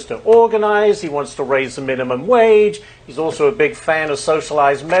workers to organize. He wants to raise the minimum wage. He's also a big fan of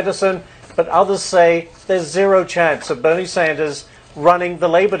socialized medicine. But others say there's zero chance of Bernie Sanders running the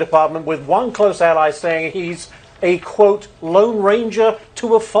Labor Department, with one close ally saying he's a, quote, Lone Ranger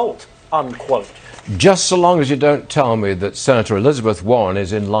to a fault, unquote. Just so long as you don't tell me that Senator Elizabeth Warren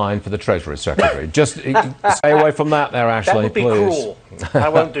is in line for the Treasury Secretary. Just stay away from that there, Ashley, that would be please. Cruel. I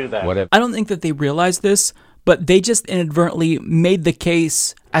won't do that. Whatever. I don't think that they realize this, but they just inadvertently made the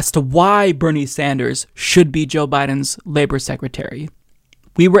case as to why Bernie Sanders should be Joe Biden's labor secretary.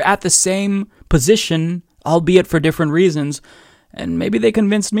 We were at the same position, albeit for different reasons, and maybe they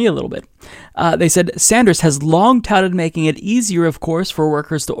convinced me a little bit. They said Sanders has long touted making it easier, of course, for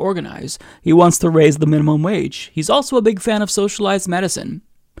workers to organize. He wants to raise the minimum wage. He's also a big fan of socialized medicine.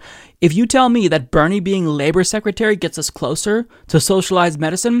 If you tell me that Bernie being labor secretary gets us closer to socialized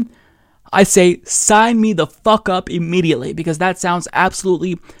medicine, I say sign me the fuck up immediately, because that sounds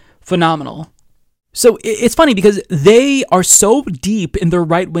absolutely phenomenal. So it's funny because they are so deep in their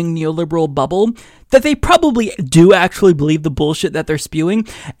right-wing neoliberal bubble that they probably do actually believe the bullshit that they're spewing,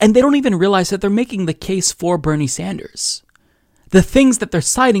 and they don't even realize that they're making the case for Bernie Sanders. The things that they're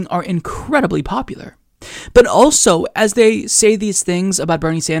citing are incredibly popular. But also, as they say these things about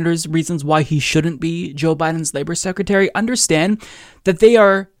Bernie Sanders, reasons why he shouldn't be Joe Biden's labor secretary, understand that they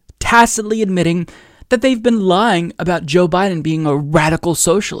are tacitly admitting that they've been lying about Joe Biden being a radical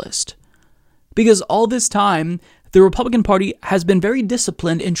socialist. Because all this time, the Republican Party has been very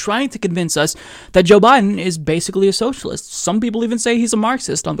disciplined in trying to convince us that Joe Biden is basically a socialist. Some people even say he's a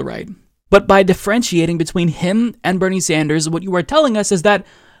Marxist on the right. But by differentiating between him and Bernie Sanders, what you are telling us is that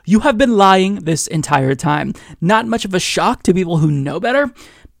you have been lying this entire time. Not much of a shock to people who know better,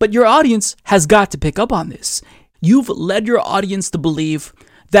 but your audience has got to pick up on this. You've led your audience to believe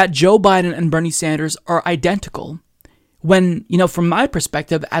that Joe Biden and Bernie Sanders are identical, when, from my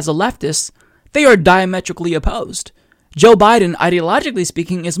perspective as a leftist, they are diametrically opposed. Joe Biden, ideologically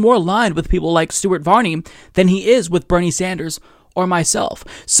speaking, is more aligned with people like Stuart Varney than he is with Bernie Sanders or myself.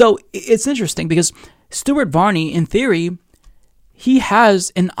 So it's interesting because Stuart Varney, in theory, he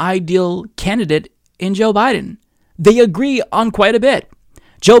has an ideal candidate in Joe Biden. They agree on quite a bit.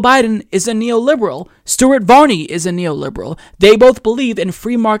 Joe Biden is a neoliberal. Stuart Varney is a neoliberal. They both believe in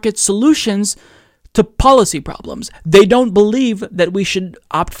free market solutions to policy problems. They don't believe that we should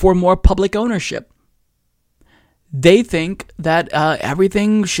opt for more public ownership. They think that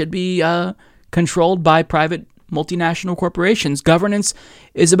everything should be controlled by private multinational corporations. Governance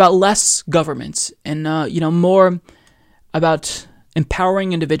is about less government and more about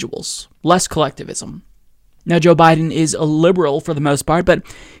empowering individuals, less collectivism. Now, Joe Biden is a liberal for the most part, but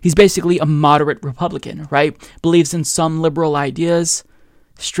he's basically a moderate Republican, right? Believes in some liberal ideas,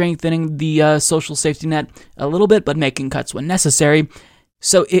 strengthening the social safety net a little bit, but making cuts when necessary.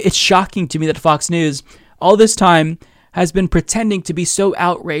 So it's shocking to me that Fox News, all this time, has been pretending to be so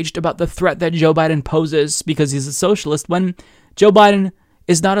outraged about the threat that Joe Biden poses because he's a socialist, when Joe Biden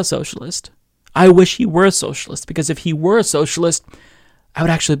is not a socialist. I wish he were a socialist, because if he were a socialist, I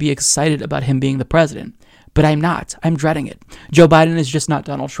would actually be excited about him being the president. But I'm not. I'm dreading it. Joe Biden is just not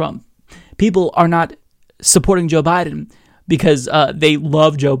Donald Trump. People are not supporting Joe Biden because they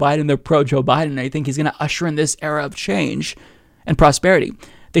love Joe Biden. They're pro-Joe Biden. And I think he's going to usher in this era of change and prosperity.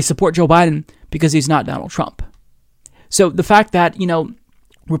 They support Joe Biden because he's not Donald Trump. So the fact that,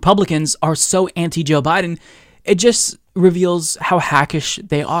 Republicans are so anti-Joe Biden, it just reveals how hackish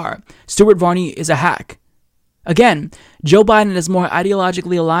they are. Stuart Varney is a hack. Again, Joe Biden is more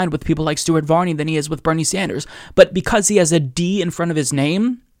ideologically aligned with people like Stuart Varney than he is with Bernie Sanders. But because he has a D in front of his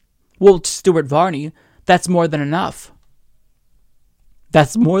name, well, Stuart Varney, that's more than enough.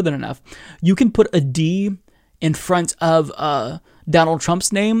 That's more than enough. You can put a D in front of Donald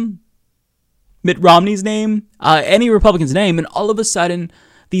Trump's name, Mitt Romney's name, any Republican's name, and all of a sudden,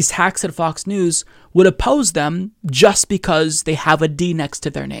 these hacks at Fox News would oppose them just because they have a D next to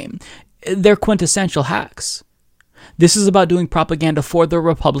their name. They're quintessential hacks. This is about doing propaganda for the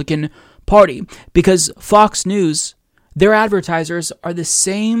Republican Party, because Fox News, their advertisers are the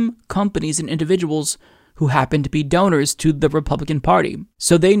same companies and individuals who happen to be donors to the Republican Party.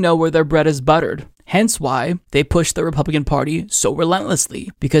 So they know where their bread is buttered. Hence why they push the Republican Party so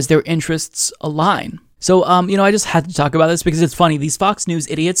relentlessly, because their interests align. So, I just had to talk about this because it's funny. These Fox News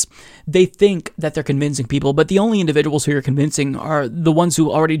idiots, they think that they're convincing people, but the only individuals who you're convincing are the ones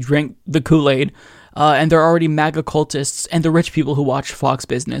who already drank the Kool-Aid, and they're already MAGA cultists and the rich people who watch Fox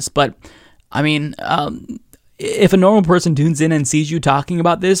Business. But, if a normal person tunes in and sees you talking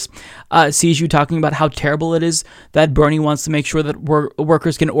about this, sees you talking about how terrible it is that Bernie wants to make sure that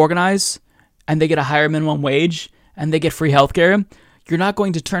workers can organize, and they get a higher minimum wage, and they get free healthcare, you're not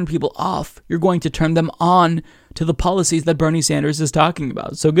going to turn people off. You're going to turn them on to the policies that Bernie Sanders is talking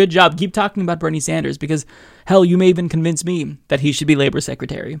about. So good job. Keep talking about Bernie Sanders, because, hell, you may even convince me that he should be Labor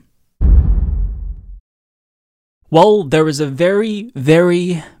Secretary. Well, there is a very,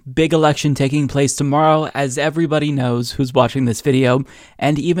 very big election taking place tomorrow, as everybody knows who's watching this video.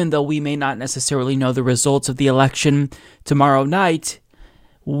 And even though we may not necessarily know the results of the election tomorrow night,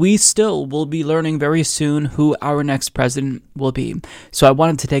 we still will be learning very soon who our next president will be. So I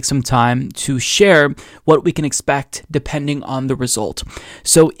wanted to take some time to share what we can expect depending on the result.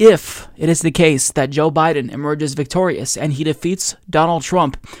 So if it is the case that Joe Biden emerges victorious and he defeats Donald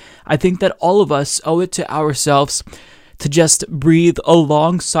Trump, I think that all of us owe it to ourselves to just breathe a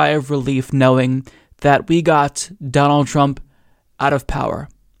long sigh of relief knowing that we got Donald Trump out of power.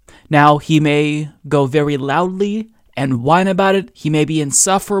 Now, he may go very loudly and whine about it. He may be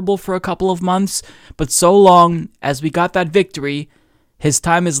insufferable for a couple of months, but so long as we got that victory, his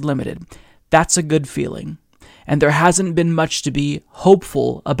time is limited. That's a good feeling. And there hasn't been much to be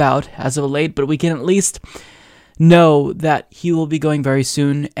hopeful about as of late, but we can at least know that he will be going very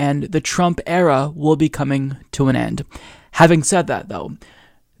soon, and the Trump era will be coming to an end. Having said that, though,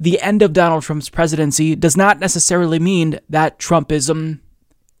 the end of Donald Trump's presidency does not necessarily mean that Trumpism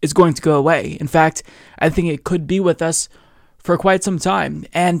is going to go away. In fact, I think it could be with us for quite some time.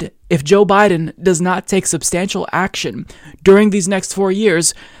 And if Joe Biden does not take substantial action during these next 4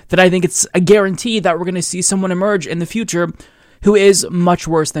 years, then I think it's a guarantee that we're going to see someone emerge in the future who is much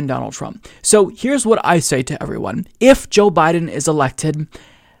worse than Donald Trump. So here's what I say to everyone. If Joe Biden is elected,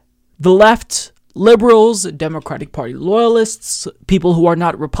 the left, liberals, Democratic Party loyalists, people who are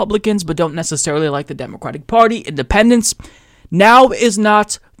not Republicans but don't necessarily like the Democratic Party, independents, now is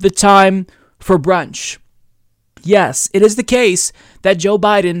not the time for brunch. Yes, it is the case that Joe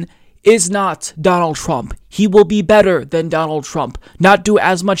Biden is not Donald Trump. He will be better than Donald Trump, not do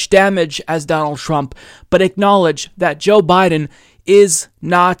as much damage as Donald Trump, but acknowledge that Joe Biden is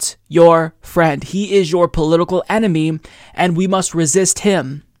not your friend. He is your political enemy, and we must resist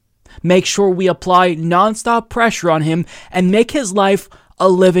him. make sure we apply nonstop pressure on him and make his life a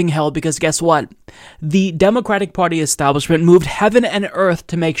living hell, because guess what? The Democratic Party establishment moved heaven and earth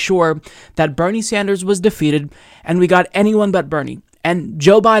to make sure that Bernie Sanders was defeated and we got anyone but Bernie. And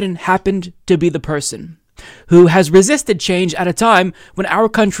Joe Biden happened to be the person who has resisted change at a time when our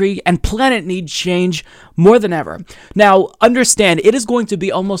country and planet need change more than ever. Now, understand, it is going to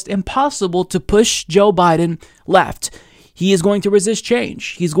be almost impossible to push Joe Biden left. He is going to resist change.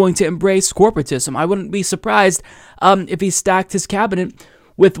 He's going to embrace corporatism. I wouldn't be surprised if he stacked his cabinet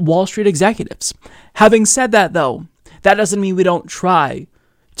with Wall Street executives. Having said that, though, that doesn't mean we don't try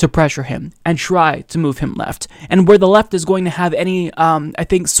to pressure him and try to move him left. And where the left is going to have any,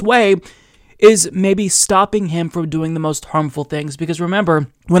 sway is maybe stopping him from doing the most harmful things. Because remember,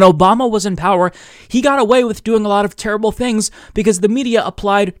 when Obama was in power, he got away with doing a lot of terrible things because the media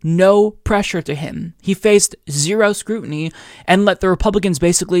applied no pressure to him. He faced zero scrutiny and let the Republicans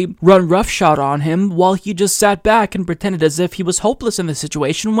basically run roughshod on him while he just sat back and pretended as if he was hopeless in the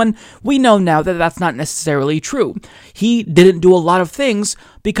situation, when we know now that that's not necessarily true. He didn't do a lot of things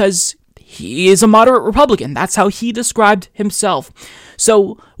because he is a moderate Republican. That's how he described himself.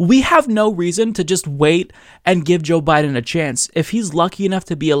 So we have no reason to just wait and give Joe Biden a chance. If he's lucky enough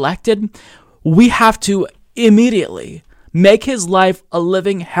to be elected, we have to immediately make his life a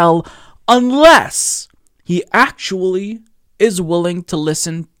living hell unless he actually is willing to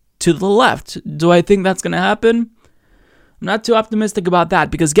listen to the left. Do I think that's going to happen? I'm not too optimistic about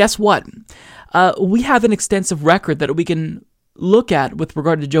that, because guess what? We have an extensive record that we can look at with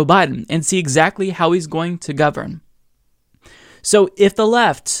regard to Joe Biden and see exactly how he's going to govern. So if the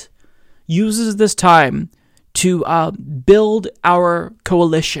left uses this time to build our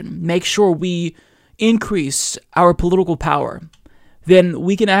coalition, make sure we increase our political power, then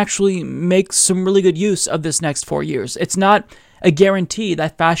we can actually make some really good use of this next 4 years. It's not a guarantee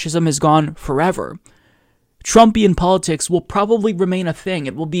that fascism is gone forever. Trumpian politics will probably remain a thing.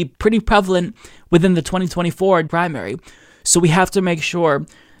 It will be pretty prevalent within the 2024 primary. So we have to make sure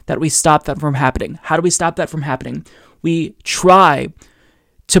that we stop that from happening. How do we stop that from happening? We try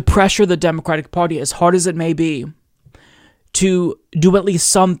to pressure the Democratic Party as hard as it may be to do at least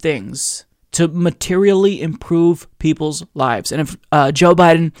some things to materially improve people's lives. And if Joe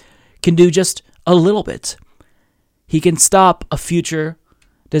Biden can do just a little bit, he can stop a future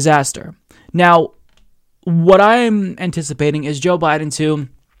disaster. Now, what I'm anticipating is Joe Biden to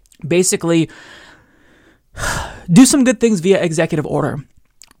basically do some good things via executive order.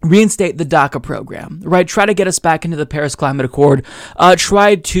 Reinstate the DACA program, right? Try to get us back into the Paris Climate Accord.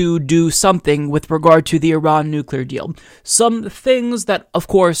 Try to do something with regard to the Iran nuclear deal. Some things that, of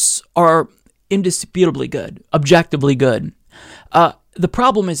course, are indisputably good, objectively good. The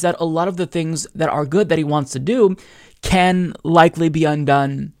problem is that a lot of the things that are good that he wants to do can likely be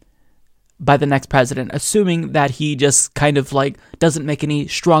undone by the next president, assuming that he just kind of doesn't make any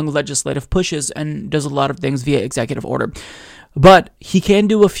strong legislative pushes and does a lot of things via executive order. But he can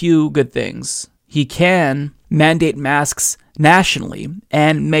do a few good things. He can mandate masks nationally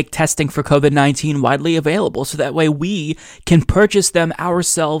and make testing for COVID-19 widely available, so that way we can purchase them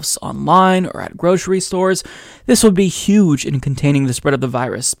ourselves online or at grocery stores. This would be huge in containing the spread of the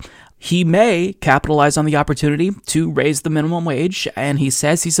virus. He may capitalize on the opportunity to raise the minimum wage, and he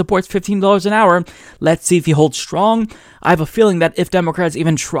says he supports $15 an hour. Let's see if he holds strong. I have a feeling that if Democrats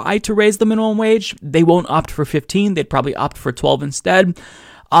even try to raise the minimum wage, they won't opt for 15. They'd probably opt for 12 instead.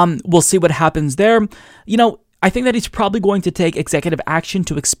 We'll see what happens there. I think that he's probably going to take executive action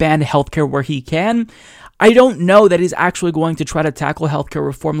to expand healthcare where he can. I don't know that he's actually going to try to tackle healthcare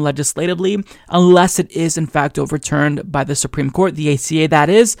reform legislatively unless it is in fact overturned by the Supreme Court, the ACA that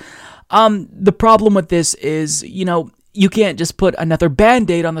is. The problem with this is, you can't just put another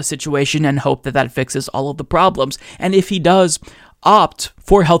Band-Aid on the situation and hope that that fixes all of the problems. And if he does opt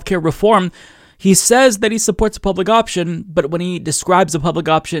for healthcare reform, he says that he supports a public option, but when he describes a public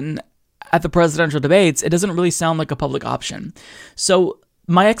option at the presidential debates, it doesn't really sound like a public option. So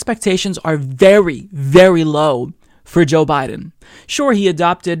my expectations are very, very low for Joe Biden. Sure, he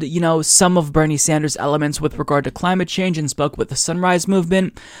adopted, some of Bernie Sanders' elements with regard to climate change and spoke with the Sunrise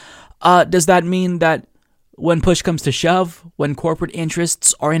Movement. Does that mean that when push comes to shove, when corporate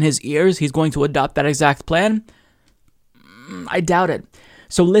interests are in his ears, he's going to adopt that exact plan? I doubt it.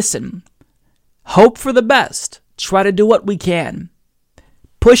 So listen, hope for the best. Try to do what we can.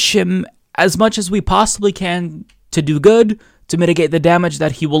 Push him as much as we possibly can to do good, to mitigate the damage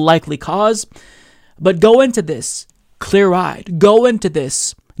that he will likely cause. But go into this clear-eyed. Go into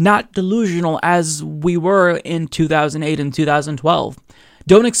this not delusional as we were in 2008 and 2012.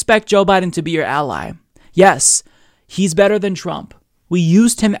 Don't expect Joe Biden to be your ally. Yes, he's better than Trump. We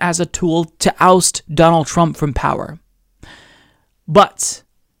used him as a tool to oust Donald Trump from power. But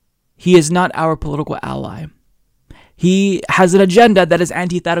he is not our political ally. He has an agenda that is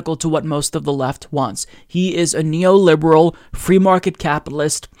antithetical to what most of the left wants. He is a neoliberal, free market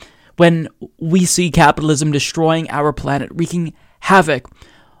capitalist when we see capitalism destroying our planet, wreaking havoc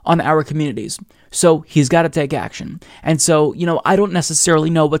on our communities. So he's got to take action. And so, I don't necessarily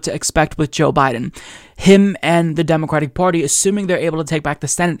know what to expect with Joe Biden. Him and the Democratic Party, assuming they're able to take back the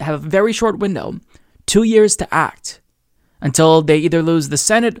Senate, have a very short window, 2 years to act, until they either lose the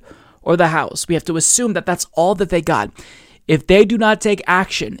Senate or the House. We have to assume that that's all that they got. If they do not take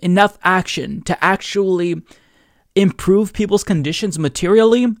action, enough action to actually improve people's conditions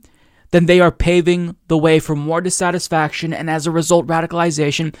materially, then they are paving the way for more dissatisfaction and, as a result,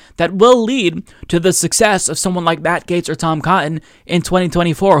 radicalization that will lead to the success of someone like Matt Gaetz or Tom Cotton in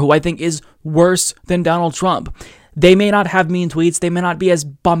 2024, who I think is worse than Donald Trump. They may not have mean tweets, they may not be as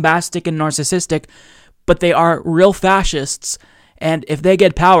bombastic and narcissistic, but they are real fascists. And if they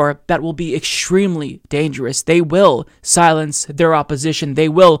get power, that will be extremely dangerous. They will silence their opposition. They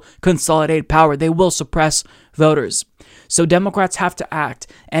will consolidate power. They will suppress voters. So Democrats have to act,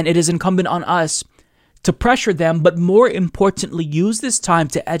 and it is incumbent on us to pressure them, but more importantly, use this time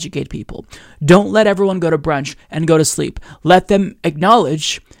to educate people. Don't let everyone go to brunch and go to sleep. Let them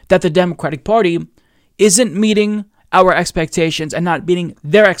acknowledge that the Democratic Party isn't meeting our expectations and not meeting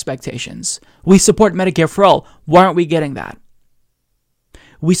their expectations. We support Medicare for all. Why aren't we getting that?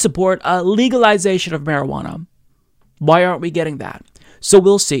 We support a legalization of marijuana. Why aren't we getting that? So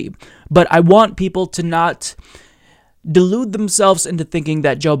we'll see. But I want people to not delude themselves into thinking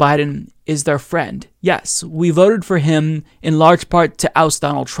that Joe Biden is their friend. Yes, we voted for him in large part to oust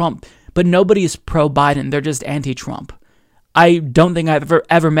Donald Trump, but nobody is pro-Biden. They're just anti-Trump. I don't think I've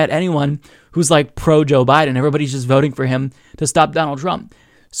ever met anyone who's like pro-Joe Biden. Everybody's just voting for him to stop Donald Trump.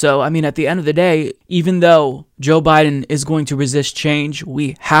 So, at the end of the day, even though Joe Biden is going to resist change,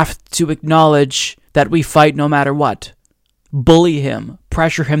 we have to acknowledge that we fight no matter what. Bully him,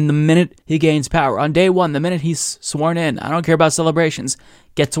 pressure him the minute he gains power. On day one, the minute he's sworn in, I don't care about celebrations,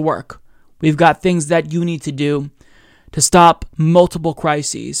 get to work. We've got things that you need to do to stop multiple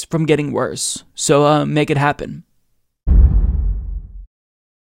crises from getting worse. So make it happen.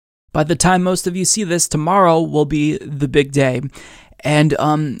 By the time most of you see this, tomorrow will be the big day. And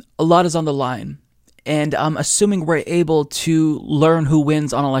a lot is on the line. And assuming we're able to learn who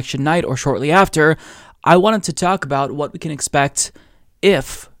wins on election night or shortly after, I wanted to talk about what we can expect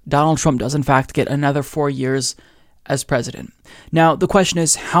if Donald Trump does in fact get another 4 years as president. Now, the question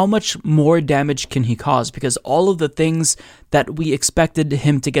is, how much more damage can he cause? Because all of the things that we expected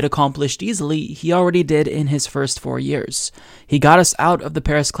him to get accomplished easily, he already did in his first 4 years. He got us out of the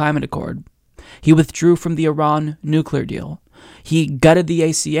Paris Climate Accord. He withdrew from the Iran nuclear deal. He gutted the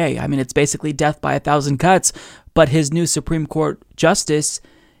ACA. It's basically death by 1,000 cuts, but his new Supreme Court justice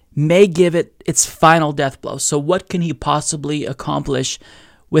may give it its final death blow. So what can he possibly accomplish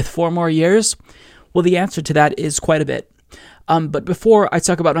with 4 more years? Well, the answer to that is quite a bit. But before I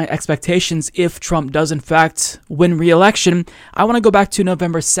talk about my expectations, if Trump does in fact win re-election, I want to go back to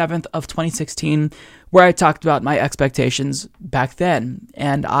November 7th of 2016, where I talked about my expectations back then.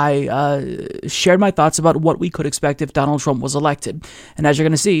 And I shared my thoughts about what we could expect if Donald Trump was elected. And as you're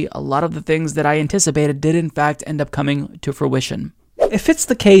going to see, a lot of the things that I anticipated did in fact end up coming to fruition. If it's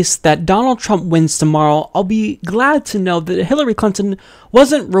the case that Donald Trump wins tomorrow, I'll be glad to know that Hillary Clinton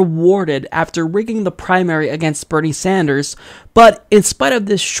wasn't rewarded after rigging the primary against Bernie Sanders, but in spite of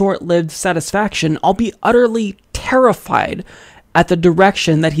this short-lived satisfaction, I'll be utterly terrified at the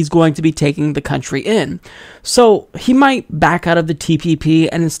direction that he's going to be taking the country in. So he might back out of the TPP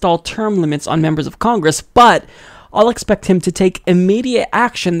and install term limits on members of Congress, but I'll expect him to take immediate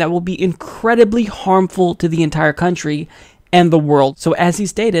action that will be incredibly harmful to the entire country and the world. So as he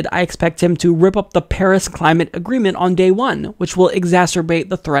stated, I expect him to rip up the Paris Climate Agreement on day one, which will exacerbate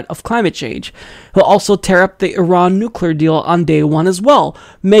the threat of climate change. He'll also tear up the Iran nuclear deal on day one as well,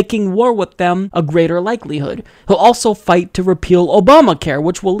 making war with them a greater likelihood. He'll also fight to repeal Obamacare,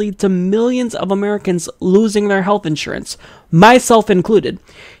 which will lead to millions of Americans losing their health insurance, myself included.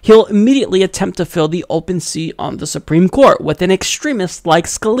 He'll immediately attempt to fill the open seat on the Supreme Court with an extremist like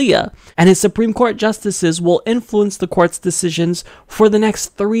Scalia, and his Supreme Court justices will influence the court's decisions for the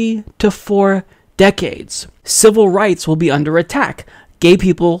next 3 to 4 decades. Civil rights will be under attack. Gay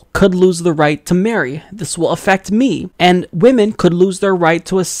people could lose the right to marry. This will affect me. And women could lose their right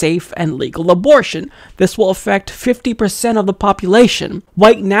to a safe and legal abortion. This will affect 50% of the population.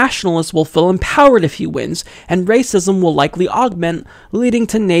 White nationalists will feel empowered if he wins, and racism will likely augment, leading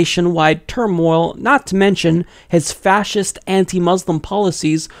to nationwide turmoil, not to mention his fascist anti-Muslim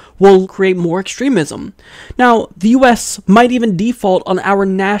policies will create more extremism. Now, the US might even default on our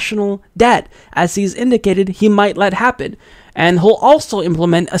national debt, as he's indicated he might let happen. And he'll also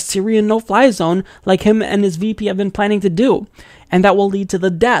implement a Syrian no-fly zone like him and his VP have been planning to do. And that will lead to the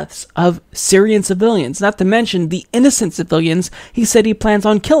deaths of Syrian civilians, not to mention the innocent civilians he said he plans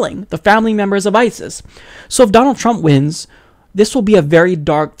on killing, the family members of ISIS. So if Donald Trump wins, this will be a very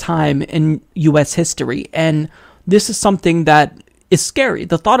dark time in US history. And this is something that is scary.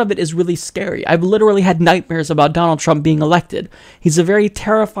 The thought of it is really scary. I've literally had nightmares about Donald Trump being elected. He's a very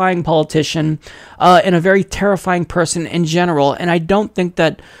terrifying politician and a very terrifying person in general. And I don't think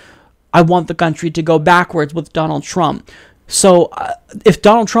that I want the country to go backwards with Donald Trump. So if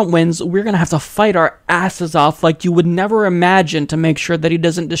Donald Trump wins, we're going to have to fight our asses off like you would never imagine to make sure that he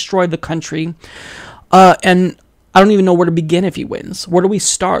doesn't destroy the country. And I don't even know where to begin if he wins. Where do we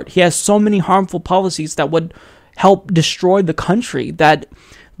start? He has so many harmful policies that would help destroy the country that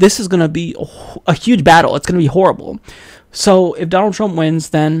this is going to be a huge battle. It's going to be horrible. So if Donald Trump wins,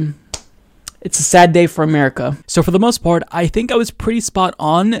 then it's a sad day for America. So for the most part, I think I was pretty spot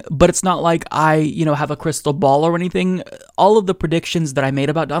on, but it's not like I, have a crystal ball or anything. All of the predictions that I made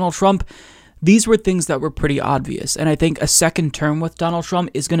about Donald Trump, these were things that were pretty obvious. And I think a second term with Donald Trump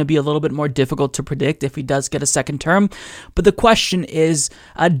is going to be a little bit more difficult to predict if he does get a second term. But the question is,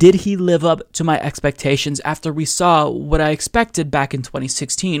 did he live up to my expectations after we saw what I expected back in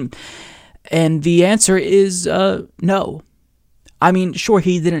 2016? And the answer is no. I mean, sure,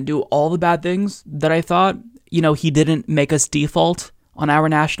 he didn't do all the bad things that I thought. He didn't make us default on our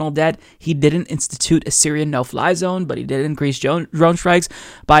national debt. He didn't institute a Syrian no-fly zone, but he did increase drone strikes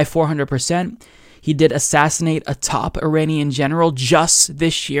by 400%. He did assassinate a top Iranian general just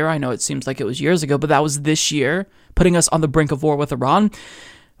this year. I know it seems like it was years ago, but that was this year, putting us on the brink of war with Iran.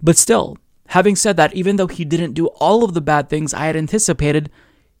 But still, having said that, even though he didn't do all of the bad things I had anticipated,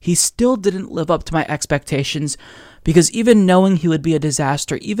 he still didn't live up to my expectations, because even knowing he would be a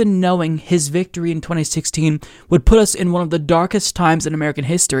disaster, even knowing his victory in 2016 would put us in one of the darkest times in American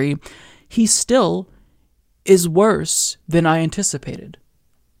history, he still is worse than I anticipated.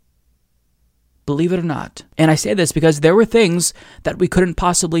 Believe it or not. And I say this because there were things that we couldn't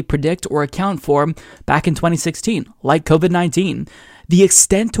possibly predict or account for back in 2016, like COVID-19. The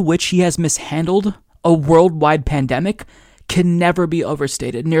extent to which he has mishandled a worldwide pandemic can never be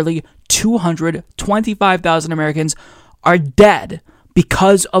overstated. Nearly 225,000 Americans are dead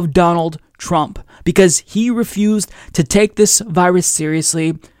because of Donald Trump, because he refused to take this virus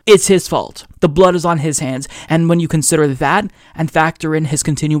seriously. It's his fault. The blood is on his hands. And when you consider that and factor in his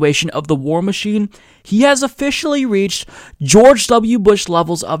continuation of the war machine, he has officially reached George W. Bush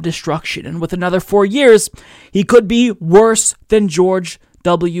levels of destruction. And with another 4 years, he could be worse than George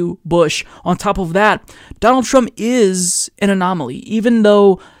W. Bush. On top of that, Donald Trump is an anomaly. Even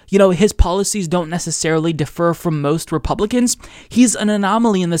though, his policies don't necessarily differ from most Republicans, he's an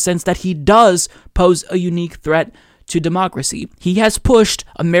anomaly in the sense that he does pose a unique threat to democracy. He has pushed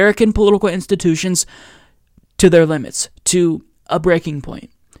American political institutions to their limits, to a breaking point,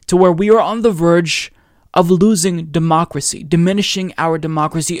 to where we are on the verge of losing democracy, diminishing our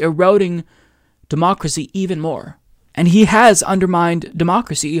democracy, eroding democracy even more. And he has undermined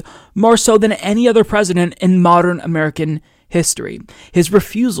democracy more so than any other president in modern American history. His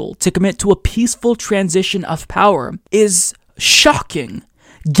refusal to commit to a peaceful transition of power is shocking.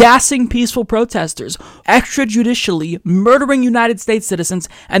 Gassing peaceful protesters, extrajudicially murdering United States citizens,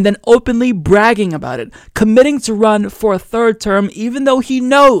 and then openly bragging about it, committing to run for a third term even though he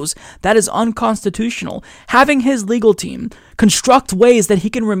knows that is unconstitutional, having his legal team construct ways that he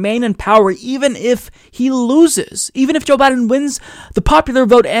can remain in power even if he loses. Even if Joe Biden wins the popular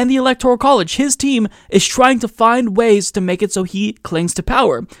vote and the Electoral College, his team is trying to find ways to make it so he clings to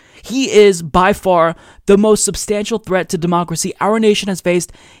power. He is by far the most substantial threat to democracy our nation has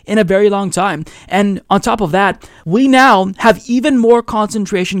faced in a very long time. And on top of that, we now have even more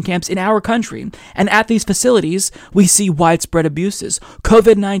concentration camps in our country. And at these facilities, we see widespread abuses.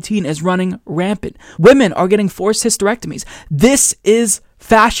 COVID-19 is running rampant. Women are getting forced hysterectomies. This is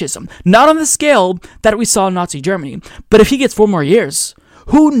fascism. Not on the scale that we saw in Nazi Germany. But if he gets 4 more years,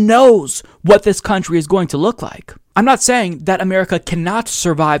 who knows what this country is going to look like? I'm not saying that America cannot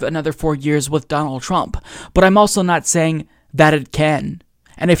survive another 4 years with Donald Trump, but I'm also not saying that it can.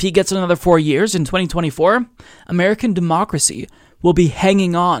 And if he gets another 4 years in 2024, American democracy will be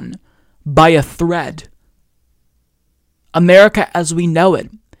hanging on by a thread. America as we know it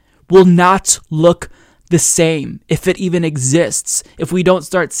will not look the same, if it even exists, if we don't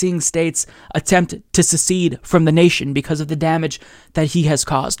start seeing states attempt to secede from the nation because of the damage that he has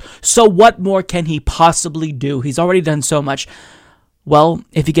caused. So what more can he possibly do? He's already done so much. Well,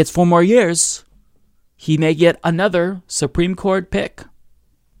 if he gets 4 more years, he may get another Supreme Court pick.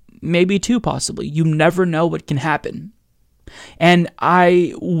 Maybe 2, possibly. You never know what can happen. And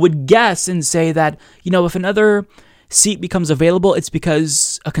I would guess and say that, if another seat becomes available, it's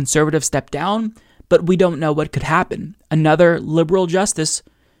because a conservative stepped down, but we don't know what could happen. Another liberal justice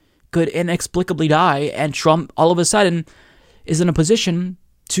could inexplicably die, and Trump all of a sudden is in a position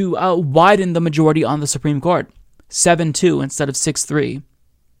to widen the majority on the Supreme Court, 7-2 instead of 6-3.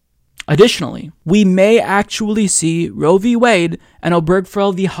 Additionally, we may actually see Roe v. Wade and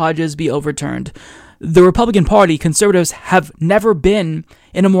Obergefell v. Hodges be overturned. The Republican Party, conservatives, have never been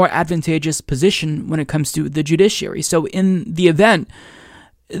in a more advantageous position when it comes to the judiciary. So in the event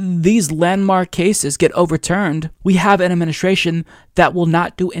these landmark cases get overturned, we have an administration that will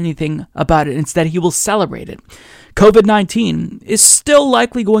not do anything about it. Instead, he will celebrate it. COVID-19 is still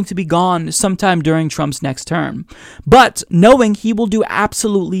likely going to be gone sometime during Trump's next term. But knowing he will do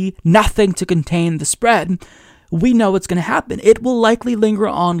absolutely nothing to contain the spread, we know what's going to happen. It will likely linger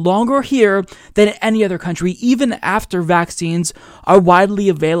on longer here than in any other country, even after vaccines are widely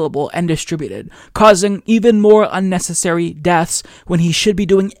available and distributed, causing even more unnecessary deaths when he should be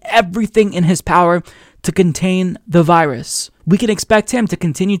doing everything in his power to contain the virus. We can expect him to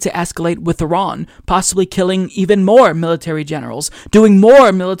continue to escalate with Iran, possibly killing even more military generals, doing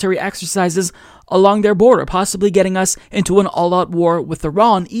more military exercises along their border, possibly getting us into an all-out war with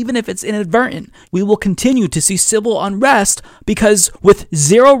Iran, even if it's inadvertent. We will continue to see civil unrest because with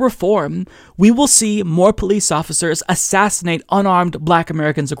zero reform, we will see more police officers assassinate unarmed Black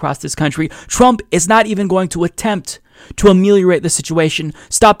Americans across this country. Trump is not even going to attempt to ameliorate the situation,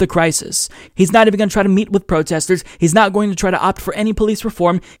 stop the crisis. He's not even going to try to meet with protesters. He's not going to try to opt for any police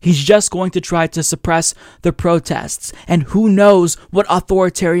reform. He's just going to try to suppress the protests. And who knows what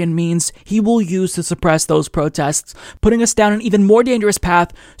authoritarian means he will use to suppress those protests, putting us down an even more dangerous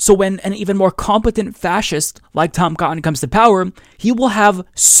path. So when an even more competent fascist like Tom Cotton comes to power, he will have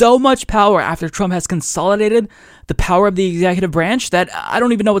so much power after Trump has consolidated the power of the executive branch that I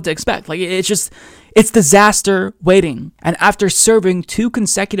don't even know what to expect. It's disaster waiting. And after serving 2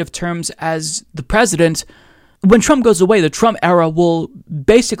 consecutive terms as the president, when Trump goes away, the Trump era will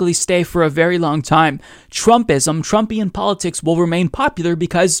basically stay for a very long time. Trumpian politics will remain popular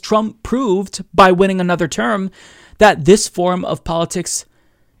because Trump proved by winning another term that this form of politics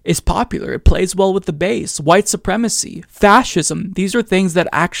is popular. It plays well with the base. White supremacy, fascism, these are things that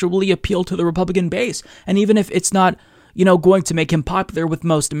actually appeal to the Republican base. And even if it's not going to make him popular with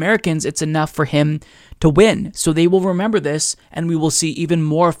most Americans, it's enough for him to win. So they will remember this, and we will see even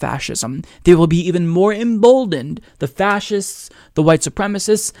more fascism. They will be even more emboldened, the fascists, the white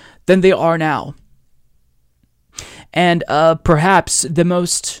supremacists, than they are now. And perhaps the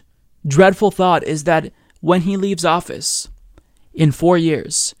most dreadful thought is that when he leaves office in 4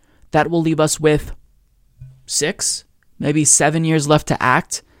 years, that will leave us with 6, maybe 7 years left to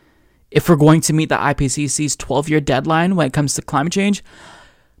act. If we're going to meet the IPCC's 12-year deadline when it comes to climate change,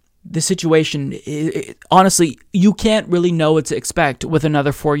 the situation, honestly, you can't really know what to expect with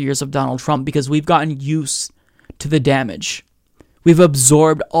another 4 years of Donald Trump because we've gotten used to the damage. We've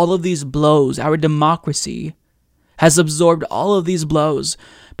absorbed all of these blows. Our democracy has absorbed all of these blows.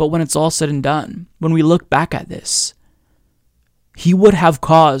 But when it's all said and done, when we look back at this, he would have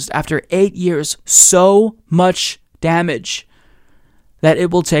caused, after 8 years, so much damage that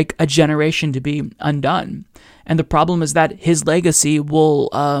it will take a generation to be undone. And the problem is that his legacy will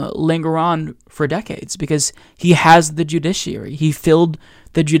linger on for decades because he has the judiciary. He filled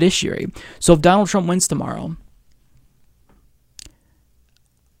the judiciary. So if Donald Trump wins tomorrow,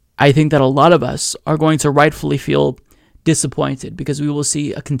 I think that a lot of us are going to rightfully feel disappointed because we will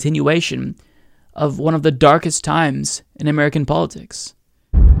see a continuation of one of the darkest times in American politics.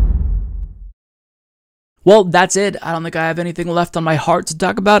 Well, that's it. I don't think I have anything left on my heart to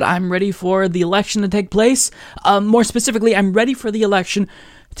talk about. I'm ready for the election to take place. More specifically, I'm ready for the election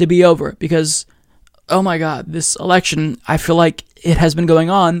to be over because, oh my God, this election, I feel like it has been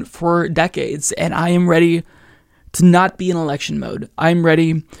going on for decades, and I am ready to not be in election mode. I'm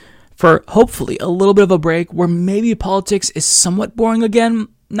ready for, hopefully, a little bit of a break where maybe politics is somewhat boring again.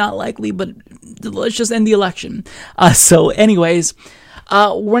 Not likely, but let's just end the election. So anyways,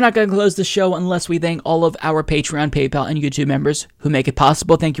 We're not going to close the show unless we thank all of our Patreon, PayPal, and YouTube members who make it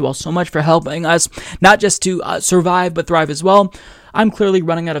possible. Thank you all so much for helping us, not just to survive, but thrive as well. I'm clearly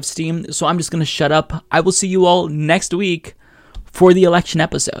running out of steam, so I'm just going to shut up. I will see you all next week for the election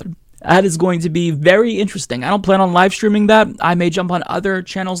episode. That is going to be very interesting. I don't plan on live streaming that. I may jump on other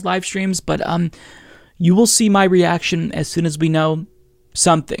channels' live streams, but you will see my reaction as soon as we know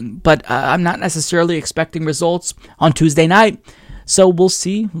something. But I'm not necessarily expecting results on Tuesday night. So we'll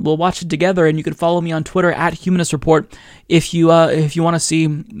see. We'll watch it together, and you can follow me on Twitter at Humanist Report if you want to see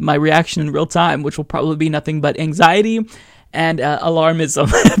my reaction in real time, which will probably be nothing but anxiety and alarmism,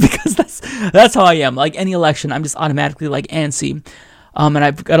 because that's how I am. Like any election, I'm just automatically like antsy, and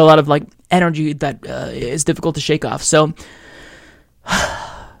I've got a lot of like energy that is difficult to shake off. So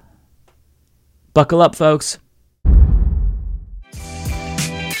buckle up, folks.